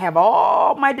and then I have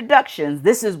all my deductions,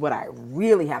 this is what I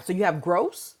really have. So you have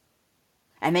gross,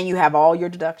 and then you have all your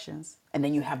deductions, and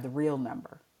then you have the real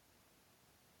number.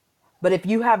 But if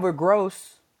you have a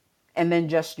gross and then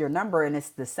just your number and it's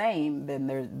the same, then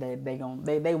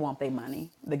they want their money.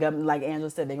 The government, like Angela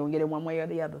said, they're gonna get it one way or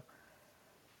the other.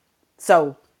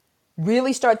 So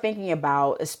really start thinking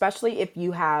about, especially if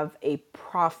you have a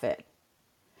profit.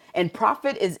 And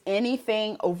profit is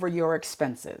anything over your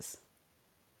expenses.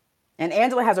 And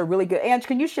Angela has a really good. Ange,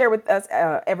 can you share with us,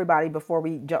 everybody, before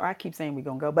we? I keep saying we're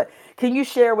gonna go, but can you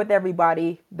share with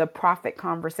everybody the profit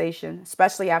conversation,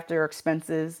 especially after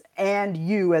expenses and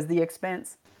you as the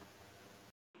expense?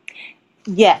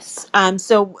 Yes.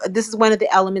 So this is one of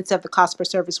the elements of the cost per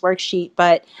service worksheet,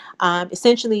 but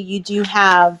essentially you do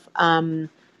have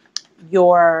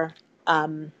your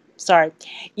sorry,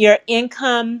 your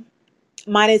income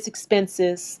minus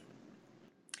expenses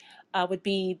would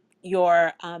be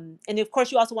your, and of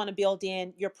course, you also want to build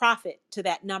in your profit to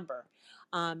that number.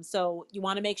 So you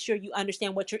want to make sure you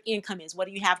understand what your income is. What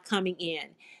do you have coming in?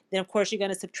 Then, of course, you're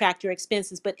going to subtract your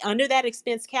expenses. But under that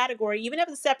expense category, even if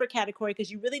it's a separate category, because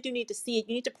you really do need to see it,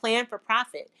 you need to plan for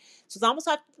profit. So it's almost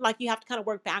like you have to kind of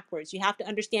work backwards. You have to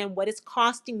understand what it's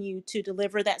costing you to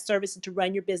deliver that service and to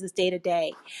run your business day to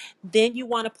day. Then you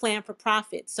want to plan for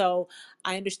profit. So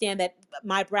I understand that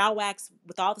my brow wax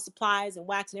with all the supplies and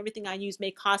wax and everything I use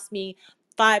may cost me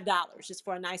 $5 just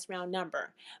for a nice round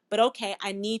number. But okay,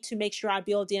 I need to make sure I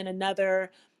build in another,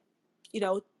 you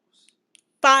know,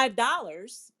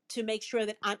 $5 to make sure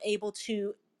that I'm able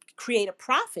to create a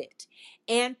profit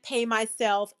and pay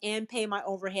myself and pay my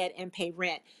overhead and pay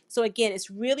rent. So again,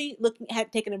 it's really looking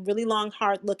at taking a really long,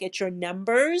 hard look at your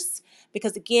numbers,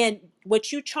 because again,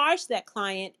 what you charge that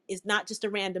client is not just a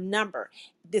random number.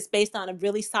 It's based on a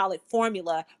really solid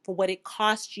formula for what it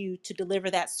costs you to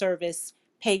deliver that service,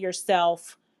 pay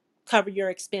yourself, cover your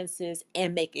expenses,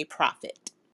 and make a profit.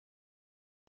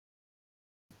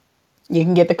 You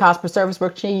can get the cost per service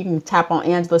worksheet. You can tap on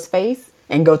Angela's face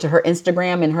and go to her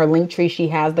Instagram. In her link tree, she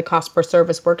has the cost per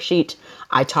service worksheet.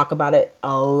 I talk about it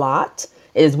a lot.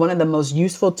 It is one of the most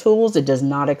useful tools. It does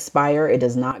not expire. It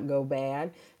does not go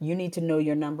bad. You need to know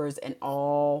your numbers in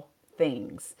all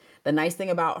things. The nice thing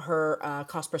about her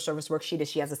cost per service worksheet is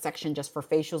she has a section just for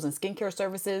facials and skincare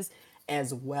services,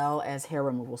 as well as hair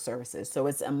removal services. So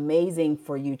it's amazing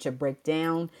for you to break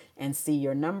down and see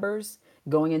your numbers.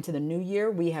 Going into the new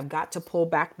year, we have got to pull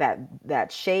back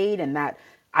that shade and that.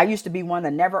 I used to be one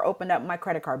that never opened up my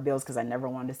credit card bills because I never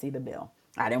wanted to see the bill.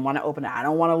 I didn't want to open it. I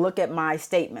don't want to look at my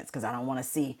statements because I don't want to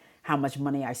see how much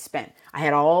money I spent. I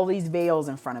had all these veils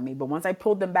in front of me, but once I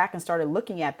pulled them back and started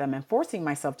looking at them and forcing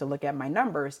myself to look at my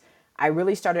numbers, I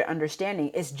really started understanding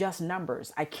it's just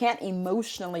numbers. I can't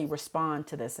emotionally respond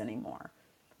to this anymore.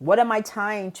 What am I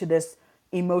tying to this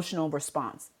emotional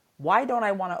response? Why don't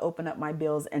I want to open up my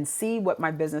bills and see what my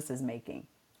business is making?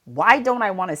 Why don't I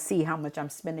want to see how much I'm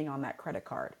spending on that credit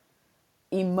card?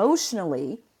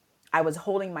 Emotionally, I was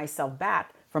holding myself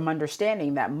back from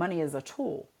understanding that money is a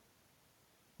tool.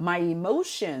 My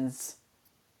emotions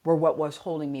were what was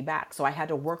holding me back. So I had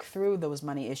to work through those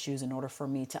money issues in order for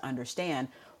me to understand.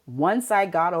 Once I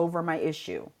got over my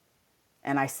issue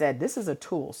and I said, this is a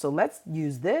tool. So let's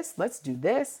use this. Let's do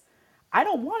this. I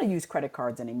don't want to use credit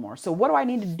cards anymore. So what do I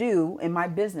need to do in my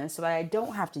business so that I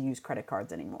don't have to use credit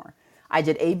cards anymore? I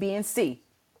did A, B, and C.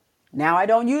 Now I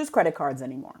don't use credit cards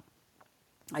anymore.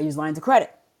 I use lines of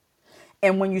credit.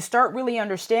 And when you start really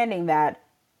understanding that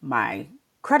my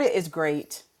credit is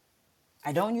great,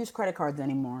 I don't use credit cards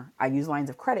anymore, I use lines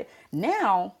of credit.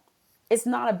 Now it's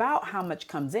not about how much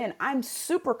comes in. I'm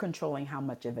super controlling how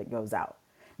much of it goes out.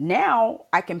 Now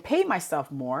I can pay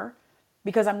myself more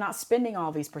because I'm not spending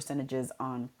all these percentages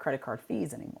on credit card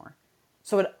fees anymore.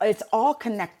 So it's all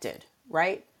connected,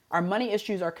 right? Our money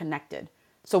issues are connected.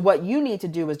 So what you need to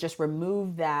do is just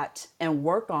remove that and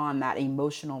work on that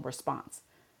emotional response.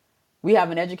 We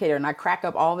have an educator and I crack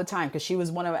up all the time because she was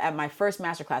at my first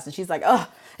masterclass and she's like,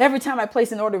 oh, every time I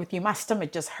place an order with you, my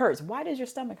stomach just hurts. Why does your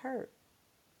stomach hurt?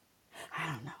 I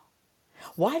don't know.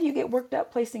 Why do you get worked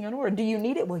up placing an order? Do you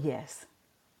need it? Well, yes.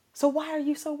 So why are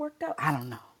you so worked up? I don't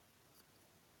know.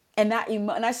 And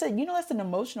and I said, that's an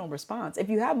emotional response. If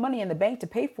you have money in the bank to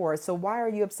pay for it, so why are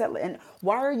you upset? And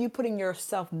why are you putting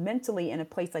yourself mentally in a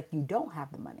place like you don't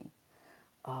have the money?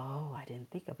 Oh, I didn't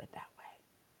think of it that way.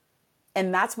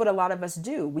 And that's what a lot of us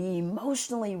do. We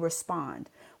emotionally respond.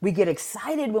 We get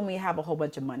excited when we have a whole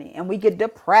bunch of money, and we get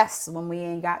depressed when we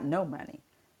ain't got no money.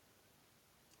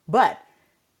 But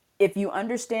if you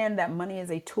understand that money is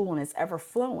a tool and it's ever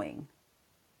flowing,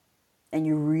 and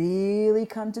you really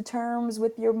come to terms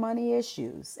with your money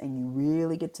issues and you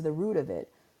really get to the root of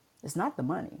it, it's not the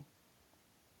money.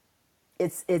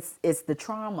 It's the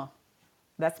trauma.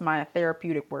 That's my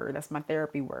therapeutic word. That's my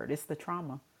therapy word. It's the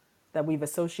trauma that we've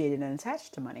associated and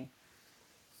attached to money.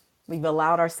 We've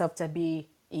allowed ourselves to be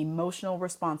emotional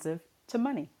responsive to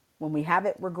money. When we have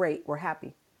it, we're great. We're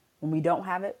happy. When we don't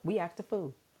have it, we act a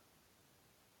fool.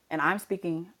 And I'm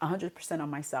speaking 100% on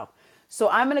myself. So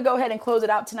I'm going to go ahead and close it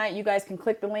out tonight. You guys can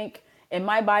click the link in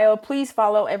my bio. Please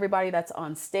follow everybody that's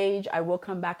on stage. I will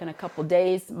come back in a couple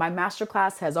days. My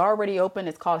masterclass has already opened.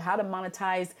 It's called How to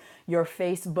Monetize Your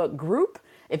Facebook Group.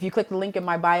 If you click the link in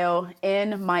my bio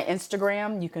in my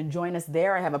Instagram, you can join us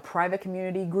there. I have a private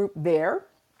community group there.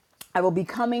 I will be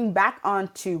coming back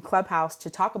onto Clubhouse to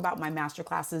talk about my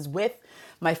masterclasses with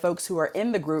my folks who are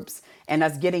in the groups and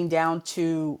us getting down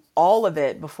to all of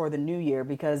it before the new year,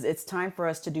 because it's time for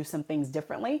us to do some things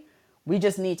differently. We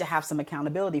just need to have some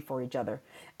accountability for each other.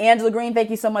 Angela Green, thank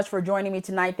you so much for joining me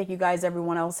tonight. Thank you guys,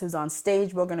 everyone else who's on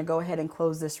stage. We're going to go ahead and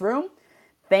close this room.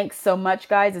 Thanks so much,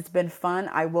 guys. It's been fun.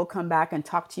 I will come back and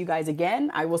talk to you guys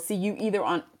again. I will see you either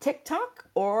on TikTok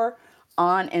or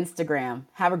on Instagram.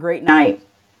 Have a great night.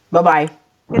 Bye bye.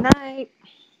 Good night.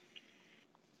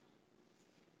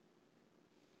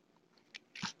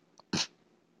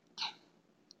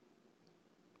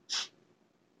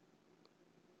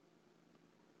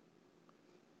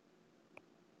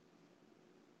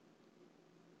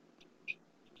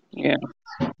 Yeah,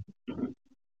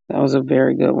 that was a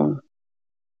very good one.